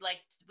making,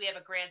 like, we have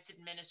a grants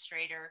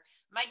administrator.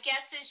 My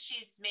guess is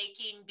she's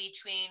making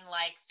between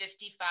like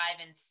 55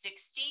 and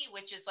 60,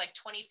 which is like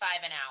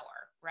 25 an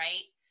hour,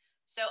 right?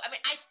 So, I mean,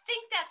 I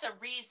think that's a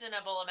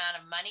reasonable amount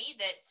of money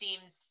that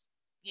seems,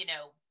 you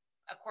know,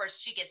 of course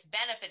she gets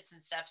benefits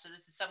and stuff. So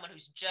this is someone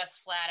who's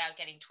just flat out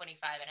getting 25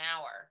 an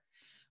hour.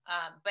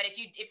 But if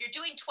you're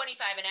doing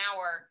 25 an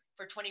hour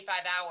for 25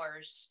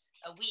 hours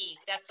a week,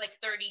 that's like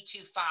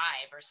 32.5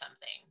 or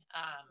something.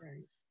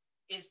 Right.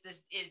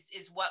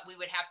 Is what we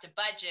would have to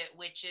budget,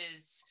 which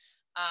is,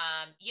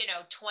 you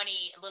know,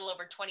 a little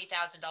over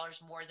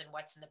 $20,000 more than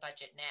what's in the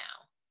budget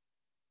now.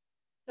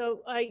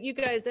 So you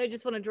guys, I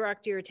just want to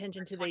direct your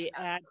attention to the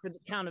ad for the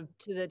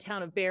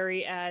town of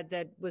Barry ad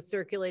that was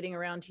circulating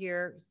around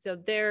here. So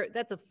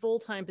that's a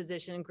full-time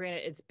position, and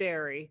granted, it's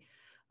Barry.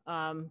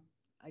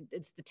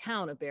 It's the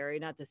town of Barry,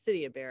 not the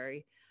city of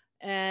Barry.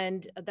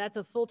 And that's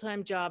a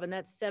full-time job, and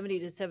that's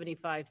 $70,000 to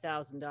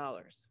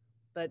 $75,000.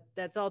 But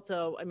that's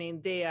also, I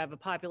mean, they have a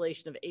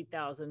population of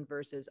 8,000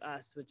 versus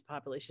us, which is a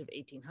population of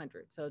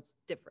 1,800. So it's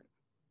different.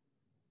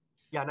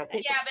 Yeah, and I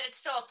think but it's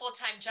still a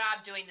full-time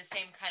job doing the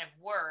same kind of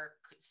work.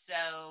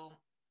 So,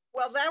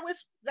 well, that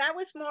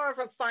was more of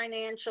a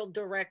financial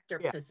director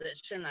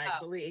position, I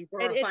believe,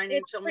 or a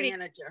financial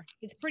manager.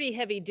 It's pretty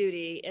heavy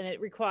duty, and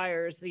it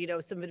requires, you know,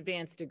 some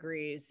advanced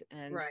degrees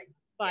and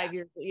 5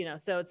 years, you know,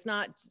 so it's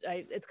not,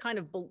 it's kind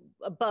of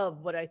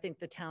above what I think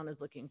the town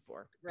is looking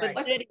for. Right.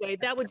 But anyway,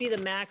 that would be the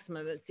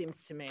maximum, it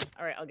seems to me.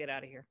 All right, I'll get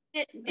out of here.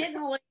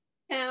 Didn't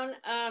town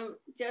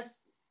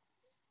just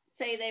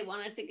say they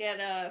wanted to get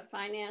a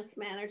finance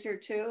manager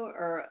too?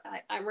 Or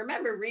I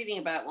remember reading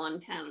about one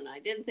town, and I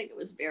didn't think it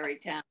was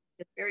Berrytown,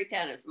 because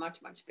Berrytown is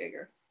much, much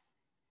bigger.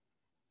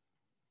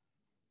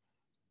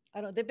 I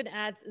don't, they've been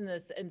ads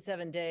in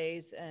 7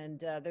 days, and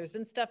there's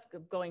been stuff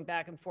going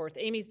back and forth.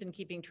 Amy's been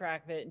keeping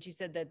track of it, and she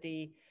said that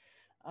you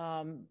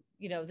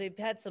know, they've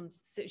had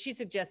she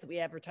suggests that we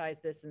advertise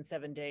this in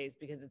 7 days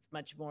because it's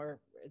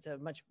a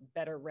much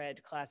better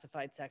read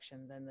classified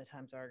section than the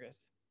Times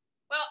Argus.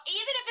 Well,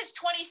 even if it's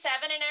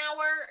 27 an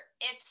hour,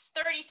 it's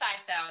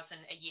 35,000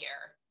 a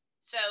year.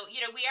 So, you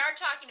know, we are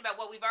talking about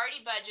what we've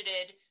already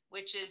budgeted,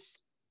 which is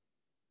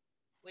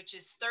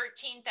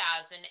 13,000,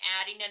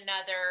 adding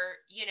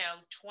another, you know,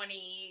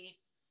 22,000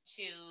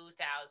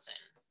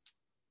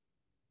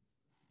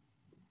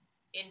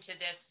 into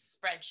this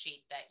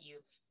spreadsheet that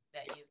you've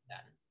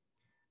done.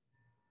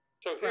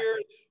 So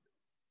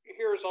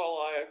here's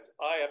all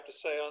I have to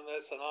say on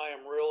this, and I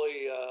am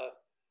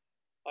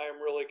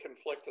really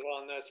conflicted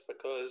on this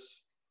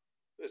because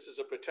this is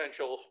a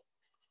potential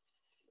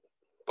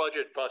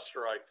budget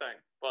buster, I think.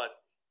 But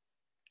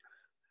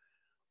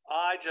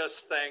I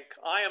just think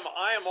I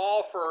am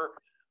all for.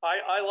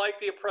 I like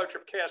the approach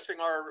of casting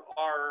our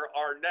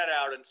net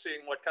out and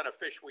seeing what kind of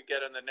fish we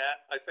get in the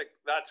net. I think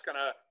that's going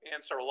to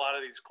answer a lot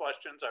of these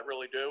questions. I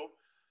really do.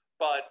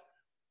 But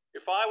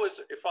if I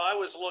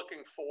was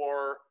looking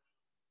for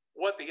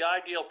what the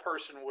ideal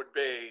person would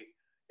be,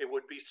 it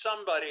would be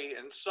somebody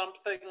in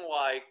something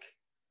like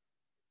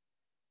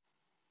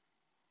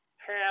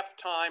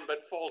half-time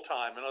but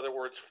full-time. In other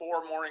words,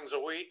 4 mornings a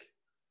week.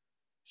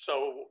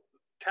 So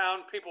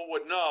town people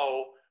would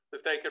know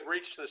that they could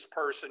reach this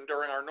person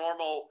during our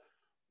normal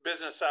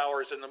business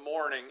hours in the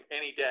morning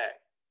any day.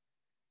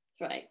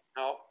 Right.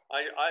 Now,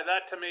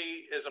 that to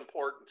me is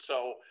important.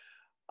 So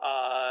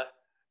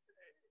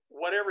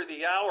whatever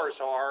the hours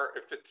are,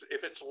 if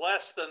it's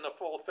less than the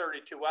full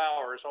 32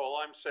 hours, all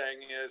I'm saying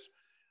is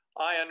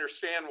I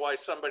understand why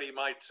somebody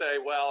might say,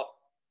 well,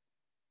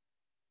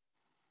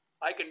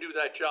 I can do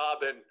that job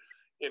in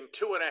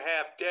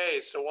 2.5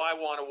 days, so I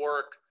want to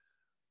work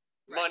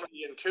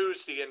Monday and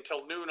Tuesday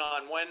until noon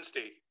on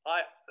Wednesday.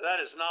 That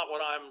is not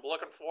what I'm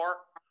looking for.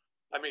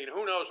 I mean,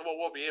 who knows what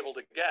we'll be able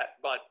to get,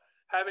 but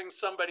having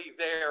somebody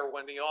there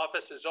when the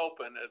office is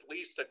open, at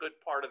least a good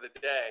part of the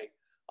day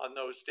on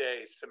those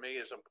days, to me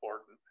is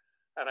important.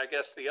 And I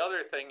guess the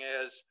other thing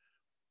is,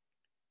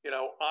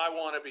 I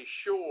want to be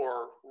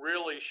sure,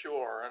 really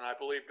sure, and I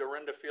believe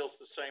Dorinda feels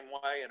the same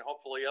way, and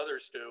hopefully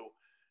others do,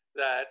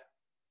 that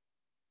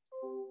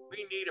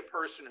we need a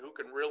person who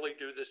can really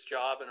do this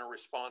job in a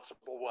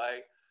responsible way.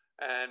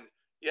 And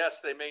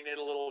yes, they may need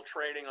a little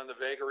training on the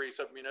vagaries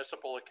of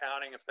municipal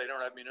accounting if they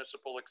don't have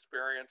municipal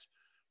experience,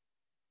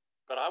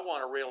 but I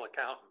want a real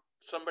accountant,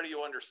 somebody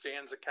who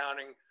understands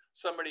accounting,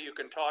 somebody who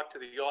can talk to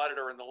the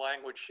auditor in the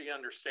language she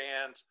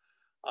understands,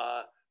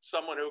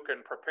 someone who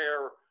can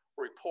prepare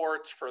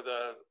reports for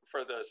the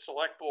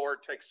select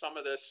board, take some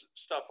of this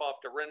stuff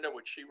off Dorinda,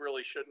 which she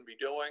really shouldn't be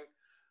doing,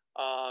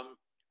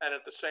 and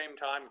at the same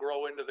time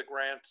grow into the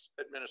grants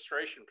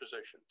administration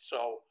position.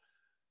 So,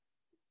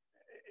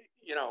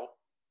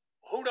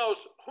 who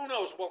knows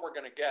what we're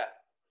going to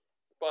get.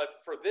 But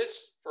for at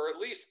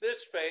least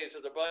this phase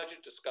of the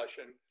budget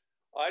discussion,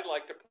 I'd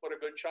like to put a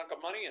good chunk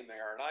of money in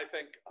there. And I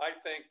think,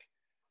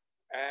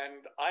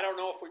 and I don't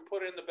know if we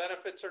put in the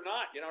benefits or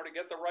not, to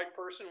get the right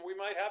person, we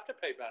might have to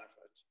pay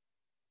benefits.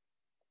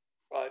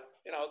 But,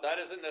 that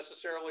isn't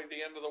necessarily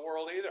the end of the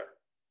world either.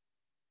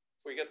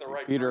 If we get the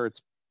right Peter,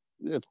 person.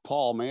 it's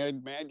Paul. May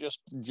I just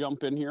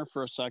jump in here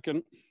for a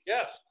second?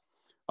 Yes.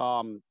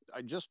 I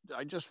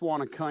just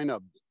want to kind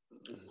of,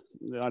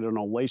 I don't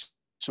know, lay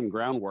some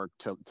groundwork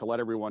to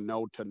let everyone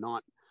know to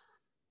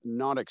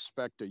not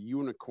expect a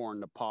unicorn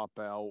to pop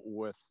out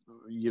with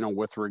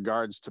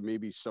regards to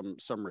maybe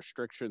some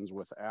restrictions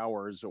with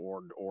hours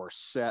or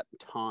set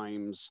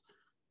times.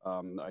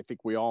 I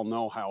think we all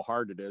know how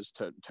hard it is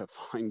to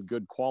find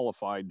good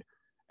qualified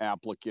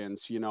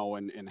applicants,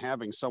 and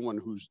having someone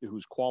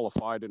who's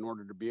qualified in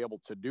order to be able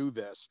to do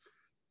this,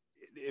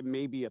 it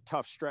may be a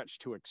tough stretch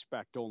to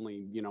expect only,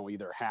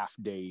 either half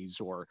days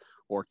or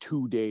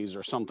 2 days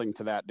or something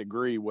to that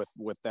degree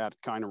with that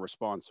kind of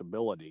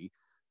responsibility.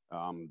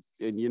 And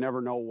you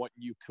never know what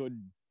you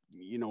could,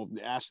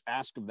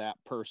 ask of that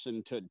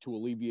person to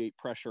alleviate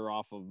pressure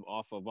off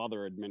of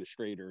other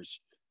administrators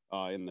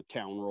in the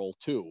town role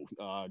too,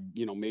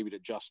 maybe to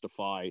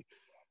justify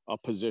a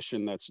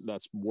position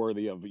that's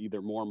worthy of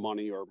either more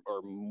money or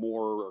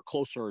more or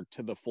closer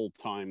to the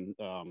full-time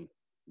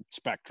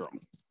spectrum.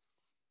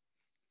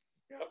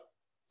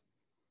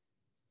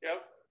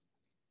 Yep.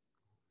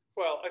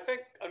 Well, I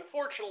think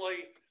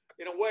unfortunately,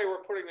 in a way,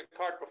 we're putting the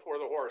cart before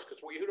the horse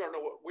because we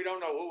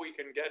don't know who we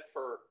can get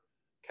for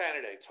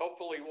candidates.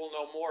 Hopefully, we'll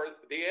know more.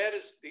 The ad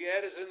is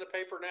in the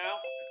paper now.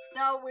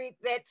 No,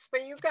 that's for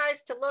you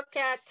guys to look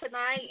at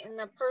tonight and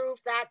approve.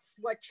 That's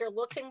what you're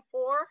looking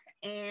for,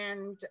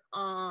 and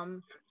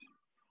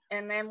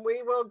then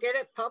we will get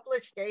it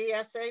published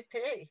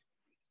ASAP.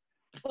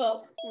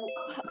 Well,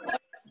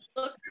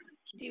 look,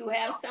 do you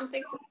have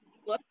something for me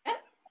to look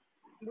at?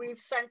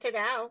 We've sent it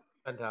out.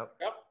 Sent out.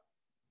 Yep.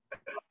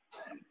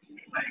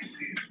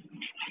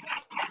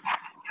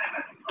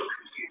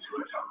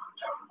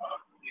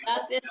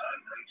 Not this.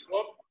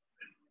 Whoop.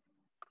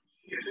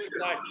 Who's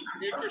next?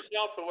 Mute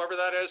yourself, whoever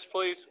that is,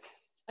 please.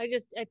 I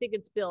think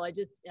it's Bill. I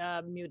just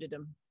muted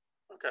him.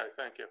 Okay,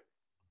 thank you.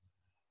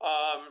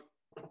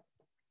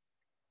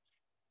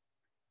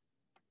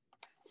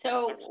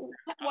 So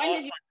when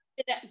did you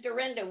send it out?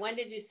 Dorinda, when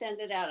did you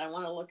send it out? I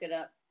want to look it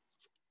up.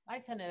 I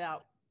sent it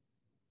out.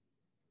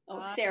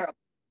 Oh, Sarah.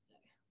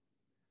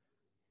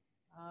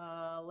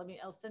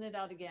 I'll send it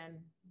out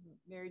again.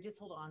 Mary, just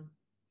hold on.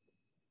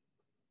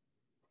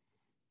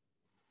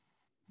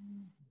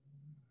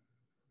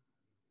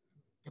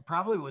 It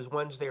probably was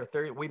Wednesday or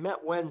Thursday. We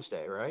met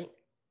Wednesday, right?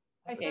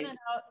 I sent it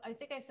out. I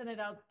think I sent it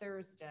out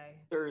Thursday.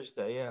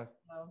 Thursday, yeah.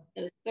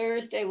 So,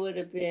 Thursday would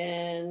have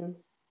been.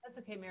 That's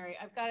okay, Mary.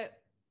 I've got it.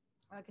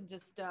 I can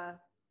just. I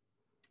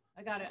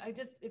got it.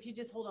 If you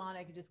just hold on,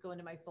 I could just go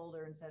into my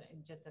folder and send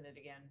it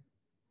again.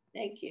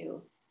 Thank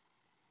you.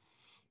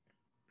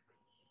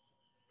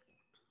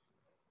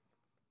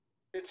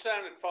 It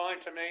sounded fine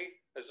to me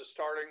as a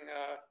starting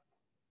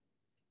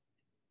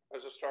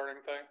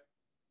thing.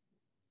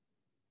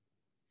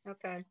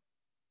 Okay.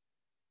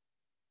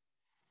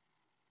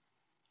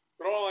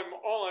 But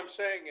all I'm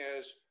saying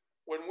is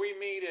when we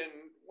meet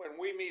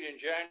in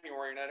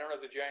January, and I don't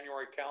have the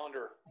January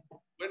calendar.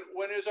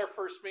 When is our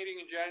first meeting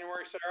in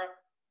January, Sarah?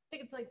 I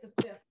think it's like the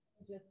 5th.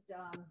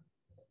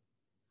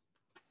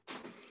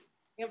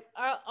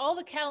 All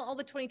the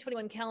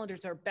 2021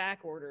 calendars are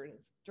back ordered.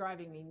 It's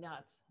driving me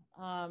nuts.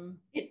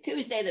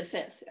 Tuesday the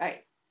 5th,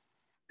 right?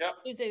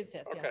 Yep. Tuesday the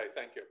 5th. Okay, yeah.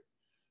 thank you.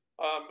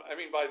 I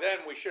mean, by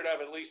then we should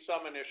have at least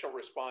some initial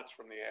response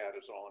from the ad,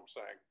 is all I'm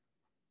saying,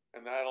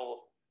 and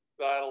that'll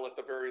at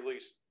the very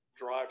least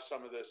drive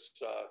some of this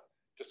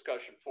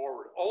discussion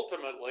forward.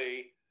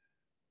 Ultimately,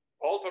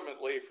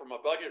 from a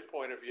budget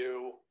point of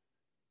view,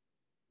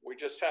 we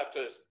just have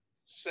to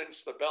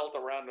cinch the belt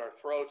around our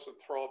throats and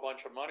throw a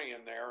bunch of money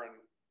in there and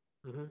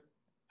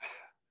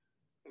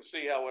and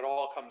see how it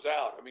all comes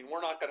out. I mean,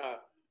 we're not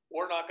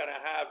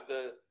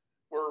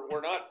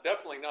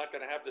definitely not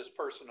gonna have this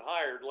person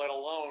hired, let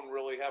alone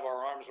really have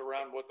our arms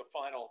around what the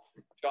final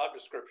job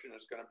description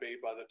is gonna be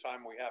by the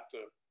time we have to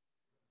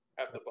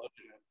have the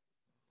budget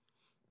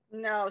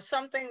in. No,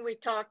 something we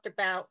talked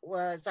about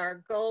was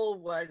our goal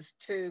was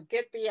to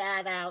get the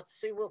ad out,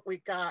 see what we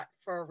got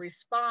for a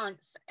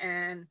response,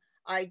 and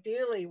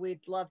ideally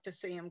we'd love to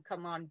see him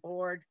come on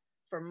board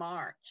for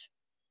March.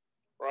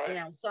 Right. You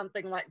know,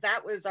 something like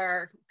that was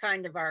our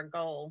kind of our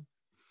goal.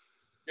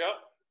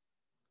 Yep.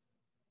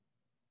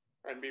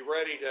 And be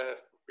ready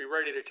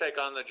to take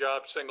on the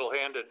job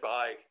single-handed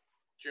by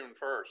June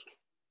 1st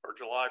or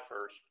July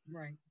 1st.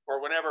 Right.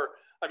 Or whenever.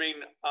 I mean,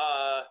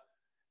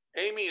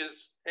 Amy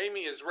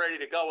is ready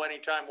to go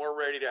anytime we're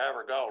ready to have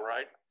her go,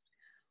 right?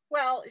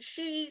 Well,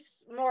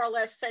 she's more or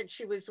less said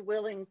she was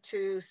willing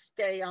to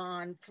stay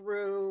on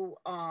through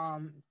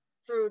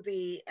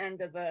the end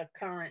of the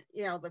current,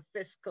 the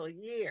fiscal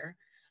year.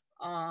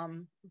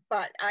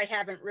 But I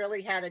haven't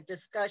really had a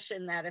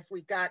discussion that if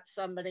we got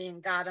somebody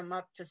and got them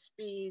up to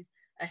speed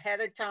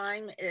ahead of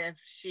time, if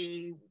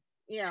she,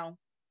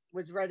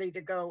 was ready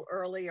to go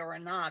early or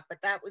not.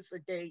 But that was the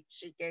date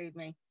she gave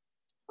me.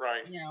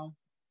 Right.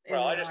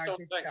 Well, I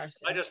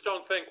just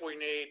don't think we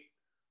need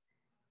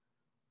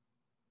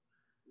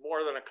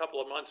more than a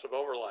couple of months of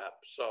overlap.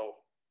 So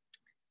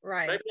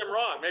right. Maybe I'm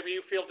wrong. Maybe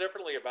you feel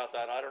differently about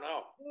that. I don't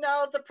know.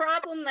 No, the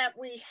problem that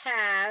we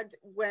had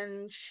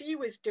when she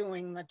was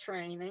doing the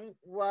training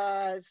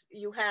was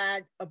you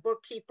had a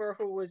bookkeeper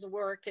who was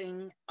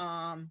working,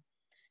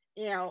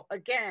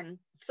 again,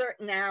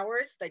 certain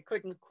hours. They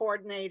couldn't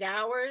coordinate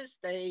hours.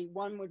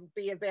 One would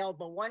be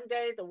available one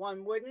day, the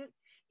one wouldn't.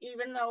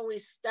 Even though we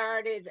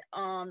started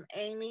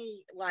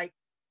Amy, like,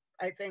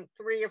 I think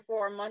 3 or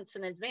 4 months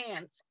in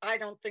advance, I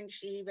don't think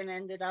she even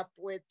ended up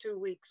with 2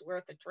 weeks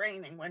worth of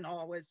training when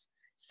all was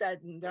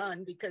said and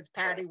done, because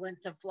Patty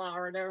went to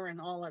Florida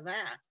and all of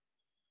that.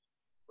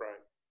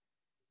 Right.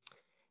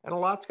 And a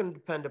lot's going to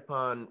depend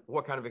upon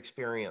what kind of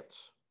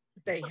experience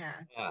they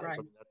have. Right. I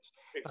mean, that's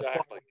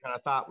what we kind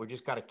of thought. We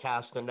just got to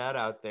cast a net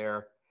out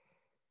there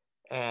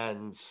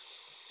and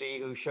see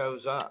who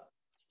shows up.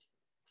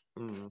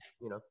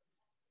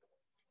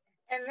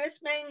 And this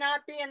may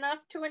not be enough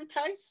to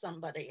entice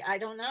somebody. I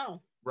don't know.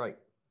 Right.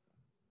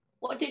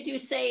 What did you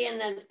say in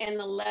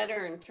the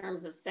letter in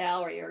terms of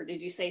salary, or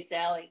did you say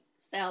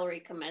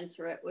salary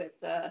commensurate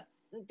with?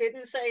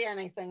 Didn't say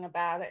anything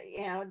about it.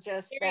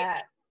 Just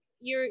that.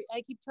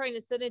 I keep trying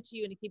to send it to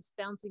you and it keeps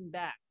bouncing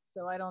back,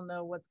 so I don't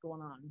know what's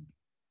going on.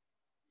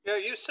 Yeah,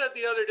 you said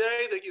the other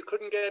day that you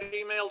couldn't get an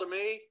email to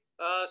me,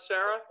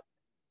 Sarah.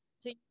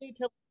 To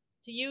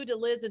you, to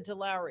Liz, and to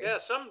Lowry. Yeah,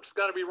 something's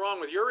got to be wrong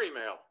with your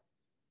email.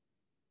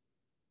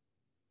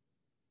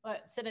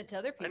 But send it to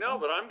other people. I know,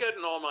 but I'm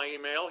getting all my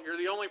email. You're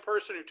the only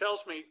person who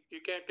tells me you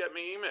can't get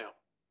me email.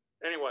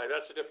 Anyway,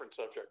 that's a different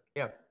subject.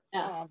 Yeah.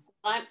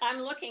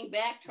 I'm looking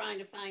back trying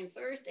to find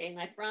Thursday, and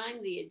I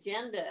find the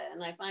agenda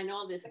and I find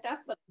all this stuff,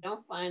 but I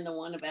don't find the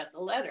one about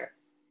the letter.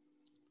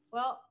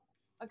 Well,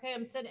 okay,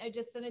 I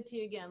just sent it to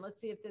you again.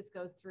 Let's see if this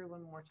goes through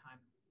one more time.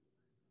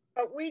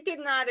 But we did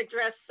not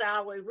address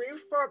salary. We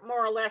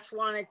more or less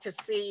wanted to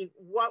see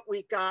what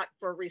we got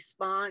for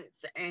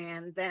response,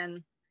 and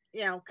then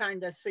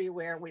kind of see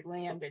where we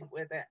landed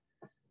with it.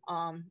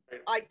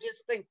 I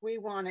just think we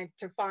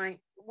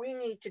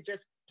need to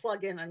just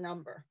plug in a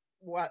number,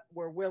 what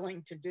we're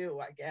willing to do,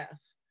 I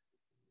guess.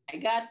 I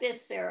got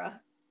this, Sarah.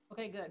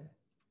 Okay, good.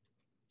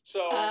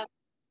 So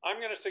I'm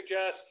going to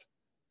suggest,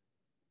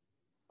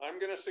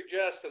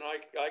 and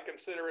I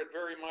consider it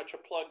very much a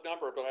plug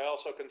number, but I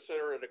also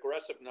consider it an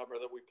aggressive number,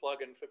 that we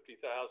plug in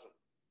 50,000.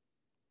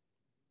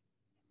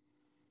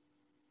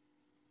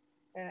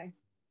 Okay.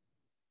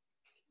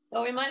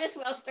 Well, we might as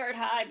well start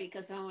high,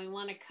 because when we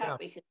want to cut,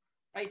 we can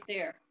right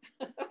there.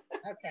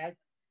 Okay.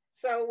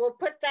 So we'll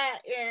put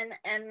that in,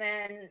 and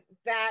then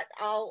that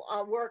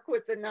I'll work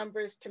with the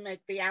numbers to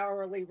make the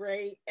hourly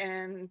rate,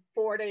 and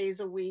 4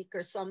 days a week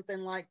or something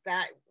like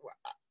that.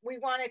 We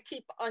want to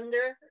keep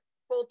under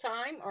full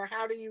time, or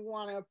how do you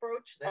want to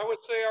approach this? I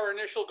would say our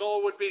initial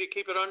goal would be to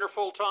keep it under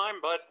full time,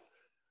 but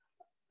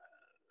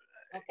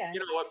okay.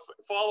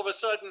 If all of a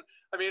sudden,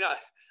 I mean,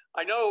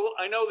 I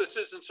know this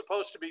isn't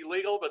supposed to be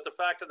legal, but the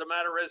fact of the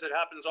matter is it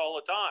happens all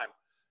the time.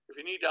 If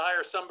you need to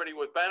hire somebody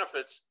with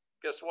benefits,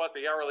 guess what?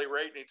 The hourly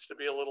rate needs to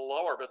be a little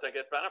lower, but they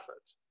get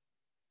benefits.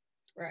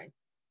 Right.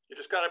 You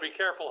just got to be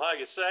careful how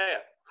you say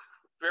it.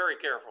 Very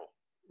careful.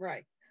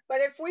 Right.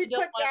 But if we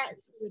put that,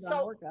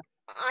 so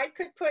I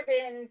could put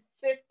in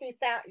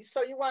 50,000.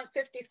 So you want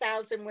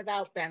 50,000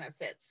 without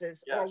benefits,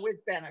 yes, or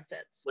with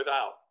benefits?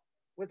 Without.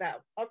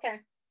 Without. Okay.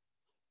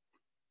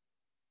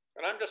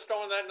 And I'm just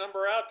throwing that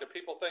number out. Do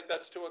people think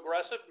that's too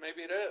aggressive?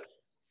 Maybe it is.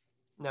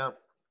 No.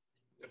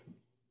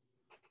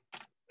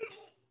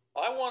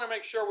 I want to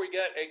make sure we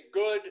get a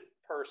good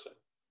person.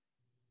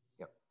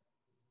 Yep.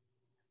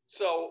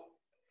 So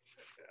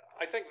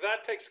I think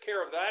that takes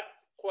care of that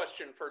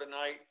question for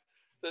tonight.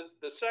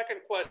 The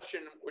second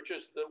question, which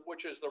is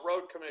the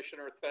road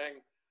commissioner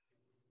thing,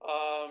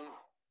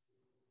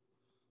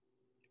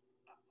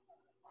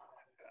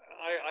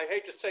 I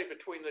hate to say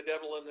between the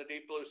devil and the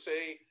deep blue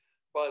sea,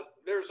 but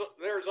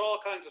there's all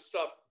kinds of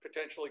stuff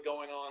potentially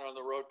going on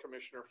the road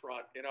commissioner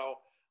front. You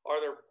know, are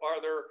there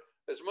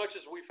as much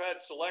as we've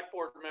had select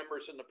board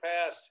members in the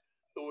past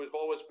who have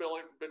always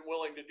been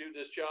willing to do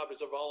this job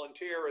as a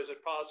volunteer, is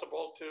it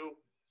possible to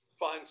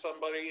find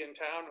somebody in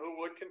town who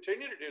would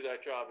continue to do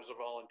that job as a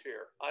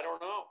volunteer? I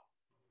don't know.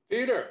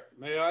 Peter,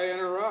 may I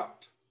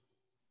interrupt?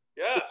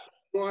 Yes.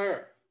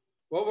 Blair,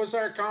 what was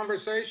our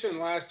conversation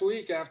last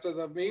week after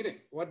the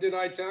meeting? What did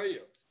I tell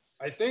you?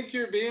 I think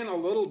you're being a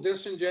little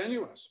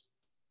disingenuous.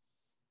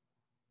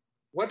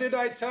 What did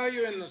I tell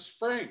you in the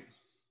spring?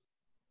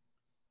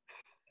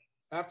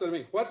 After the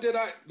meeting, what did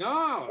I,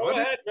 no. Go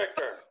ahead,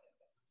 Victor.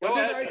 What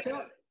did I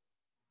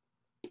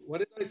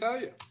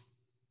tell you?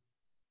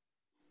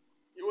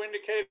 You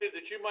indicated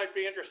that you might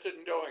be interested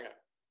in doing it.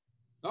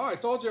 No, I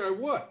told you I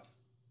would.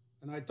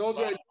 And I told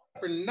you I'd do it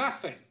for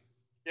nothing.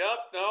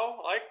 Yep,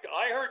 no, I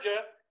heard you.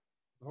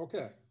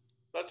 Okay.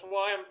 That's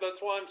why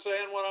I'm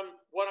saying what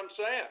I'm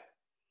saying.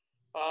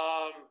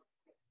 Well,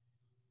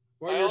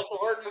 I also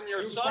heard from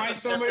your son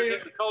this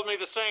afternoon who told me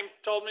the same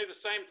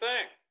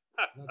thing.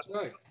 That's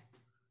right.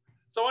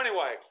 So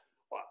anyway,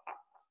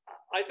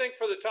 I think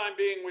for the time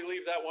being we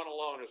leave that one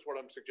alone is what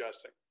I'm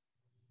suggesting.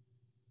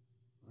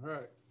 All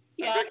right.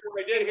 Yeah. Victor,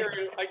 I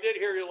did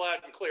hear you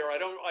loud and clear.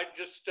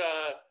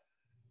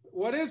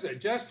 What is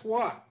it? Just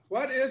what?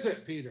 What is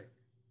it, Peter?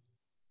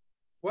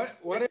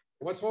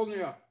 What's holding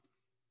you up?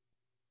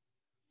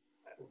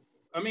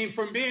 I mean,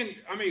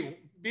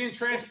 being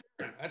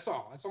transparent. That's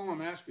all. That's all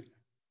I'm asking you.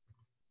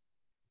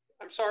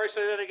 I'm sorry,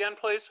 say that again,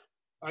 please.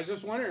 I was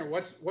just wondering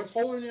what's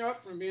holding you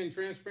up from being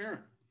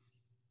transparent?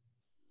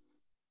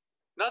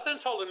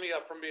 Nothing's holding me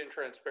up from being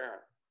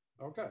transparent.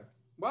 Okay.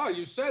 Well,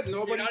 you said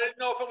nobody. I didn't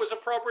know if it was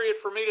appropriate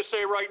for me to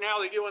say right now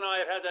that you and I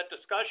had that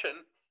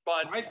discussion,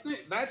 but I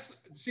think that's.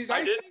 See,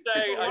 I did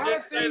say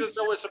that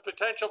there was a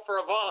potential for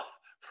a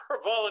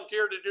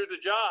volunteer to do the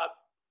job.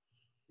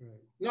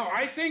 No,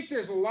 I think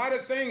there's a lot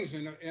of things,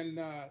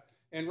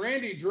 and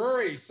Randy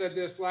Drury said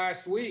this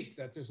last week,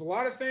 that there's a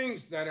lot of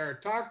things that are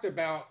talked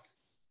about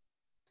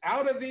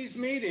out of these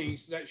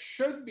meetings that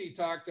should be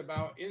talked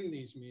about in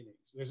these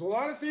meetings. There's a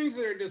lot of things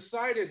that are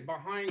decided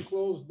behind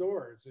closed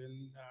doors,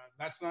 and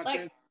that's not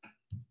true.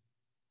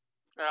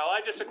 Well,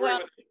 I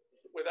disagree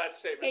with that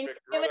statement,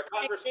 Victor.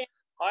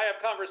 I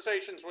have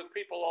conversations with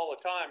people all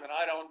the time, and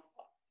I don't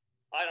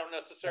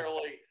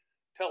necessarily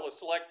tell the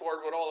select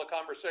board what all the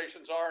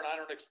conversations are, and I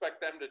don't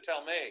expect them to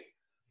tell me.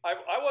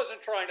 I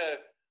wasn't trying to.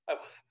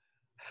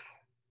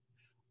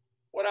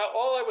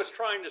 All I was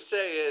trying to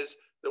say is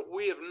that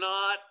we have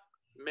not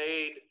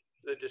made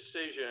the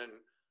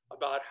decision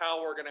about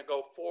how we're going to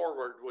go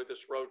forward with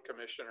this road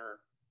commissioner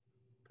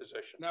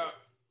position. No,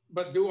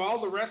 but do all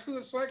the rest of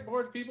the select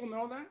board people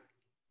know that?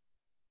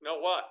 Know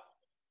what?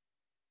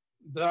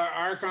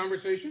 Our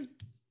conversation?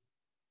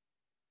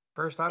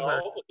 First I've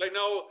heard. They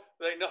know.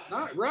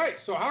 Not right.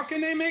 So how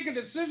can they make a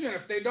decision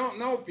if they don't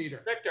know,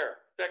 Peter? Victor,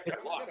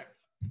 look,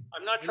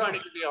 I'm not trying to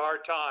give you a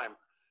hard time.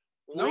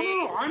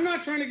 No, I'm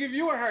not trying to give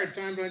you a hard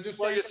time, but I'm just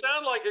saying. You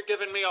sound like you're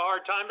giving me a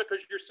hard time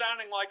because you're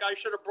sounding like I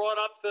should have brought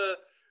up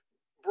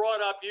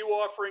you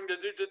offering to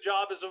do the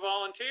job as a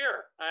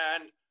volunteer,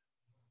 and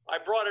I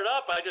brought it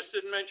up. I just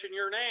didn't mention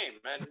your name,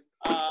 and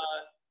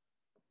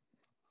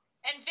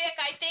Vic,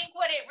 I think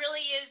what it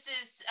really is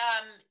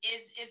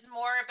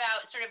more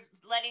about sort of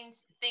letting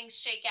things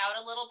shake out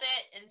a little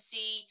bit and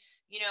see,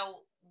 we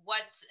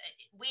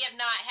have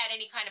not had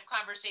any kind of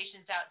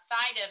conversations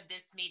outside of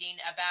this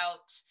meeting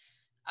about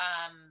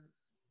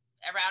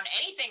around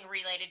anything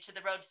related to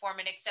the road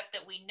foreman, except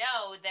that we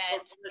know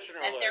that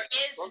there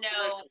is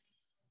no.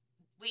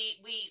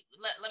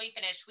 Let me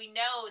finish. We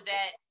know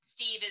that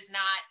Steve is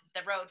not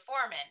the road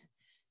foreman.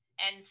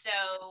 And so,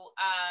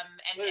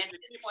 and at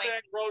this point,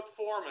 saying road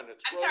foreman.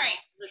 I'm sorry.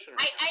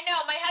 I know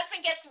my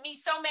husband gets me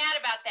so mad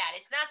about that.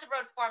 It's not the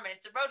road foreman.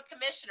 It's a road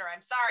commissioner.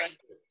 I'm sorry.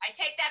 I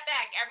take that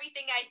back.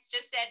 Everything I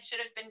just said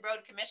should have been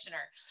road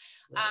commissioner.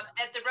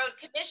 That the road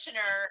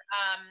commissioner,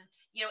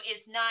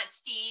 is not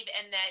Steve,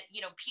 and that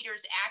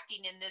Peter's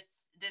acting in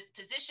this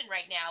position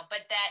right now.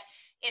 But that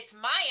it's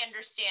my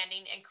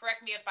understanding, and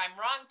correct me if I'm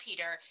wrong,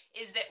 Peter,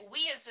 is that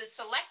we as a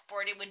select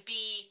board, it would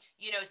be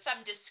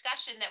some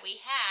discussion that we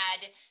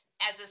had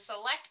as a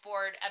select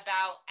board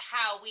about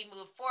how we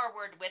move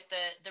forward with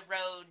the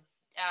road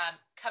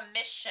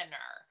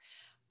commissioner.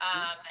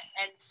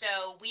 And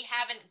so we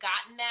haven't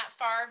gotten that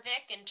far,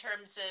 Vic, in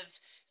terms of,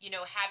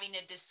 having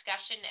a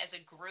discussion as a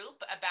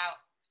group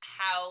about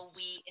how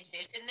we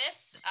envision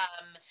this.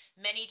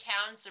 Many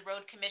towns, the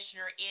road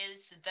commissioner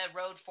is the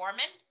road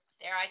foreman.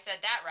 There, I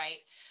said that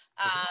right.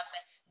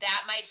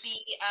 that might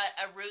be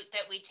a route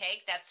that we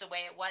take. That's the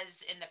way it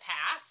was in the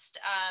past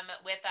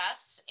with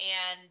us.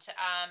 And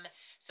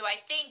so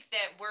I think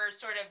that we're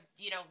sort of,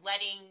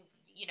 letting,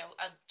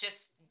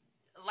 just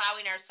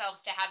allowing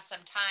ourselves to have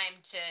some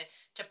time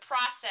to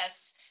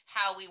process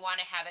how we want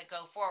to have it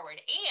go forward.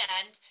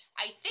 And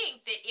I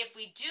think that if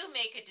we do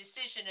make a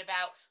decision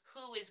about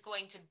who is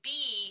going to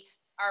be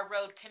our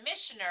road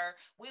commissioner,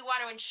 we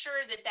want to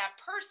ensure that that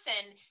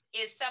person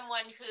is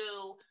someone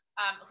who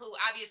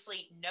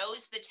obviously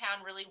knows the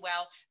town really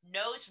well,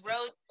 knows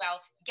roads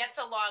well, gets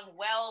along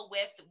well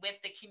with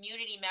the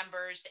community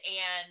members,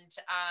 and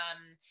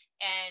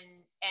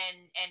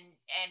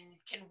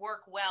can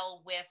work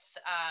well with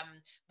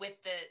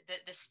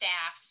the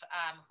staff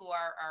who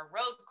are our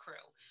road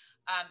crew.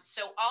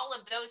 So all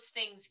of those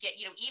things get,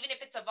 even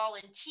if it's a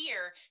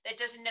volunteer, that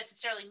doesn't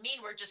necessarily mean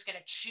we're just going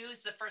to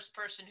choose the first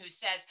person who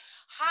says,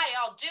 hi,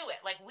 I'll do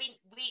it. Like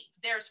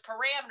there's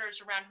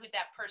parameters around who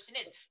that person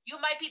is. You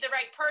might be the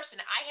right person.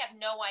 I have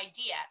no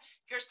idea.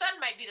 Your son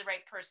might be the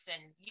right person.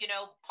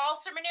 Paul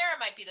Sermonera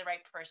might be the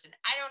right person.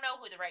 I don't know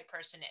who the right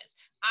person is.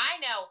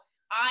 I know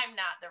I'm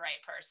not the right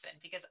person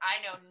because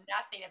I know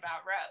nothing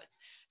about roads.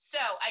 So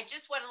I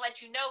just want to let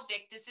you know,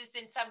 Vic, this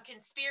isn't some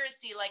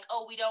conspiracy like,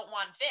 oh, we don't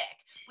want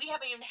Vic. We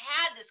haven't even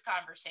had this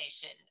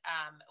conversation,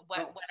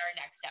 what our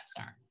next steps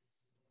are.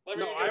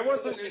 I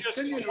wasn't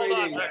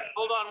insinuating that.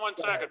 Hold on one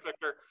second,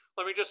 Victor.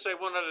 Let me just say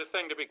one other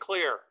thing to be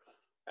clear.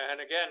 And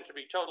again, to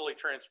be totally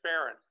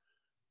transparent.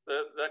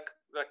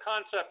 The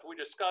concept we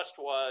discussed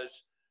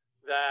was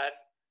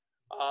that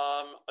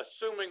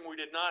assuming we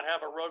did not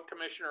have a road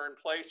commissioner in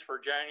place for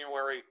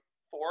January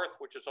 4th,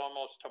 which is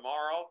almost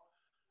tomorrow,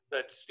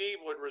 that Steve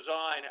would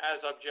resign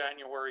as of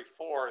January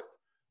 4th,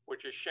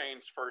 which is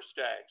Shane's first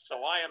day.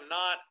 So I am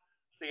not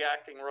the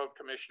acting road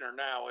commissioner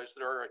now. Is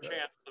there a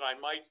chance that I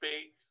might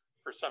be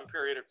for some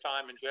period of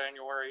time in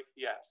January?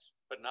 Yes,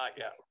 but not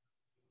yet.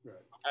 Right.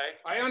 Okay?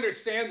 I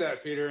understand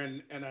that, Peter,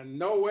 and in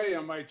no way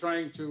am I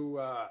trying to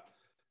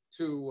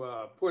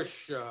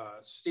push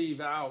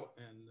Steve out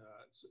and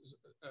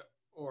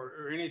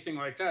or anything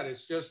like that.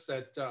 It's just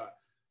that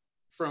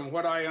from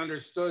what I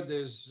understood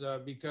is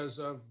because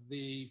of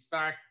the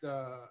fact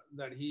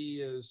that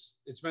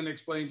it's been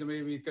explained to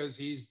me because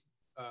he's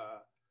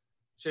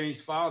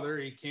Shane's father,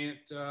 he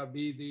can't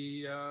be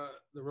the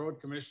road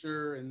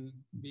commissioner and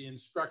be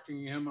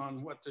instructing him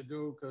on what to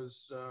do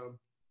because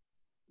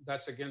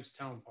that's against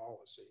town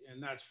policy,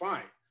 and that's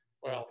fine.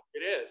 Well, it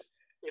is,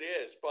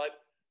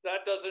 but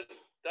that doesn't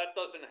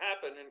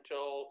happen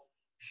until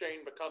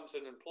Shane becomes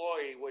an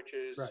employee, which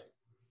is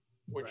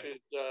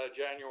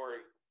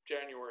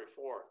January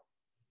 4th.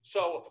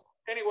 So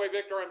anyway,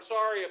 Victor, I'm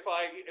sorry if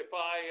I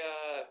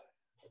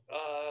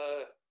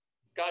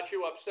got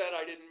you upset.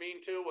 I didn't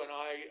mean to, and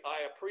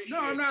I appreciate.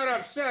 No, I'm not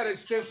upset.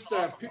 It's just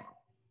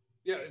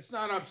it's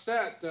not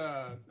upset.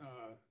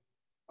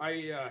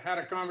 I had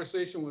a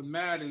conversation with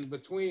Matt in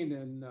between,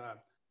 and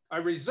I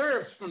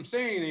reserved from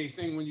saying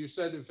anything when you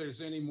said if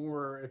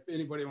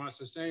anybody wants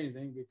to say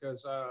anything,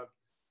 because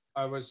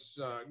I was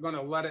going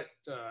to let it,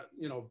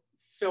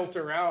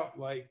 filter out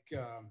like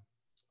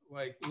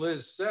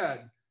Liz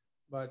said.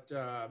 But,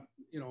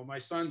 my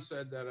son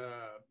said that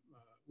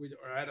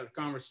I had a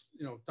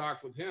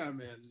talk with him,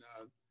 and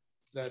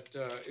that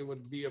it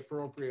would be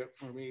appropriate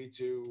for me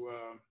to,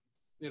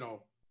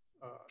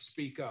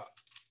 speak up.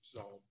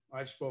 So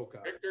I've spoke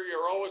up. Victor,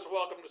 you're always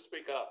welcome to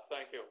speak up.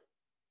 Thank you.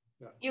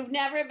 Yeah. You've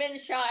never been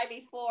shy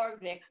before,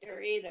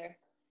 Victor, either.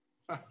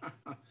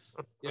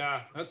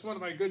 Yeah, that's one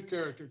of my good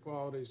character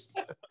qualities.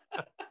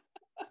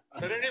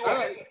 But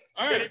anyway,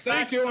 all right,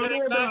 thank you.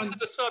 Getting back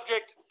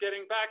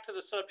to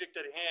the subject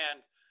at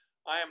hand,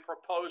 I am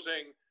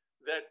proposing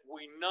that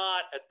we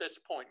not, at this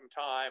point in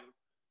time,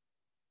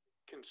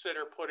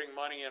 consider putting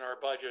money in our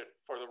budget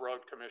for the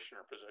road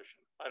commissioner position.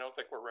 I don't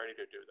think we're ready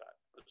to do that.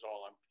 That's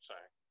all I'm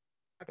saying.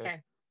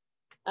 Okay.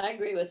 I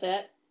agree with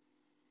that.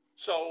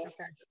 So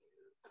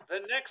the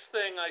next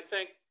thing I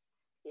think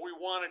we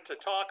wanted to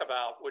talk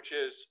about, which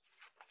is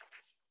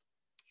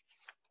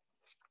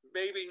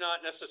maybe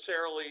not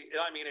necessarily,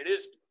 it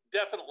is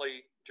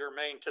definitely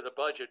germane to the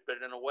budget,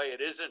 but in a way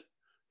it isn't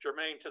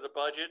germane to the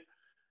budget.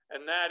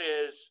 And that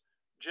is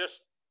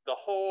just the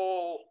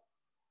whole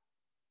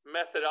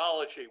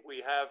methodology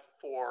we have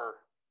for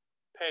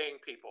paying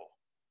people.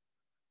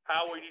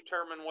 How we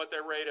determine what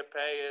their rate of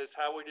pay is,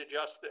 how we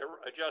adjust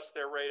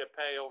their rate of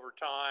pay over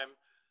time.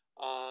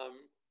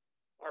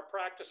 Our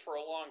practice for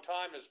a long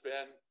time has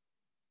been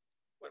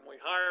when we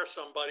hire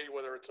somebody,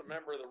 whether it's a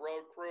member of the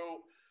road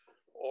crew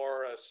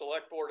or a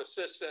select board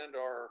assistant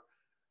or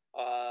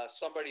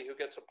somebody who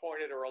gets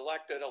appointed or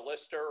elected, a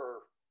lister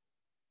or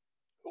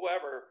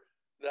whoever,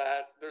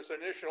 that there's an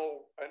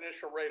initial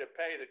rate of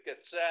pay that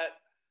gets set,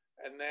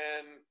 and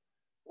then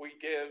we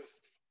give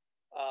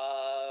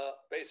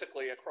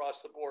basically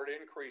across the board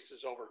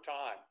increases over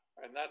time.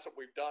 And that's what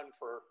we've done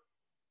for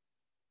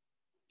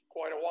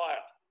quite a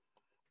while.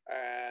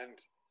 And,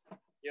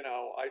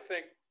 I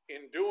think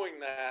in doing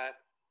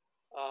that,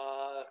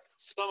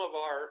 some of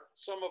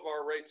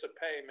our rates of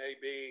pay may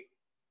be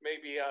may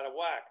be out of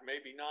whack,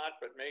 maybe not,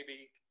 but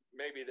maybe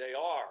they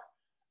are.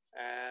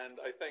 And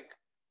I think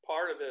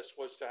part of this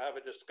was to have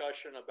a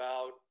discussion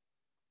about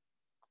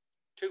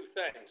two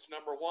things.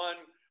 Number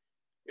one,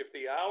 if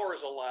the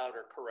hours allowed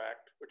are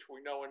correct, which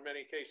we know in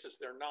many cases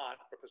they're not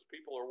because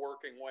people are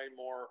working way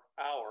more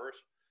hours.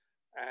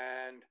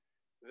 And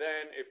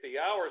then if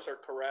the hours are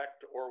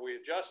correct or we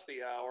adjust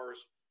the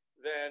hours,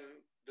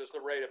 then does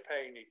the rate of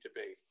pay need to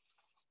be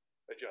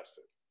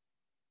adjusted?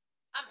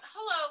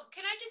 Hello,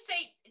 can I just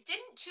say,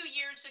 didn't 2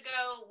 years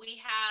ago we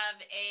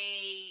have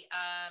a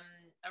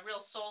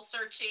real soul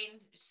searching,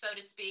 so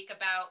to speak,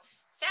 about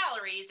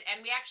salaries,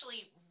 and we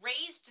actually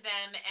raised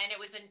them, and it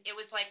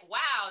was like,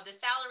 wow, the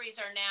salaries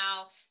are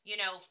now,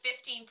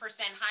 15%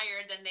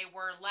 higher than they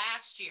were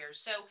last year.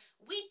 So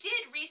we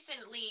did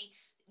recently,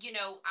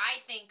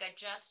 I think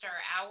adjust our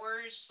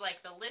hours,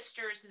 like the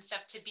listers and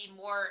stuff, to be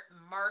more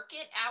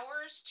market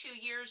hours 2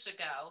 years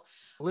ago.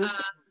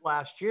 Listed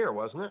last year,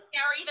 wasn't it?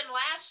 Yeah, or even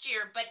last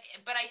year, but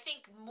I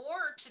think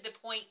more to the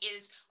point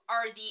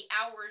are the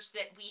hours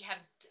that we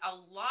have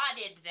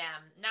allotted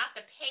them, not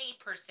the pay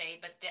per se,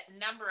 but the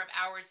number of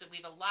hours that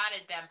we've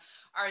allotted them,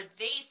 are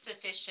they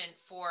sufficient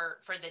for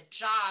the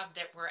job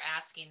that we're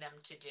asking them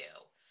to do?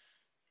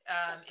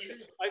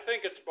 I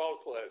think it's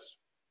both, Liz.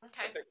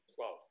 Okay. I think it's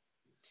both.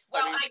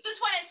 Well, I just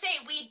want to say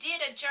we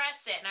did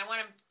address it, and I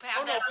want to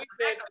have that on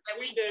the record that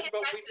we did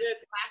address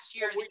it last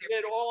year. We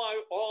did. All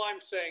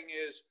I'm saying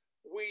is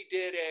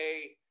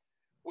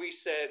we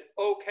said,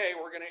 okay,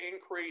 we're going to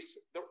increase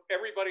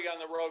everybody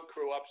on the road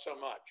crew up so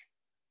much.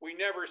 We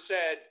never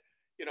said,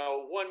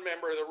 one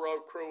member of the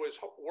road crew is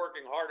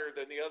working harder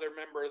than the other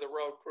member of the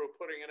road crew,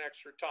 putting in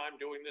extra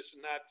time, doing this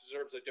and that,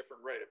 deserves a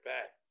different rate of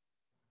pay.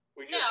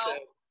 We just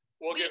said,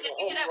 we'll give the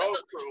whole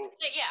road crew.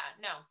 Yeah,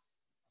 no.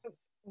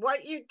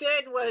 What you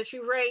did was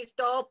you raised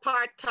all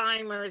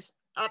part-timers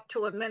up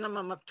to a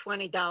minimum of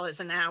 $20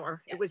 an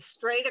hour. Yes. It was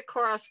straight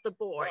across the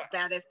board, right,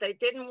 that if they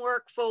didn't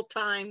work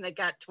full-time, they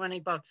got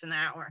 $20 an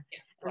hour.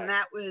 Yeah. And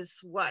that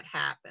was what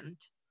happened.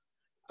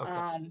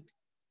 Okay.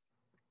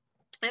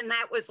 And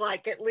that was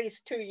like at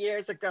least 2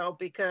 years ago,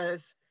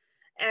 because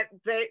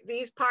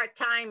these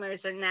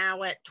part-timers are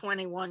now at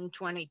 $21,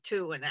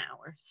 $22 an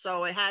hour.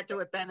 So it had to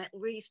have been at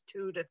least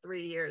 2 to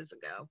 3 years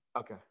ago.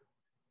 Okay.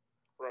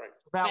 Right.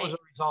 That was a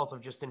result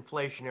of just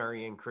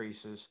inflationary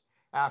increases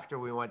after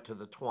we went to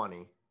the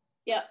 20.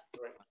 Yep.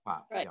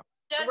 Right. Yep.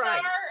 Does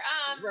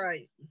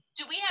right.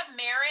 Do we have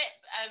merit?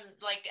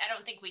 Like, I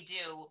don't think we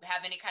do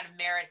have any kind of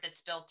merit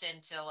that's built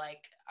into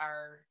like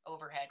our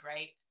overhead,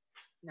 right?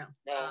 No.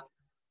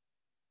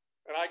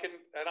 And I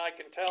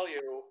can tell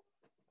you,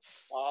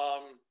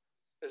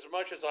 as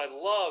much as I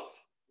love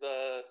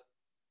the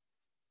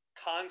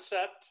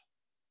concept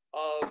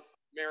of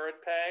merit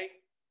pay,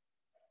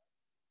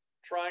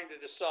 trying to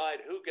decide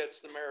who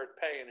gets the merit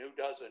pay and who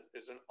doesn't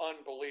is an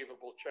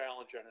unbelievable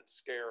challenge, and it's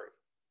scary.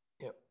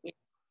 Yep.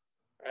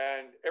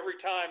 And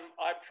every time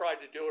I've tried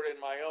to do it in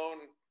my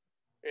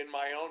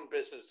own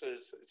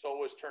businesses, it's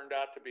always turned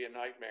out to be a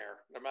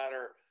nightmare. No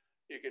matter,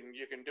 you can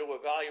do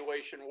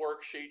evaluation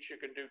worksheets, you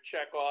can do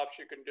checkoffs,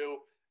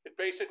 it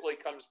basically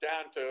comes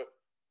down to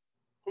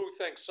who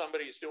thinks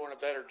somebody's doing a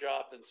better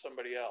job than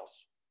somebody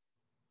else.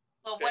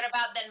 Well, what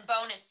about then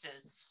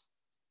bonuses?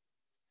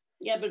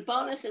 Yeah, but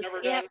bonuses.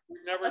 We've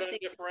never done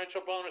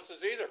differential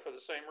bonuses either for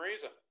the same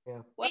reason. Yeah.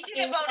 We did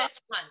a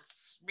bonus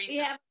once recently.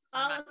 We have a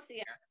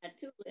policy on that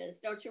too, Liz.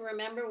 Don't you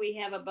remember? We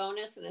have a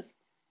bonus and it's.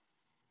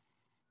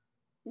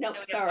 No,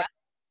 sorry.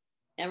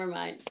 Never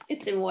mind.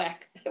 It's in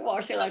WEC. Okay, I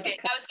was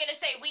going to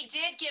say, we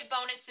did give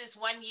bonuses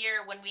one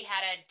year when we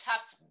had a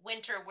tough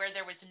winter where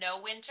there was no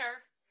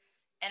winter.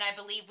 And I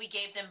believe we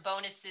gave them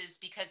bonuses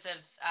because of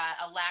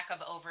a lack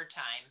of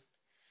overtime.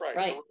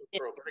 Right.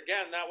 But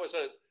again, that was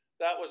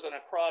an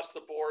across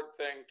the board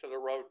thing to the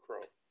road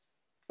crew.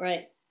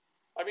 Right.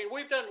 I mean,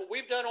 we've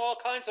done all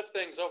kinds of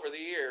things over the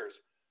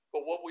years,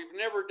 but what we've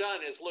never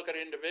done is look at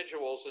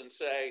individuals and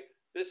say,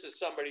 this is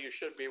somebody who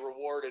should be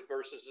rewarded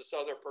versus this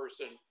other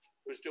person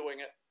who's doing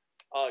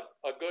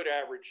a good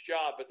average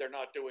job, but they're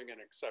not doing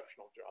an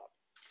exceptional job.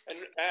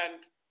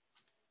 And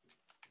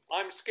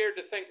I'm scared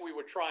to think we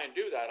would try and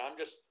do that. I'm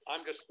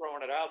just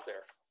throwing it out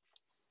there.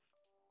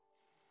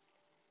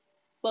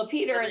 Well,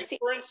 Peter, I mean,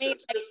 for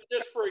instance,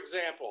 just for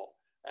example,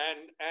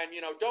 and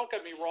don't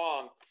get me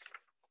wrong,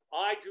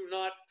 I do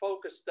not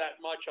focus that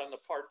much on the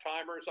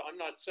part-timers. I'm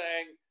not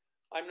saying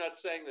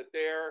that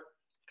their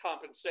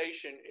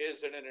compensation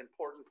isn't an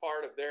important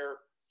part of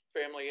their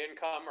family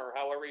income or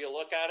however you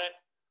look at it,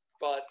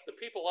 but the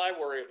people I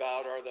worry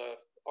about are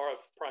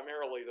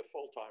primarily the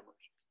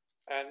full-timers.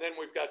 And then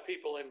we've got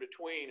people in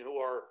between who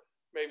are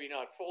maybe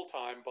not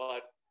full-time,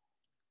 but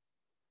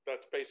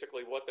that's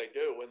basically what they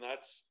do, and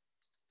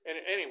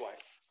anyway,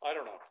 I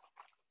don't know.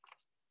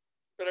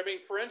 But I mean,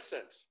 for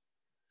instance,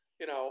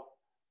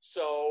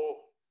 so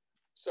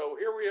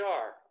here we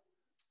are,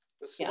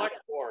 the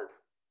Selectboard,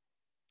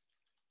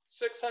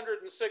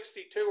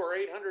 662 or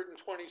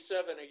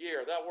 827 a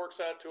year. That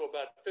works out to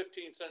about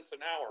 15 cents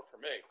an hour for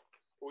me.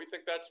 Do we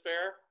think that's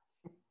fair?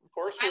 Of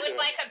course we I would do.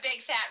 like a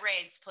big fat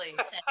raise, please.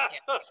 Thank you.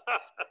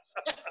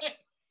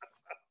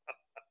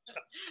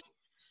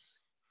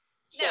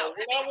 So No,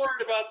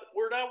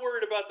 we're not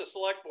worried about the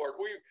select board.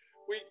 We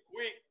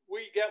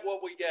get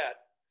what we get.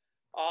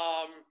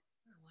 I don't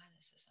know why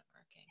this isn't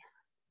working.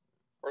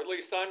 Or at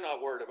least I'm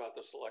not worried about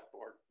the select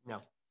board.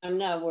 No. I'm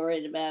not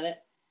worried about it.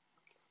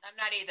 I'm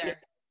not either.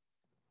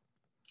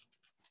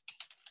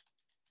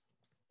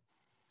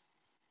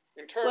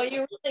 In terms,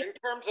 Well, in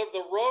terms of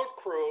the road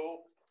crew,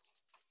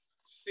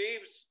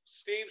 Steve's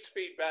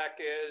feedback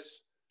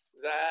is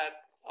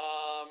that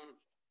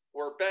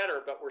we're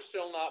better, but we're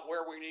still not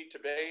where we need to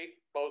be,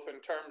 both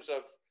in terms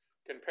of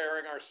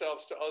comparing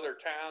ourselves to other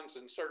towns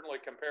and certainly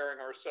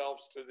comparing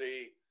ourselves to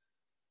the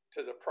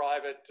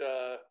private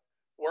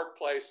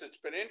workplace.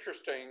 It's been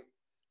interesting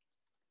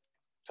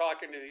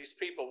talking to these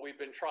people we've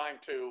been trying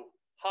to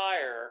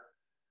hire.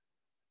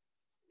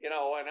 You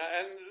know, and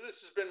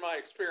this has been my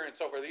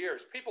experience over the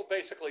years. People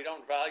basically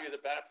don't value the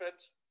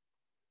benefits.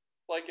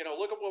 Like, you know,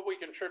 look at what we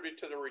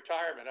contribute to the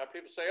retirement.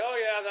 People say, "Oh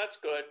yeah, that's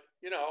good,"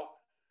 you know,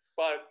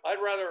 but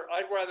I'd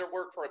rather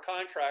work for a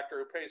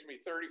contractor who pays me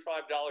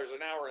 $35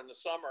 an hour in the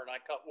summer and I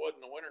cut wood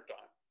in the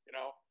wintertime, you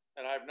know,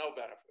 and I have no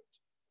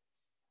benefits.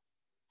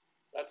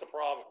 That's a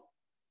problem.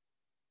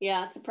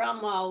 Yeah, it's a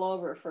problem all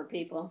over for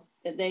people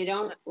that they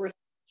don't,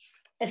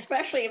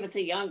 especially if it's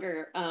a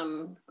younger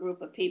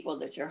group of people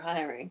that you're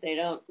hiring.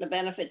 The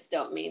benefits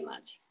don't mean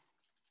much.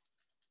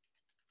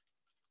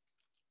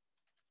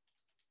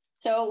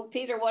 So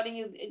Peter, what are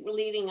you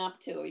leading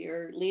up to?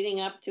 You're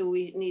leading up to,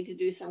 we need to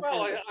do some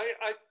kind of...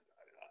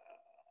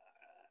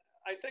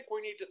 I think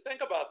we need to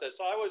think about this.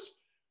 I was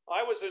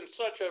in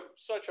such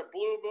a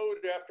blue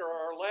mood after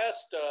our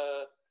last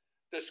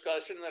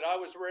discussion that I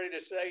was ready to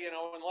say, you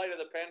know, in light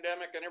of the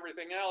pandemic and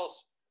everything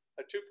else,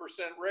 a 2%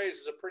 raise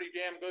is a pretty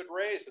damn good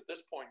raise at this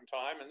point in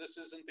time. And this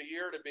isn't the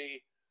year to be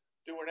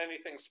doing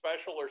anything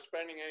special or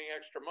spending any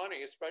extra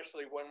money,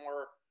 especially when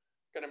we're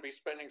going to be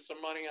spending some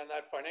money on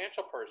that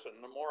financial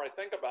person. The more I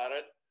think about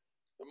it,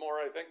 the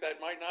more I think that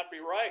might not be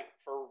right.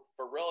 For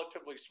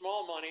relatively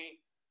small money,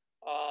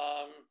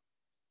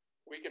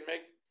 we can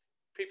make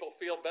people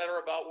feel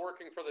better about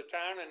working for the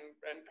town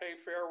and pay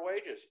fair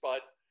wages.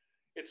 But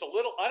it's a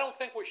little, I don't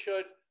think we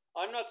should,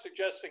 I'm not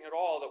suggesting at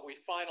all that we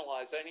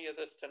finalize any of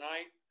this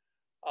tonight.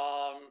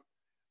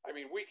 I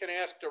mean, we can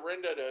ask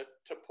Dorinda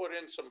to put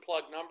in some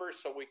plug numbers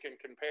so we can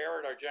compare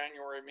at our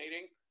January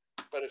meeting,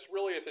 but it's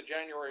really at the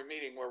January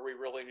meeting where we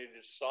really need to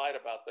decide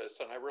about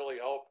this. And I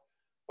really hope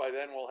by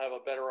then we'll have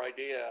a better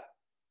idea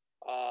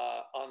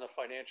on the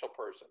financial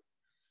person.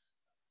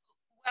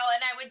 Well,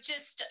 and I would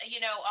just, you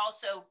know,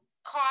 also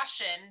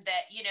caution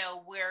that, you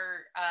know,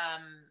 we're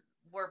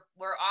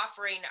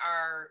offering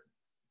our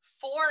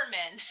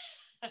foreman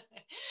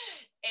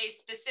a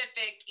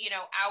specific, you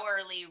know,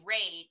 hourly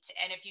rate.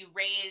 And if you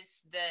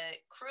raise the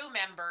crew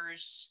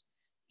members,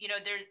 you know,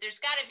 there's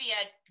got to be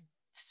a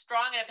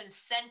strong enough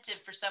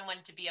incentive for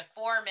someone to be a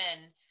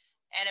foreman.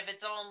 And if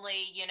it's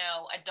only, you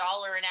know, $1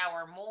 an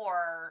hour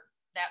more,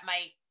 that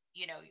might,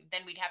 you know,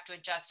 then we'd have to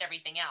adjust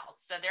everything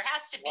else. So there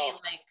has to be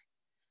like.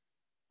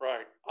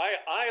 Right.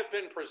 I have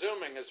been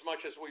presuming, as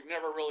much as we've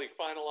never really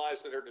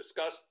finalized it or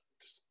discussed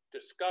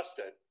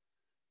it,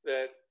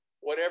 that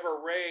whatever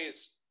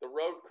raise the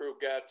road crew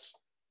gets,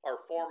 our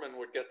foreman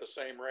would get the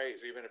same raise,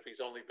 even if he's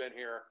only been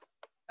here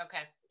a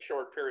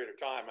short period of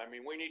time. I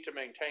mean, we need to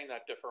maintain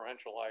that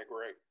differential. I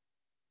agree.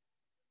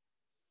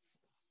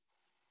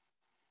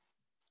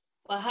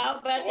 Well, how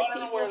about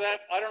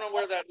I don't know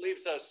where that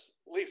leaves us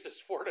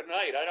for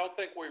tonight. I don't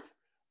think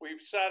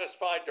we've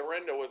satisfied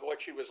Dorinda with what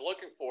she was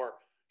looking for.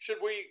 Should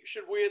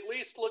we at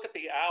least look at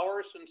the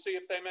hours and see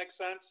if they make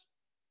sense?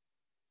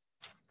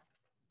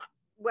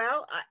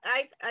 Well,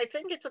 I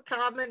think it's a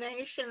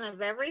combination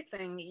of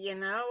everything, you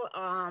know.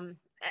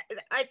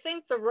 I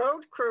think the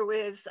road crew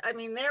is, I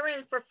mean, they're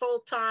in for full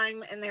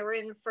time and they're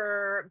in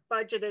for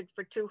budgeted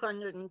for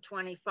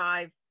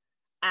 225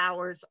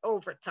 hours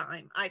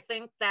overtime. I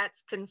think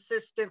that's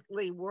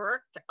consistently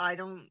worked. I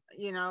don't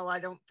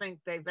think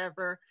they've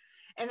ever,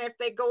 and if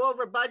they go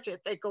over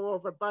budget, they go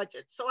over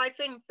budget. So I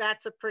think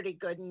that's a pretty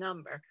good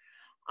number.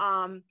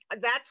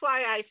 That's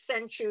why I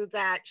sent you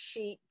that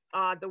sheet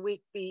the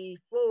week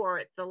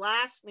before the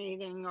last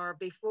meeting or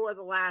before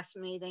the last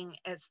meeting,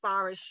 as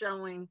far as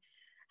showing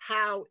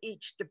how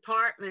each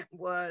department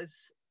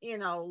was, you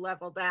know,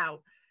 leveled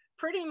out.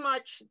 Pretty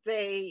much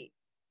they,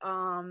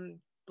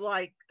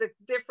 like the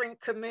different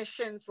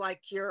commissions,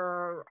 like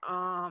your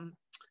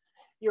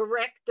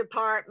rec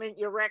department,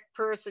 your rec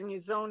person,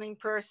 your zoning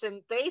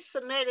person, they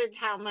submitted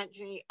how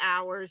many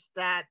hours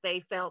that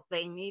they felt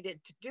they needed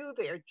to do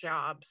their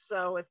job.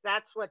 So if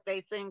that's what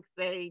they think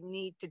they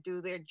need to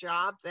do their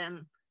job,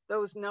 then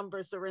those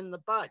numbers are in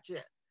the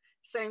budget.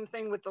 Same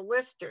thing with the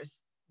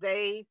listers.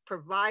 They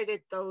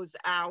provided those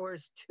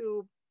hours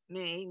to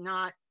me,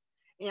 not,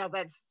 you know,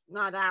 that's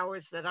not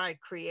hours that I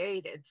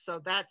created. So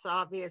that's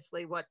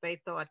obviously what they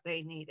thought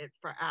they needed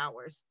for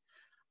hours.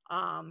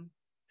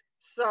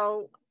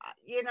 So,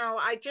 you know,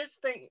 I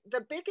just think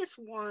the biggest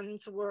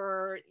ones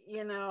were,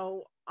 you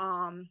know,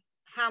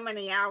 how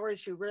many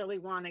hours you really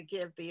want to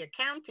give the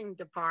accounting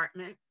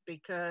department,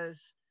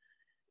 because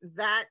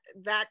that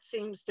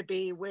seems to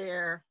be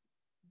where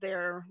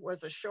there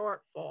was a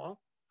shortfall.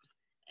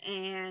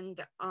 And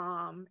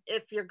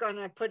if you're going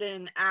to put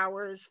in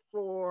hours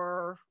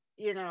for,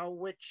 you know,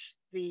 which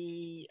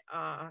the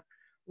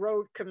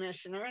road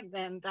commissioner,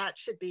 then that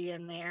should be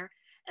in there.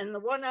 And the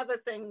one other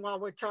thing while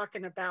we're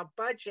talking about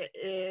budget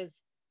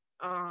is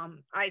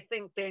I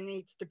think there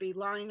needs to be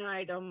line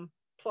item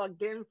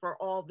plugged in for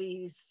all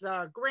these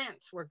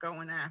grants we're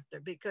going after,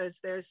 because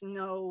there's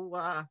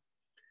no,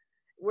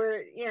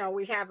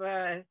 we have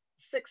a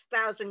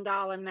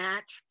 $6,000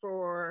 match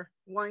for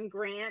one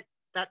grant.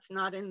 That's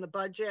not in the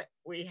budget.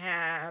 We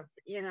have,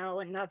 you know,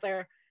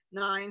 another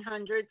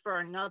 900 for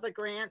another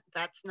grant.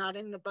 That's not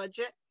in the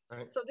budget.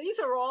 Right. So these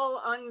are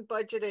all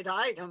unbudgeted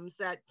items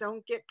that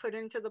don't get put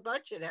into the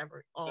budget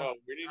No,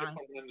 we need to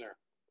put them in there.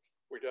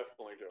 We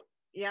definitely do.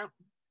 Yeah.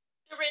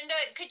 Dorinda,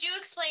 could you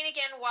explain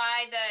again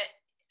why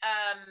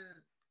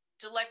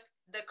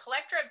the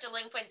collector of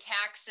delinquent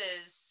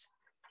taxes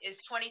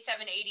is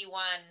 $27.81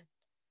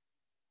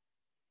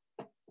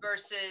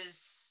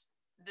 versus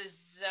the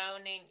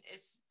zoning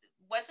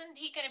wasn't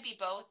he going to be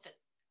both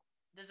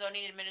the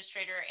zoning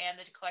administrator and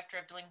the collector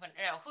of delinquent?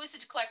 No, who's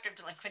the collector of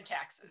delinquent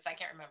taxes? I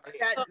can't remember.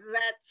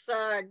 That's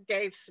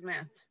Dave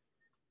Smith.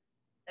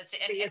 That's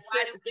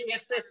the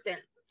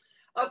assistant.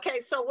 Okay,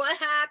 so what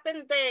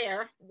happened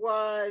there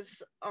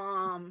was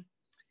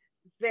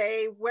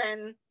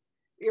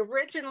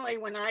originally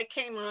when I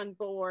came on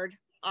board,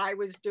 I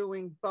was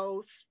doing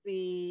both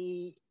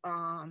the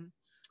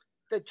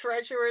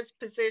treasurer's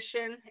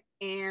position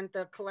and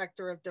the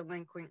collector of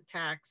delinquent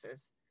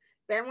taxes.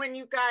 Then when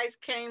you guys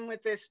came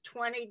with this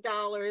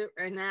 $20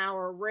 an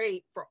hour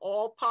rate for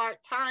all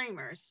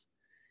part-timers,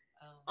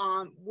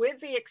 with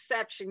the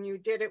exception, you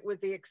did it with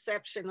the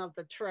exception of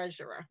the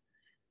treasurer.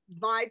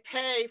 My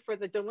pay for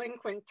the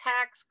delinquent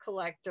tax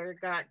collector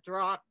got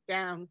dropped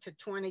down to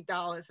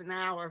 $20 an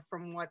hour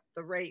from what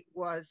the rate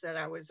was that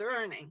I was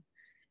earning.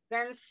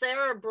 Then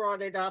Sarah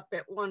brought it up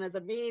at one of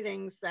the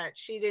meetings that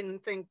she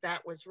didn't think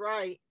that was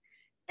right.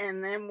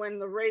 And then when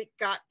the rate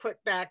got put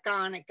back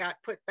on, it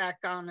got put back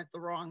on at the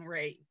wrong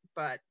rate,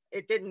 but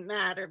it didn't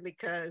matter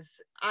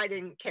because I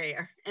didn't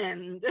care.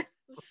 And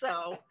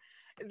so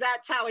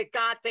that's how it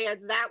got there.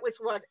 That was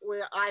what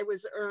I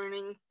was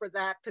earning for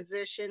that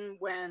position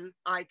when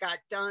I got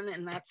done.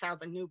 And that's how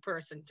the new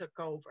person took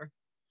over.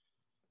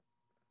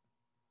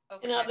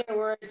 Okay. In other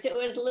words, it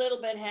was a little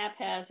bit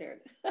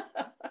haphazard.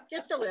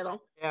 Just a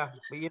little. Yeah,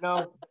 but you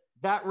know,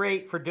 that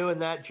rate for doing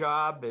that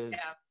job is...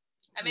 Yeah.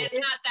 I mean, it's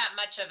not that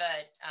much of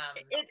a...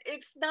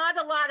 It's not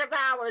a lot of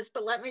hours,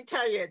 but let me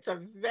tell you, it's a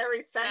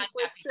very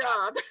thankless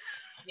job.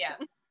 Yeah,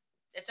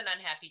 it's an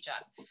unhappy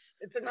job.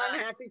 It's an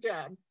unhappy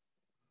job.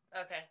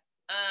 Okay.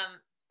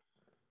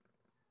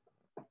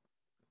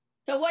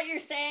 So what you're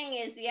saying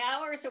is the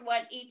hours are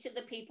what each of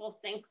the people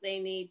think they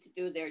need to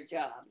do their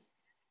jobs.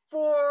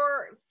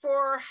 For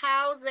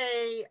how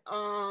they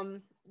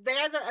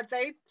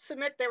they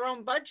submit their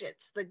own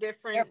budgets, the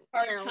different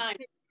part-time.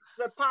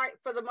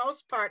 For the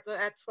most part,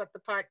 that's what the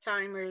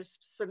part-timers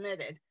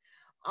submitted.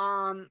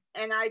 And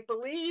I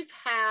believe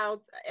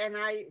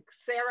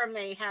Sarah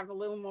may have a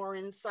little more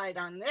insight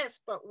on this,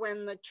 but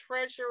when the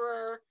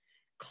treasurer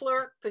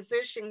clerk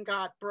position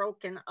got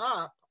broken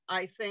up,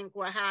 I think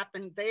what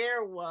happened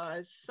there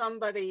was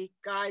somebody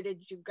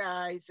guided you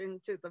guys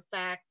into the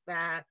fact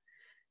that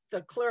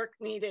the clerk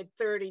needed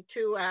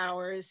 32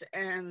 hours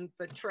and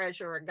the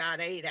treasurer got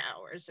 8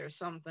 hours or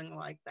something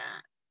like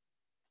that.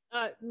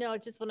 No,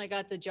 just when I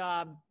got the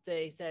job,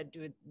 they said,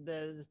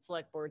 the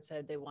select board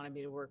said they wanted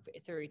me to work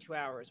 32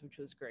 hours, which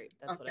was great.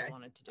 That's what I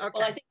wanted to do. Okay.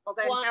 Well, I think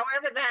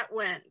however that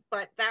went,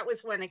 but that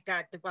was when it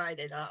got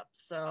divided up.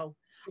 So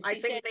I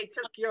think they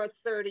took your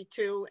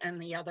 32 and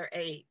the other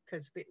 8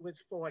 because it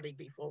was 40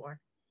 before.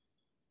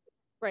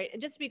 Right.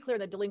 And just to be clear,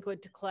 the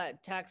delinquent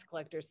tax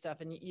collector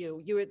stuff, and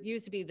you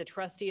used to be the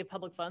trustee of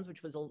public funds,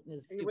 which was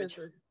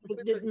stupid.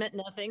 It meant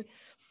nothing.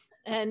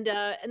 And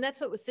that's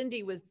what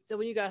Cindy was. So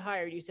when you got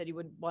hired, you said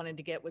you wanted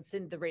to get what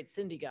the rate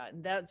Cindy got,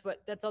 and that's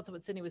also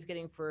what Cindy was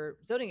getting for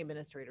zoning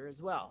administrator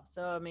as well.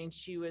 So I mean,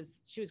 she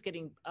was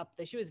getting up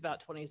there. She was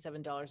about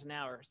 $27 an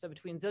hour. So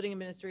between zoning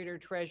administrator,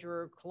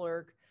 treasurer,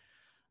 clerk,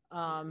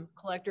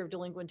 collector of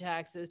delinquent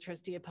taxes,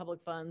 trustee of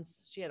public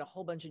funds, she had a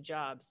whole bunch of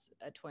jobs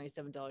at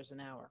 $27 an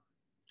hour.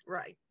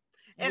 Right,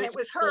 and it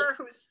was her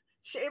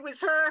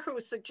who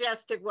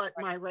suggested what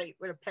my rate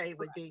of pay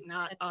would be,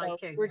 not I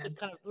came we're just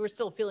we're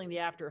still feeling the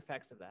after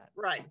effects of that.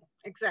 Right,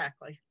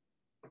 exactly.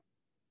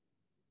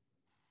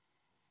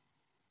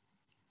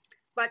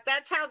 But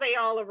that's how they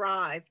all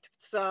arrived.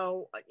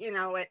 So, you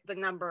know, at the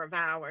number of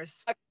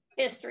hours.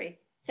 History.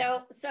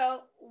 So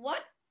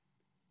what,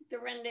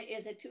 Dorinda,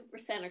 is a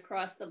 2%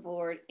 across the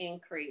board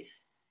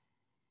increase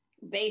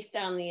based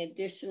on the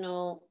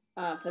additional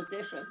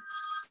position?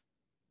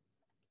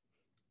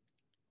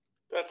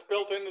 That's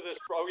built into this.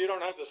 Oh, you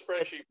don't have the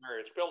spreadsheet,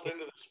 Mary. It's built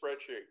into the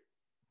spreadsheet.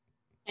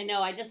 I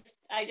know. I just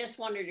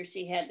wondered if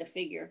she had the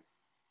figure.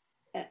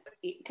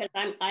 because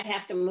I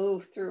have to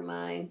move through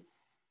mine.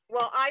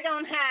 Well, I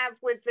don't have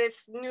with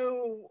this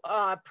new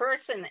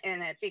person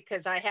in it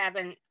because I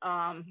haven't,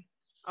 oh,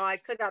 I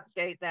could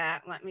update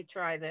that. Let me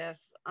try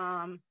this.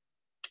 Let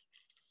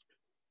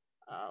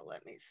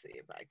me see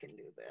if I can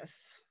do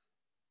this.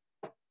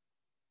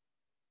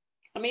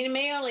 I mean, it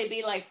may only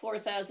be like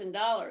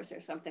 $4,000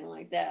 or something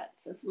like that.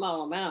 It's a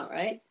small amount,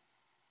 right?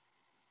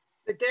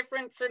 The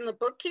difference in the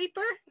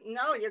bookkeeper?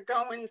 No, you're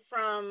going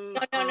from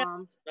No,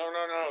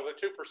 the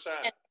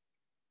 2%.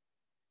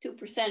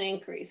 2%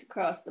 increase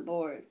across the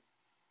board.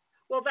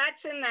 Well,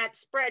 that's in that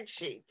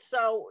spreadsheet.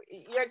 So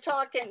you're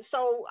talking,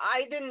 so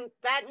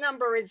that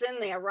number is in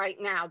there right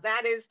now.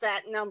 That is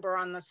that number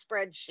on the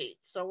spreadsheet.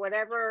 So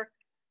whatever,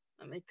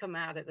 let me come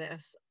out of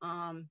this.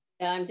 Yeah,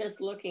 I'm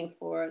just looking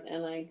for it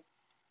and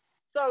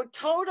so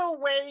total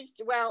wage,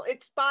 well,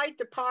 it's by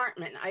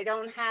department. I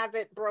don't have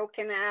it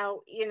broken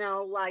out, you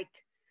know, like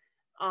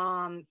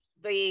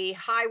the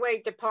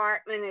highway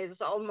department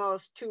is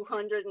almost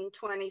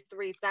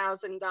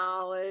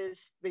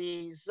 $223,000.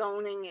 The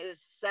zoning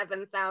is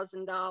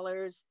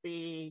 $7,000.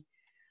 The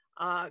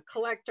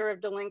collector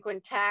of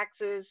delinquent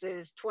taxes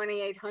is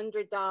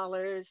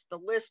 $2,800. The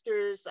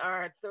listers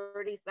are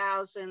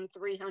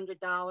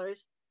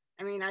 $30,300.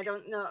 I mean, I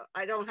don't know.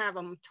 I don't have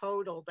them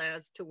totaled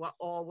as to what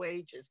all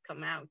wages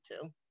come out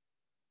to.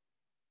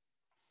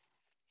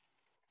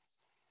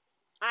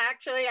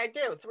 Actually, I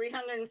do,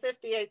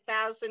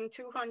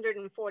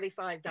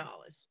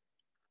 $358,245.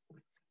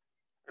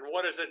 And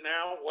what is it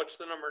now? What's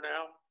the number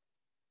now?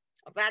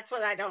 That's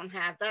what I don't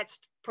have. That's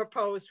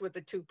proposed with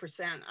the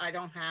 2%. I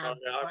don't have. Oh,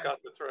 yeah, I've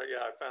got the three.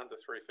 Yeah, I found the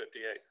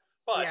 358.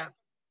 But yeah,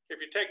 if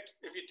you take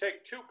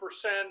 2%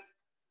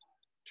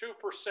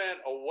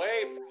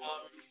 away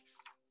from,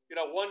 you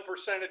know,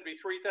 1% it'd be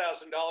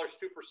 $3,000. 2%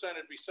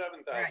 it'd be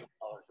 $7,000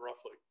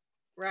 roughly.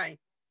 Right.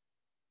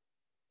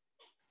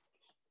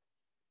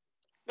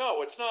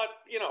 No, it's not,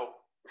 you know.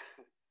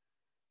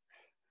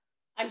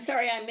 I'm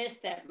sorry, I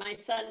missed that. My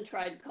son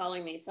tried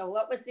calling me. So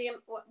what was the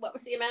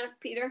amount,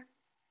 Peter?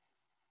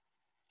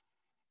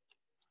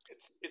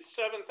 It's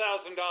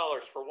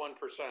 $7,000 for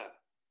 1%.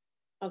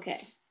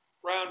 Okay.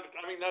 I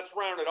mean, that's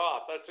rounded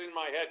off. That's in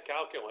my head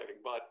calculating,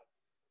 but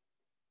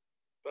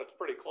that's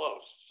pretty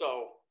close.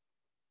 So,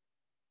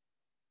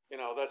 you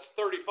know, that's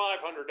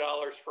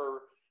 $3,500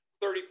 for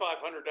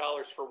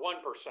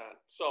 1%.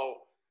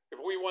 So if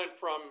we went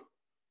from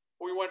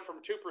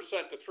 2%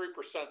 to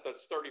 3%,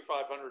 that's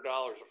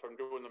 $3,500 if I'm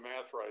doing the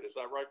math right. Is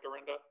that right,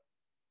 Dorinda?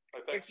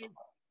 I think so.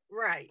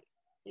 Right.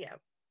 Yeah.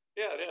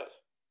 Yeah, it is.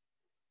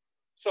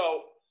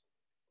 So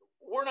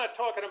we're not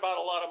talking about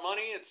a lot of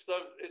money. It's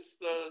the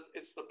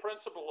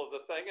principle of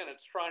the thing, and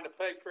it's trying to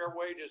pay fair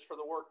wages for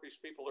the work these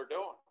people are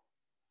doing.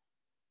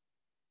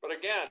 But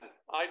again,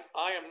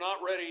 I am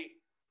not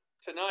ready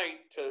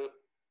tonight to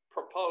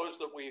propose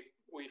that we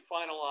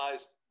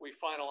finalize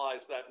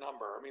that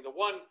number. I mean, the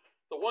one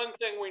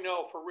thing we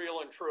know for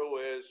real and true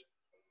is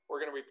we're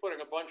going to be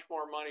putting a bunch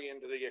more money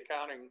into the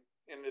accounting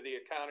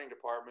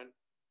department,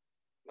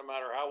 no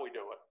matter how we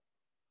do it.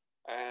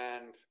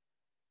 And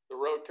the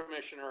road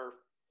commissioner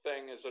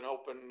thing is an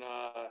open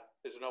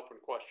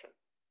question.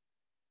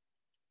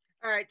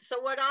 All right.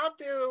 So what I'll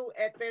do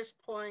at this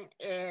point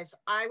is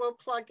I will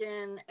plug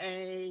in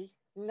a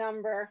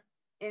number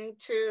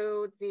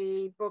into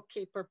the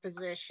bookkeeper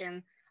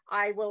position.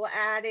 I will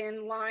add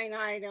in line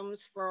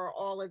items for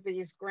all of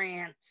these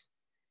grants,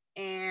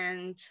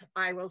 and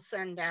I will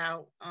send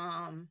out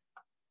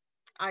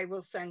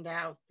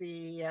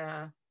the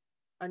a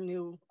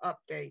new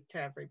update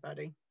to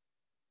everybody.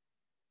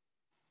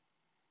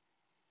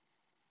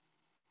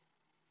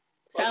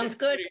 Sounds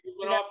good. You've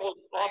been awful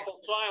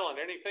silent.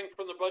 Anything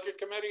from the budget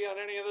committee on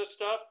any of this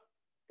stuff,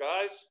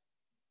 guys?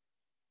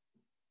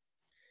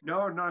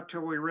 No, not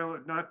till we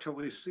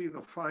see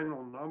the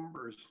final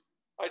numbers.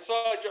 I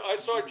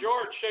saw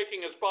George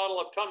shaking his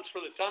bottle of Tums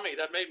for the tummy.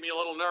 That made me a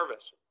little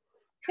nervous.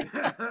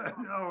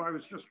 No, I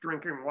was just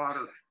drinking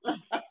water.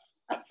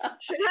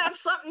 Should have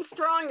something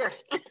stronger.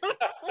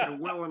 I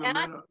will in a minute.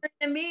 After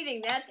the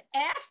meeting. That's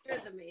after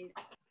the meeting.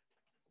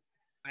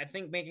 I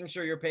think making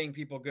sure you're paying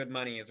people good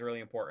money is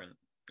really important.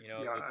 You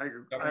know, yeah,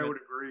 I would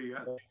agree.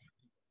 Yeah.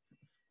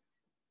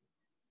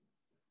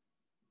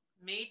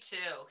 Me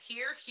too.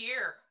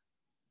 Here.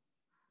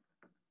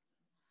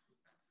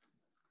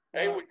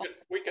 Hey, we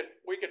could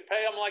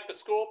pay them like the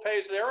school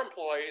pays their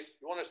employees.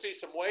 You want to see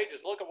some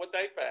wages? Look at what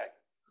they pay.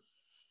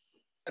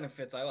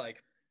 Benefits I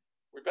like.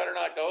 We better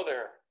not go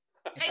there.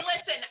 Hey,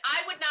 listen,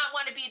 I would not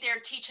want to be there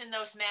teaching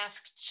those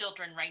masked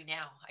children right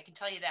now. I can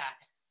tell you that.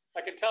 I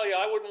can tell you,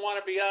 I wouldn't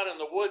want to be out in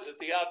the woods at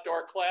the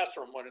outdoor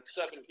classroom when it's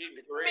 17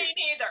 degrees. Me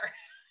neither.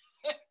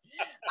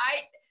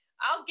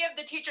 I'll give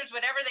the teachers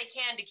whatever they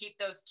can to keep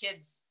those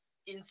kids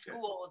in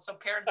school so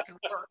parents can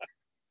work.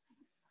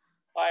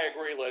 I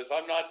agree, Liz.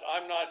 I've got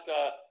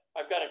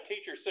a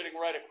teacher sitting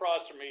right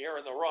across from me here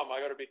in the room. I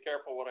got to be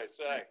careful what I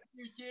say.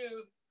 You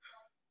do.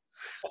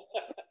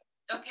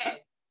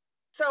 Okay.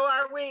 So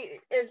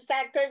is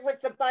that good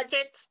with the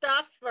budget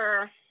stuff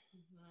or?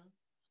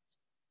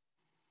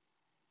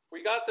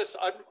 we got this,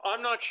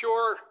 I'm not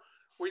sure,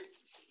 we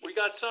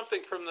got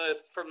something from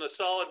the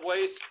solid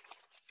waste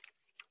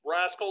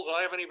rascals.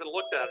 I haven't even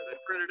looked at it. I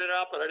printed it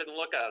out, but I didn't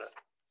look at it.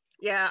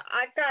 Yeah,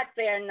 I've got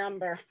their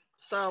number,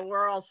 so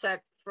we're all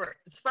set for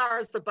as far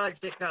as the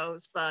budget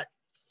goes, but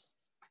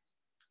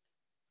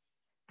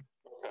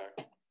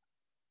Okay.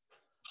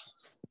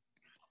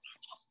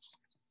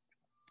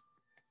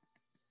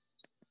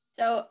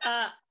 So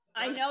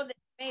I know that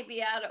may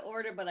be out of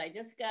order, but I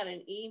just got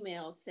an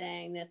email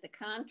saying that the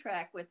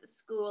contract with the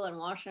school and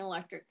Washington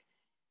Electric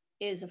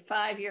is a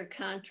 5-year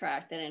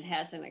contract and it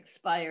hasn't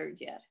expired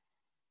yet.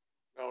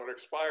 No, it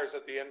expires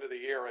at the end of the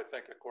year, I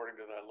think, according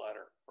to that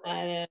letter.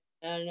 Right?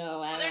 I don't know.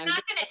 Well, they're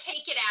not going to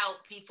take it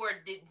out before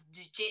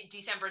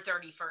December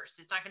 31st.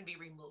 It's not going to be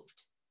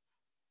removed.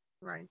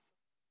 right.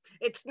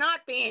 It's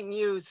not being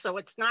used, so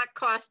it's not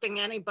costing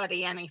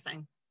anybody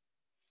anything.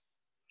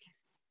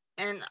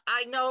 And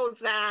I know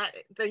that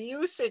the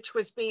usage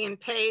was being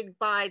paid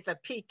by the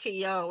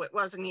PTO. It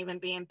wasn't even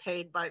being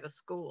paid by the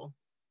school.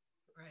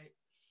 Right.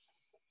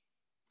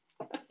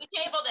 We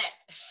tabled it.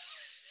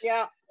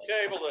 Yeah.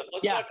 Tabled it.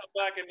 Let's not go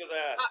back into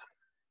that.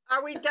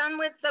 Are we done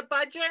with the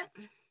budget?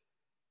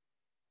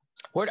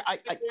 We are,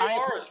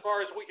 as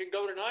far as we can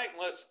go tonight,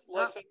 unless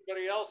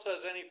anybody else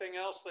has anything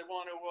else they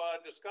want to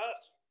discuss.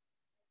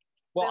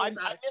 Well, I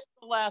missed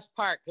the last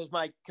part because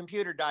my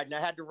computer died and I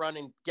had to run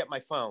and get my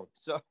phone.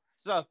 So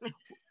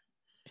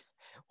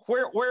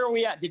where are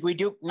we at? Did we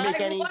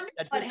make any?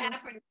 What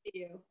happened to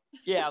you?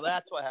 Yeah,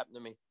 that's what happened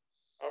to me.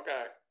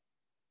 Okay.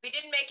 We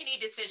didn't make any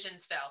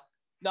decisions, Phil.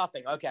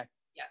 Nothing. Okay.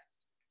 Yeah.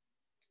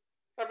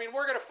 I mean,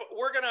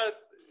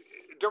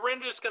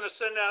 Dorinda's gonna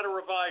send out a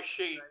revised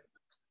sheet.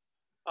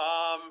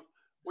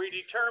 We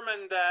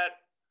determined that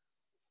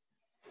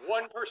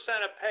 1%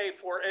 of pay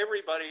for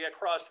everybody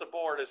across the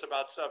board is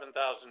about $7,000,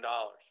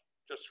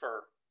 just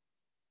for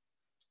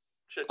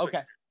shits.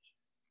 Okay.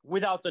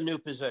 Without the new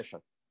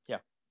position. Yeah.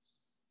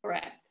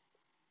 Correct.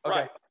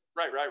 Okay.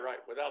 Right.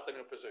 Without the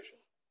new position.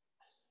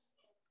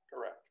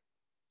 Correct.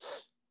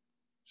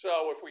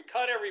 So if we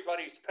cut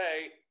everybody's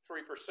pay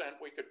 3%,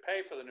 we could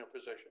pay for the new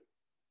position.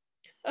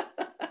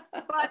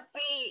 But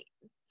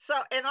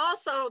and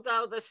also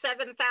though, the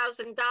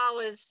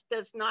 $7,000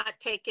 does not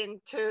take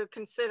into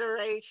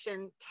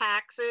consideration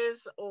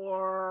taxes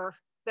or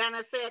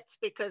benefits,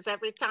 because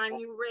every time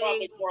you raise.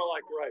 Probably more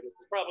like, right,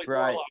 it's probably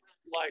right. more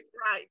like.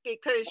 Right,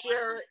 because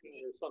or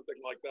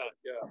something like that,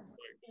 yeah.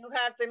 You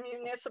have the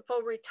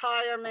municipal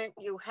retirement,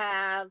 you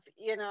have,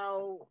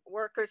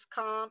 workers'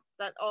 comp,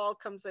 that all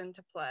comes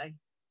into play.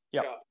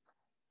 Yep.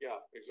 Yeah,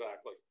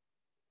 exactly.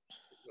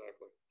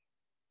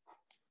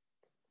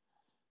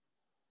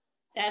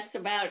 That's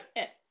about,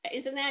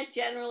 isn't that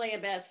generally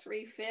about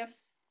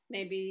 3/5,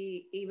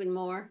 maybe even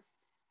more,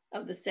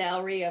 of the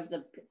salary of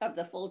the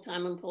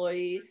full-time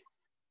employees?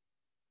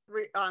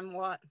 On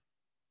what?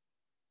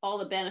 All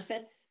the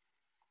benefits?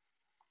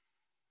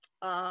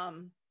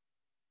 No,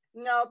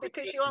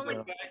 because you only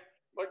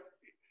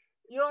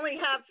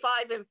have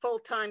 5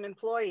 full-time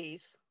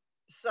employees,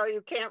 so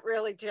you can't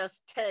really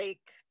just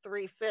take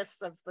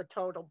 3/5 of the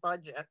total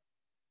budget.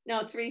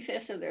 No,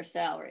 3/5 of their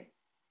salary.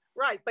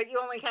 Right, but you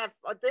only have,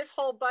 this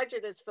whole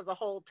budget is for the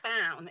whole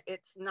town.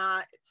 It's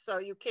not, so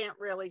you can't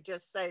really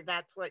just say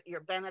that's what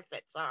your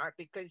benefits are,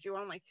 because you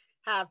only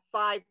have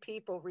 5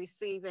 people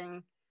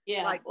receiving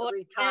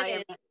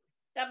retirement.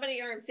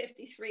 Somebody earned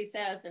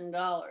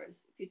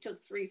 $53,000. If you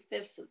took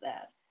 3/5 of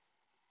that,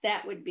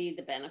 that would be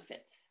the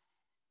benefits.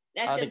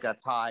 I think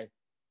that's high.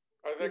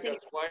 I think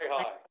that's way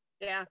high.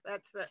 Yeah,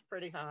 that's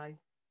pretty high.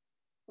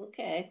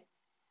 Okay.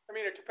 I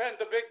mean, it depends.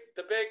 The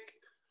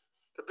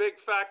big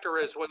factor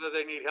is whether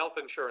they need health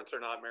insurance or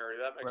not, Mary.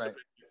 That makes a big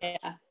difference.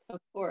 Yeah,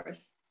 of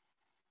course.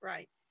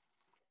 Right.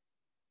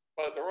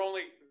 But there are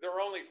only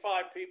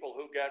 5 people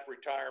who get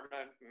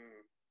retirement.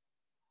 And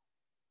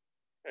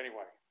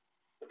anyway,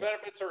 the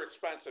benefits are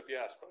expensive,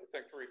 yes, but I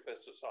think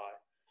 3/5 is high.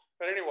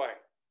 But anyway,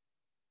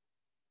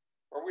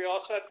 are we all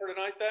set for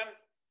tonight then?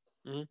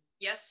 Mm-hmm.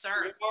 Yes,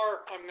 sir. We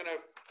are. I'm going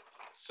to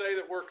say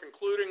that we're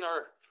concluding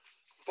our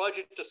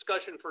budget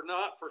discussion for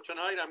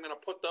tonight. I'm going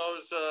to put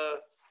those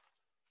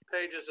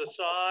pages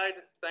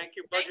aside. Thank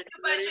you, Budget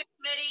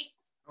Committee.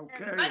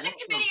 Okay. Budget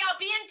Committee, I'll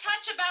be in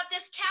touch about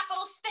this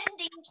capital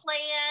spending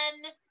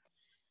plan.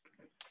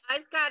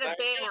 I've got a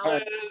bail.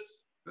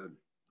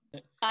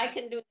 I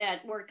can do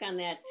that, work on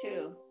that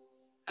too,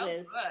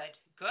 Liz. Oh,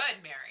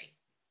 good, Mary.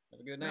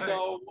 Have a good night.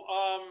 So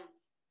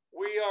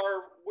we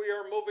are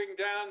moving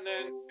down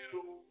then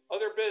to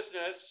other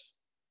business.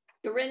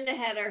 Dorinda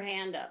had her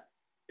hand up.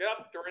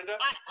 Yep, Dorinda.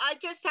 I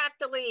just have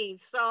to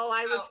leave, so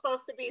I was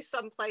supposed to be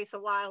someplace a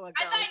while ago.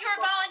 I thought you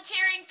were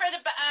volunteering for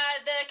the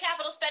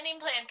capital spending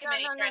plan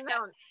committee.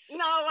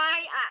 No,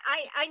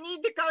 I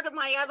need to go to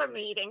my other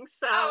meeting,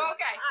 so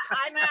okay.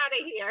 I'm out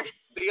of here.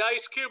 The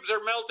ice cubes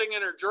are melting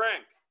in her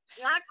drink.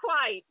 Not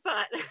quite,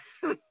 but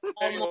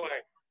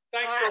anyway,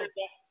 thanks,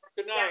 Dorinda.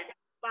 Good night. Yeah,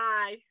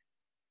 bye.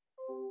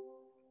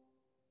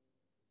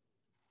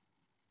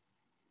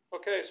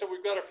 Okay, so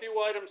we've got a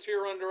few items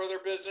here under other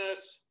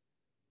business.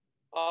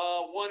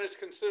 One is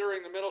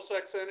considering the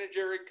Middlesex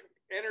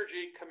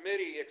Energy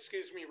Committee,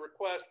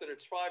 request that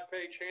its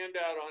 5-page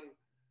handout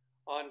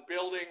on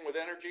building with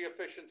energy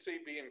efficiency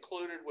be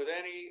included with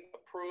any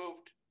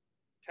approved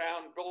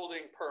town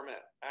building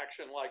permit.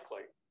 Action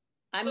likely.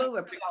 I move We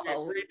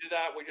approval. agreed to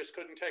that. We just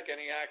couldn't take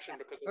any action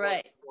because it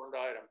Right. wasn't a warned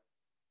item.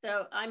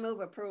 So I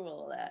move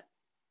approval of that.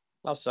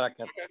 I'll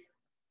second. Okay.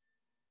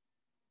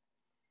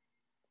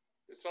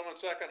 Did someone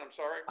second? I'm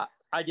sorry.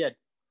 I did.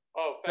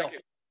 Oh, thank Phil.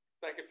 you.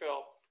 Thank you,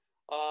 Phil.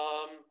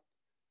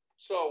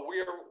 So we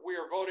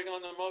are voting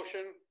on the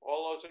motion.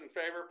 All those in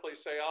favor,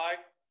 please say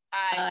aye.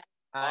 Aye.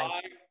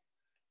 Aye.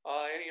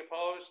 Any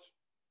opposed?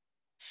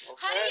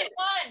 Honey, Okay. it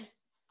won.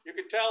 You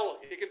can tell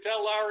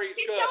Larry's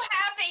He's good. so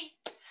happy.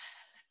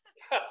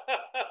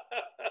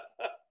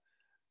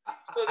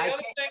 So the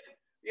other thing,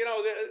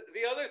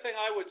 the other thing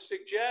I would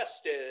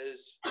suggest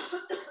is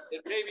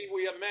that maybe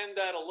we amend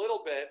that a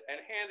little bit and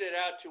hand it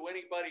out to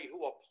anybody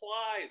who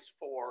applies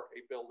for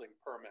a building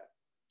permit.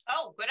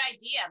 Oh, good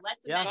idea.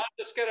 Let's Yeah. amend. Not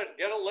just let it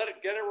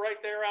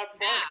right there out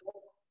front.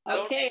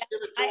 Don't Okay, just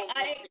give it to them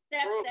I once it's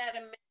accept approved. that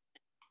amendment.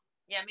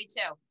 Yeah, me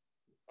too.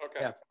 Okay.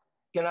 Yeah.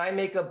 Can I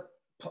make a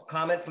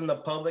comment from the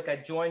public? I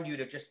joined you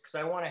to just because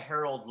I want to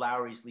herald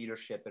Lowry's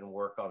leadership and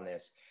work on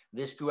this.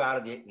 This grew out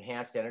of the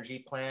enhanced energy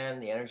plan,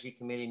 the energy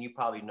committee, and you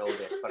probably know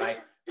this, but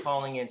I'm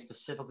calling in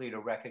specifically to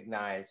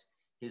recognize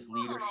his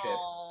leadership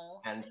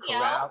and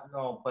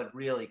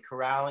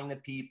corralling the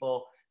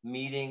people,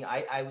 meeting.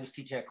 I was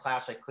teaching a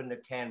class I couldn't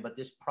attend, but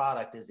this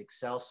product is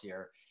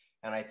Excelsior.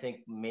 And I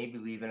think maybe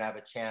we even have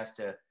a chance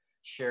to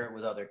share it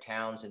with other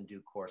towns in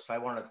due course. So I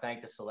want to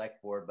thank the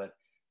select board, but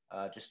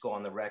just go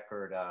on the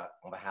record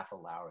on behalf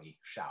of Lowry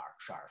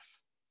Scharf.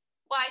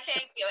 Why,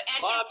 thank you.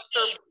 And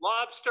his team.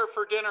 Lobster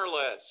for dinner,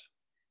 Liz.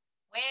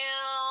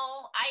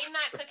 Well, I am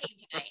not cooking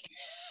tonight.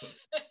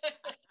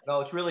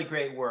 No, it's really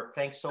great work.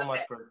 Thanks so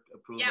much for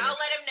approving. Yeah, I'll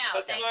let him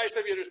know. That's nice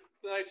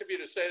of you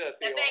to say that,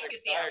 Theo. Thank you,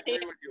 Theo. I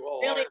agree with you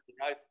wholeheartedly.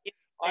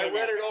 I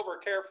read it over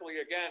carefully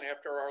again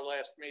after our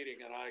last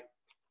meeting, and I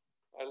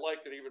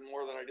liked it even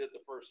more than I did the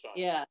first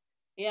time.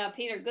 Yeah,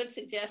 Peter, good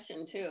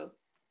suggestion too,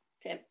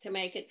 to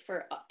make it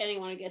for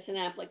anyone who gets an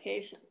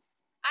application.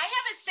 I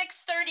have a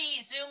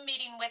 6:30 Zoom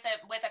meeting with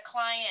a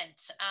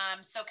client.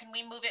 So can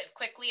we move it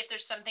quickly if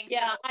there's something?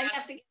 Yeah, I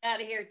have to get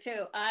out of here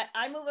too.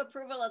 I move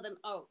approval of them.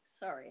 Oh,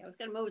 sorry. I was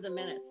going to move the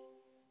minutes.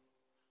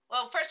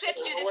 Well, first we have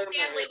to do the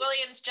Stanley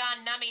Williams,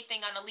 John Nummy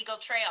thing on a legal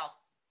trail.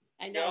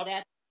 I know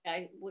that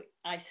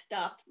I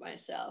stopped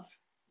myself.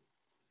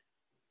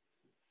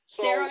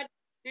 So Sarah,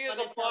 he has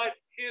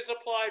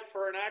applied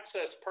for an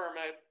access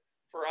permit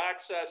for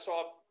access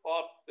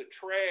off the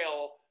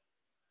trail,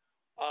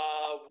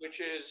 which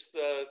is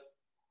the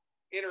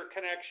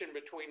interconnection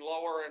between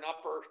Lower and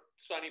Upper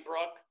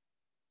Sunnybrook.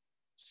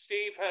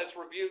 Steve has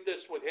reviewed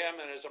this with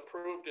him and has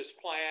approved his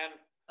plan.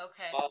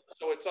 Okay.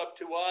 So it's up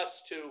to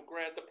us to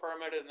grant the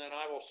permit, and then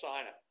I will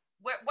sign it.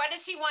 What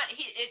does he want?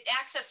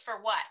 Access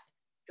for what?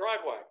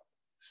 Driveway.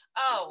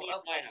 Oh,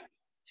 okay.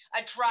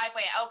 A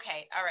driveway.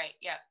 Okay. All right.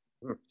 Yeah.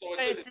 So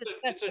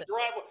it's a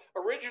driveway.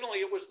 Originally,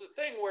 it was the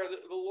thing where the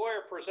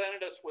lawyer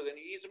presented us with an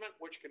easement,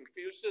 which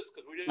confused us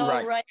because we didn't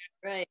know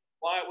right.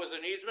 why it was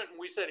an easement. And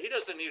we said, he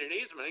doesn't need an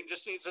easement. He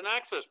just needs an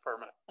access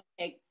permit.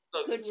 Okay.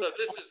 So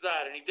this is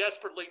that. And he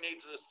desperately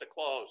needs this to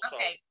close.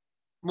 Okay.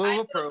 So. Move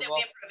approval.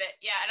 We approve it.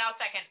 Yeah. And I'll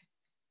second.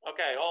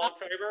 Okay. All in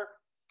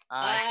favor?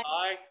 Aye.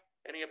 Aye.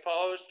 Any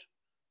opposed?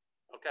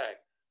 Okay.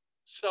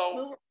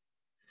 So,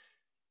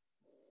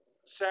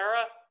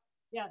 Sarah?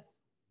 Yes.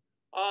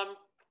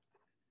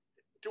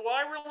 Do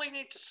I really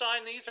need to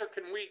sign these, or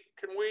can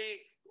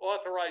we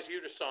authorize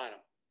you to sign them?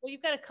 Well,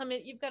 you've got to come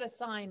in, you've got to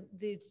sign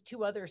these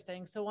 2 other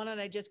things. So why don't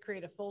I just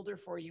create a folder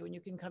for you and you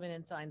can come in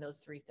and sign those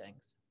 3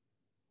 things.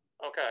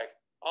 Okay.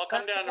 I'll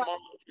come down tomorrow.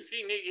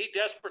 He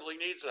desperately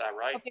needs that,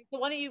 right? Okay. So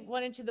why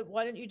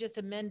don't you just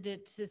amend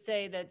it to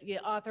say that you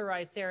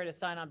authorize Sarah to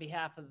sign on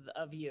behalf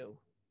of you?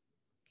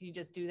 Can you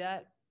just do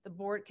that?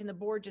 Can the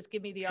board just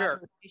give me the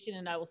authorization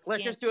and I will scan?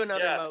 Let's just do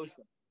another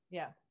motion.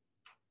 Yeah.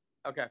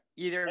 Okay.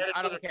 Either,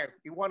 I don't care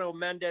if you want to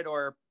amend it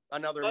or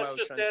another motion.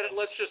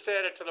 Let's just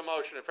add it to the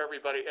motion. If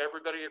everybody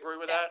agree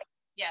with that?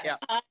 Yes.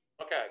 Yeah.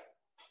 Okay.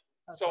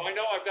 So I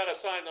know I've got to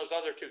sign those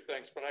other 2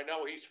 things, but I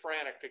know he's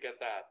frantic to get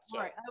that. So.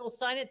 All right. I will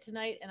sign it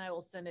tonight and I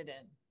will send it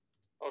in.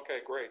 Okay,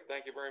 great.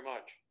 Thank you very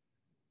much.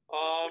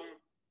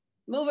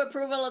 Move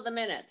approval of the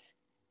minutes.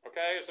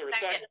 Okay. Is there a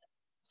second?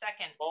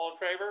 Second. All in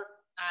favor?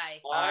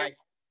 Aye. Aye.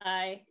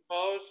 Aye.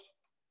 Opposed?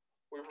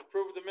 We've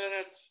approved the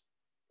minutes.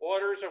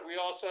 Orders, are we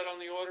all set on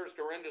the orders?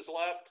 Dorinda's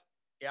left?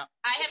 Yeah.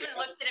 I haven't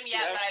looked at them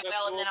yet, but I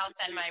will, and then I'll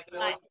send my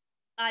approval.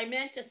 I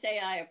meant to say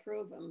I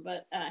approve them,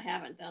 but I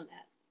haven't done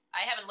that.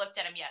 I haven't looked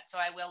at them yet, so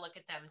I will look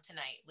at them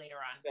tonight, later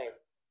on. Okay.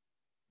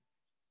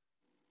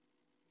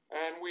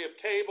 And we have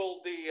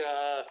tabled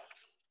the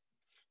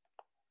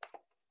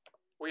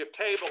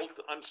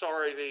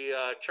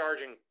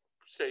charging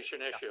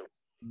station issue.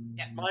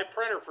 Yeah. My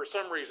printer, for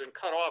some reason,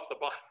 cut off the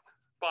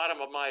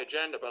bottom of my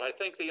agenda, but I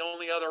think the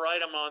only other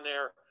item on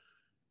there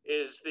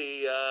is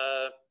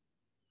the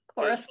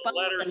Correspondence.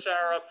 Letter,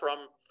 Sarah,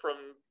 from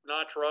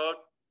Notch Road?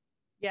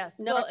 Yes.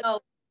 No, Well, no,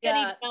 Penny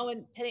yeah.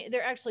 Down, Penny,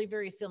 they're actually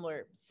very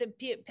similar.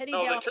 Penny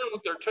No, Down,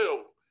 they're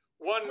two.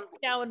 One,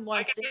 Down, one.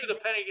 I can do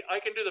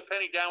the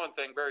Penny Dowan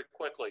thing very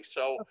quickly.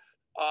 So,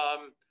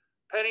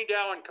 Penny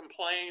Dowan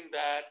complained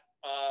that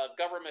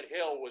Government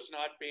Hill was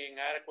not being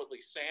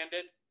adequately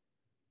sanded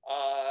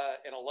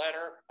in a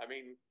letter. I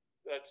mean,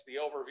 that's the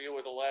overview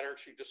of the letter.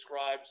 She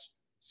describes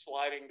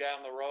sliding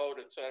down the road,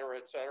 et cetera,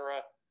 et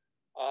cetera.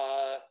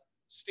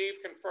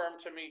 Steve confirmed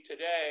to me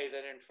today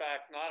that in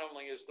fact, not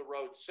only is the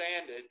road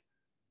sanded,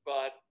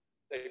 but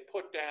they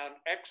put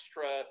down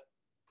extra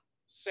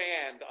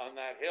sand on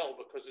that hill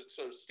because it's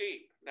so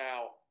steep.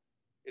 Now,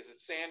 is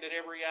it sanded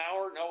every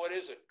hour? No, it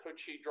isn't. Could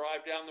she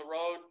drive down the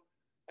road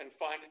and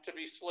find it to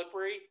be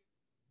slippery?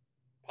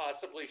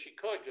 Possibly she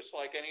could, just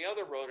like any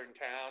other road in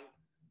town.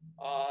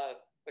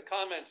 The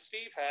comment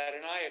Steve had,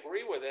 and I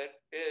agree with it,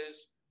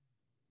 is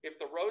if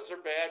the roads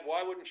are bad,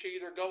 why wouldn't she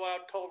either go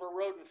out Culver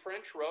Road and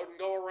French Road and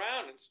go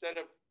around instead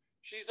of,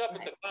 she's up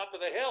at the top of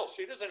the hill.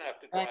 She doesn't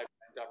have to drive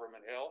down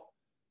Government Hill.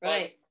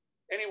 Right.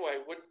 But anyway,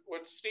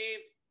 what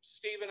Steve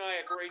and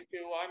I agreed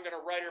to, I'm going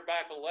to write her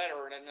back a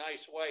letter in a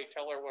nice way,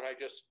 tell her what I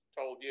just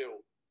told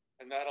you.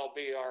 And that'll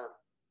be our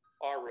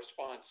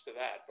response to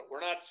that. But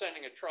we're not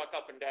sending a truck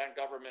up and down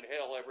Government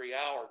Hill every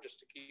hour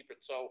just to keep it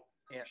so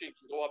she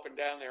can go up and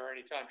down there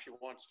anytime she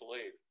wants to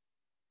leave.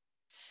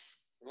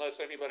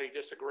 Unless anybody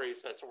disagrees,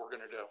 that's what we're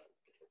going to do.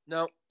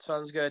 No,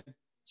 sounds good.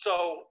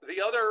 So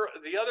the other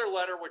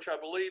letter, which I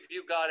believe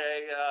you got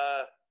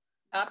a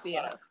copy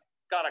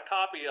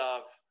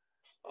of,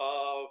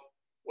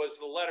 was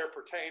the letter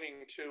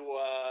pertaining to.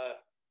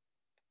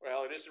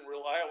 Well, it isn't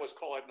real. I always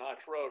call it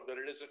Notch Road, but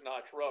it isn't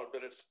Notch Road.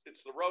 But it's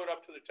the road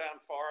up to the town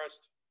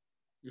forest,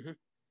 and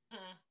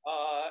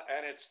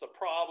it's the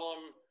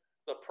problem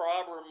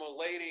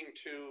relating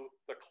to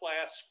the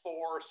Class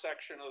 4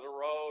 section of the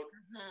road,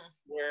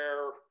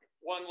 where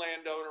one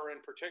landowner in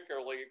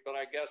particularly, but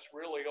I guess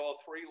really all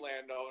three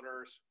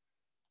landowners,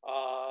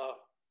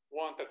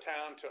 want the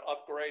town to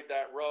upgrade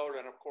that road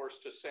and of course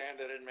to sand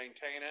it and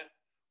maintain it.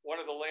 One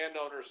of the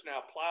landowners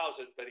now plows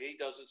it, but he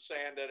doesn't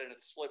sand it and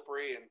it's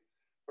slippery and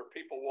for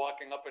people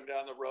walking up and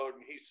down the road,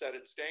 and he said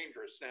it's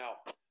dangerous. Now,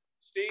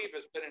 Steve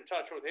has been in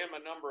touch with him a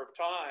number of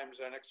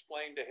times and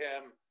explained to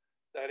him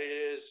that it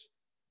is,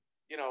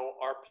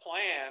 our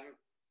plan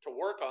to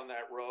work on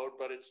that road,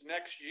 but it's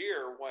next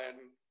year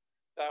when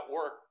that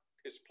work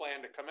is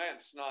planned to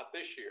commence, not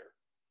this year.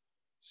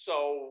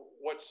 So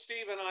what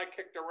Steve and I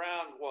kicked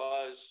around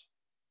was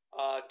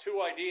two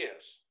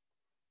ideas,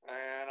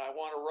 and I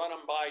want to run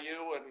them by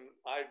you, and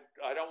I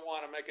don't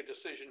want to make a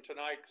decision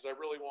tonight because I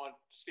really want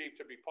Steve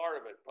to be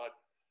part of it, but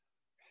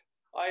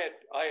I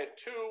had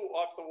two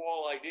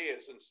off-the-wall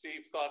ideas, and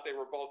Steve thought they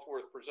were both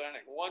worth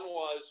presenting. One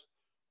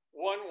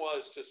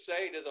was to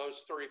say to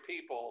those three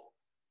people,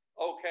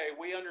 okay,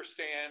 we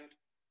understand,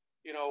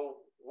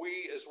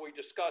 as we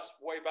discussed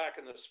way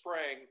back in the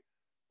spring,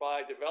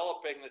 by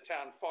developing the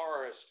town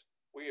forest,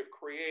 we have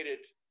created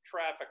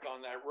traffic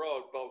on that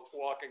road, both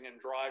walking and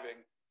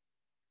driving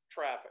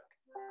traffic.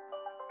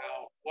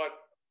 Now,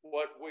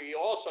 what we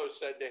also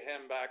said to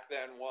him back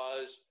then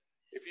was,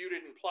 if you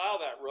didn't plow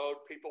that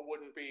road, people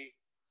wouldn't be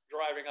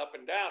driving up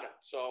and down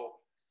it.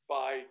 So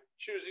by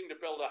choosing to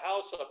build a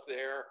house up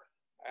there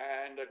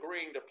and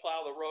agreeing to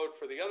plow the road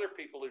for the other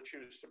people who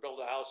choose to build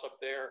a house up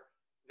there,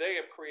 they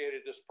have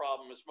created this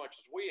problem as much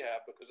as we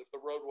have, because if the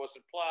road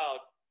wasn't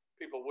plowed,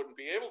 people wouldn't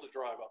be able to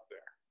drive up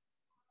there.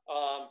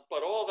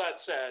 But all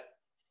that said,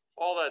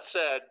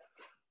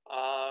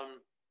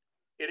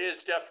 it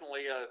is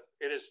definitely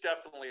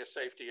a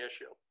safety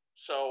issue.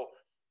 So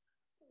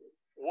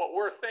what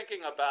we're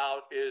thinking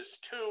about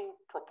is two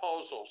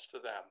proposals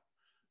to them.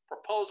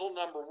 Proposal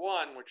number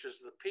one, which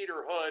is the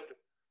Peter Hood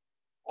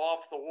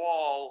off the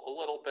wall, a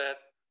little bit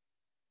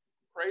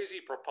crazy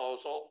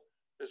proposal,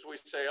 is we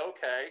say,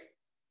 okay,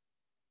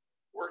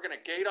 we're going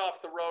to gate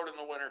off the road in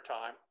the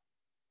wintertime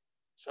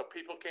so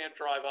people can't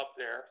drive up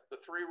there. The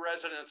three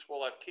residents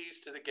will have keys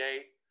to the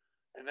gate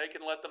and they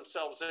can let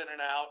themselves in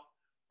and out,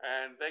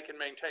 and they can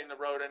maintain the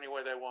road any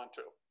way they want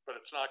to, but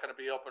it's not going to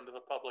be open to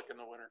the public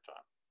in the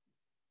wintertime.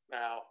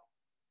 Now,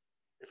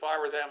 if I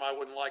were them, I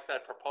wouldn't like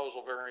that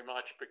proposal very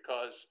much,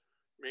 because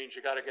it means you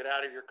got to get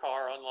out of your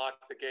car,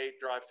 unlock the gate,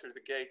 drive through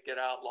the gate, get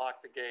out,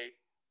 lock the gate,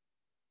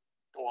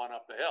 go on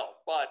up the hill.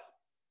 But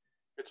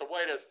it's a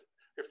way to,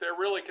 if they're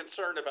really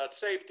concerned about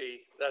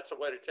safety, that's a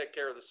way to take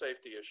care of the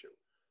safety issue.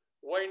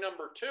 Way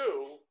number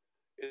two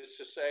is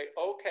to say,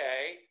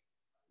 okay,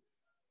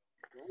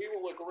 we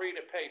will agree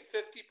to pay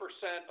 50%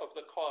 of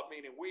the cost,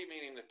 meaning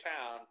the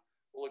town,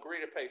 will agree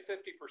to pay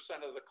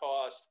 50% of the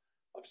cost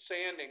of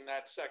sanding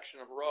that section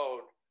of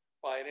road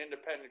by an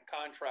independent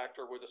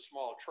contractor with a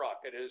small truck.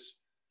 There is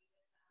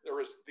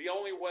the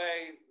only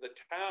way the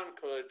town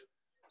could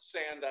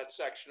sand that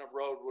section of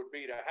road would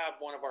be to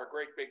have one of our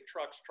great big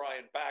trucks try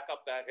and back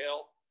up that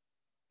hill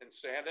and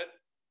sand it,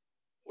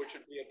 which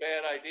would be a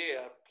bad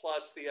idea.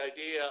 Plus the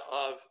idea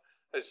of,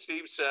 as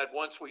Steve said,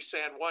 once we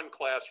sand one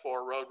Class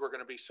 4 road, we're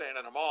going to be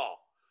sanding them all.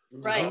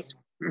 Right.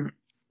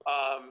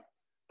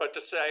 But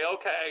to say,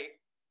 okay,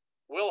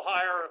 we'll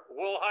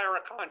hire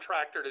a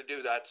contractor to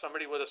do that.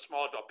 Somebody with a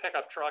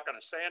pickup truck and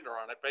a sander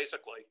on it,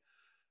 basically.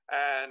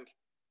 And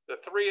the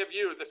three of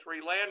you, the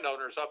three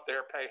landowners up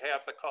there, pay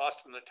half the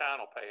cost, and the town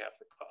will pay half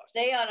the cost.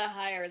 They ought to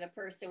hire the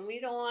person. We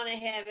don't want to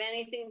have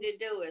anything to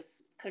do with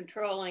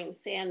controlling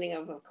sanding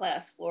of a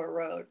class 4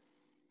 road.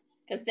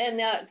 Because then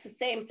it's the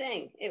same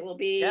thing. It will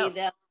be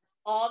that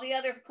all the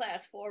other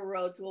class 4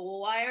 roads. Well,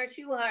 why aren't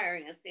you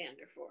hiring a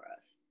sander for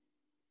us?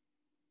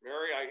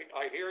 Mary,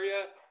 I hear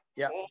you.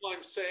 Yeah. All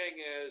I'm saying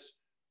is,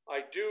 I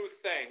do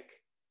think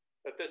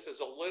that this is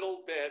a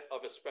little bit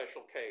of a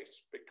special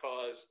case,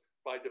 because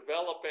by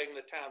developing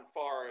the town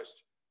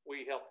forest,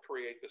 we helped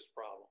create this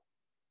problem.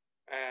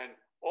 And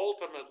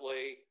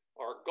ultimately,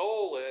 our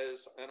goal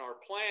is, and our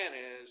plan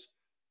is,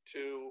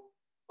 to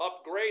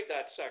upgrade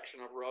that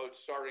section of road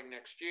starting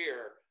next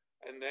year,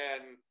 and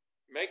then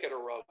make it a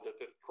road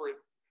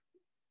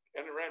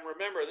and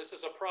remember, this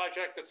is a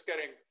project that's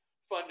getting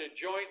funded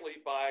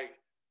jointly by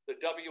the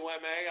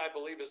WMA, I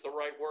believe is the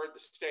right word, the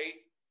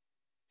state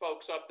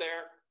folks up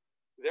there.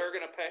 They're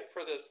going to pay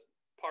for this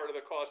part of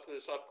the cost of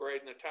this upgrade,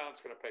 and the town's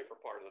going to pay for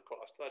part of the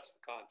cost. That's the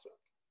concept.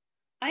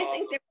 I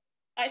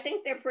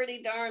think they're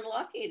pretty darn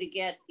lucky to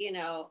get,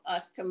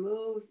 us to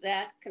move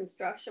that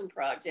construction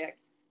project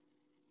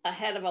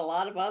ahead of a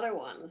lot of other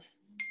ones.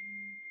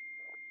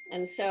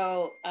 And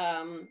so,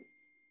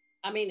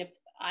 if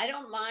I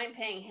don't mind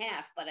paying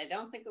half, but I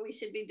don't think we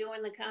should be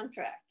doing the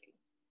contracting.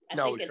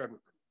 No, we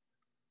shouldn't.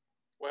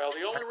 Well,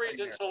 the only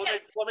reason, so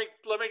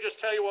let me just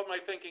tell you what my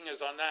thinking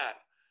is on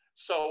that.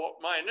 So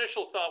my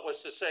initial thought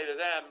was to say to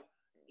them,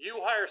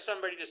 you hire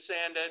somebody to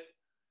sand it,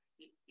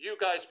 you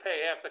guys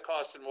pay half the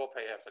cost and we'll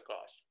pay half the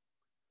cost.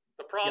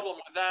 The problem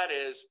with that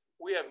is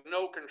we have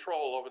no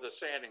control over the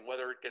sanding,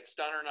 whether it gets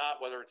done or not,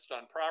 whether it's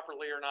done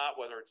properly or not,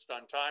 whether it's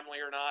done timely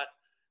or not.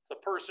 If the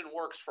person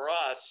works for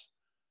us,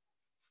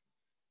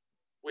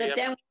 we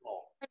have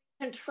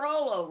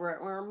control over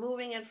it. We're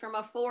moving it from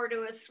a 4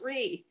 to a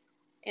 3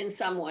 in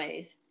some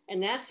ways.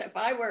 And that's, if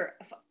I were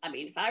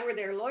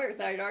their lawyers,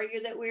 I'd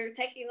argue that we're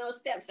taking those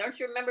steps. Don't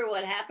you remember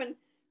what happened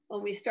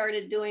when we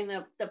started doing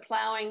the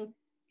plowing?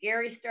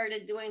 Gary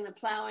started doing the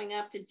plowing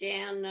up to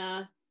Jan's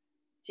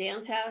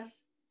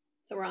house,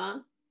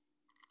 Theron.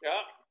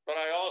 Yeah, but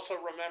I also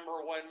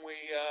remember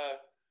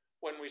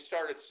when we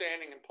started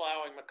sanding and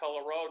plowing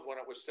McCullough Road when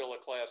it was still a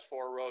class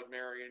 4 road,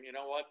 Mary, and you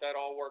know what? That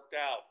all worked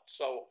out.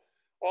 So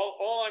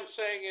all I'm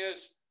saying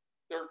is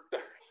there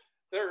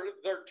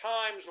are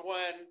times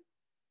when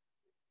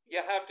you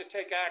have to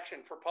take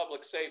action for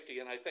public safety,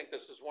 and I think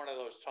this is one of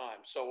those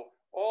times. So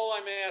all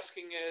I'm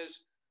asking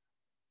is,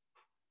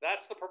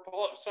 that's the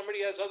proposal. If somebody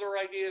has other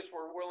ideas,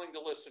 we're willing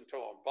to listen to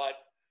them. But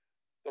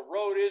the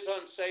road is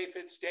unsafe.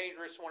 It's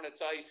dangerous when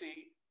it's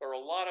icy. There are a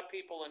lot of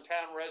people and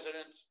town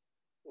residents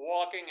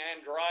walking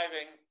and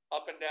driving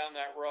up and down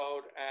that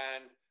road.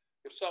 And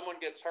if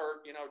someone gets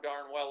hurt,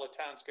 darn well the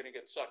town's going to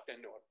get sucked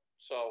into it.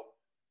 So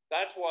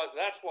that's why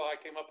I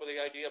came up with the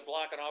idea of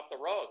blocking off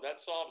the road. That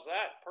solves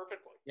that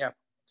perfectly. Yeah.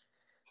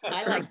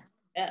 I like it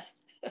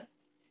best. But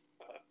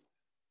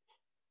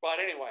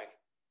anyway,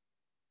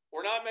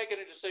 we're not making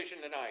a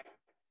decision tonight.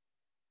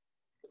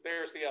 But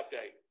there's the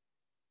update.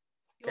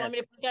 Do you want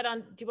me to put that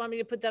on? Do you want me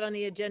to put that on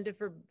the agenda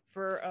for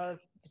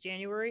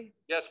January?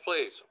 Yes,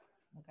 please.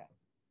 Okay.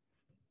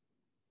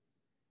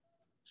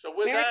 So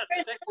with Merry that,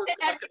 I think we're again.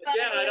 everybody.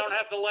 I don't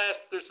have the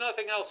last. There's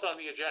nothing else on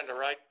the agenda,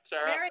 right,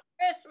 Sarah? Merry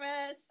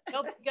Christmas.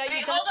 Nope,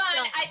 Wait, hold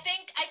on. I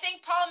think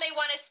Paul may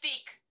want to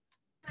speak.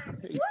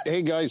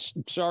 Hey guys,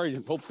 sorry.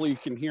 Hopefully you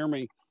can hear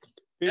me.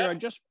 Yeah, I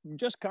just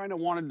kind of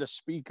wanted to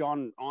speak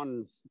on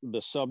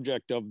the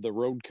subject of the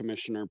road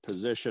commissioner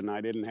position. I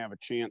didn't have a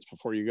chance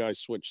before you guys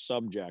switched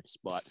subjects,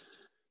 but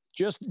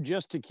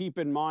just to keep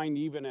in mind,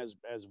 even as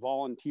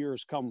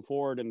volunteers come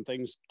forward and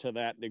things to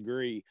that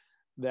degree,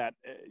 that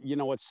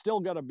it's still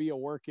got to be a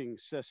working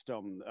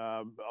system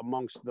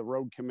amongst the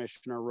road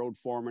commissioner, road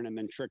foreman, and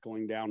then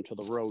trickling down to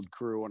the road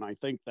crew. And I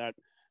think that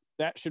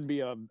should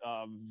be a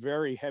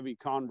very heavy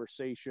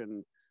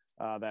conversation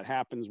that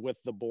happens with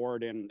the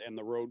board and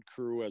the road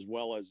crew, as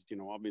well as,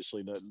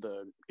 obviously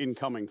the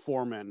incoming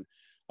foreman,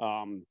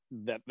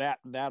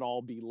 that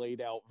all be laid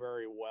out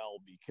very well,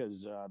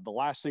 because the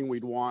last thing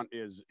we'd want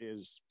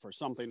is for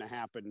something to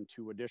happen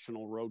to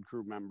additional road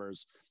crew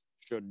members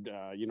should,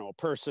 a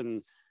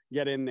person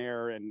get in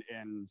there and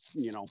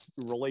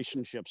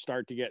relationships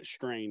start to get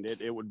strained.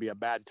 It would be a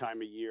bad time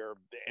of year,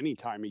 any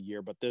time of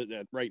year, but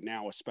right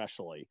now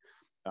especially.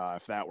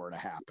 If that were to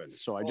happen.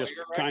 So I just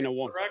kind of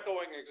want. You're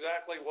echoing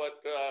exactly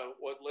what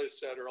Liz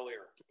said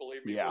earlier.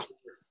 Believe me, yeah.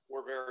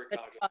 we're very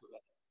conscious of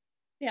that.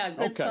 Yeah,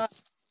 good thought.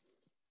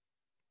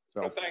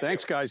 So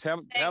thanks, guys.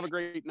 Have a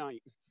great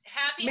night.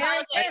 Happy Merry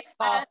holidays. Christmas.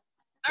 All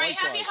right, Likewise.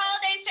 happy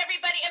holidays to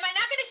everybody. Am I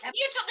not going to see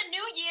you till the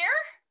new year?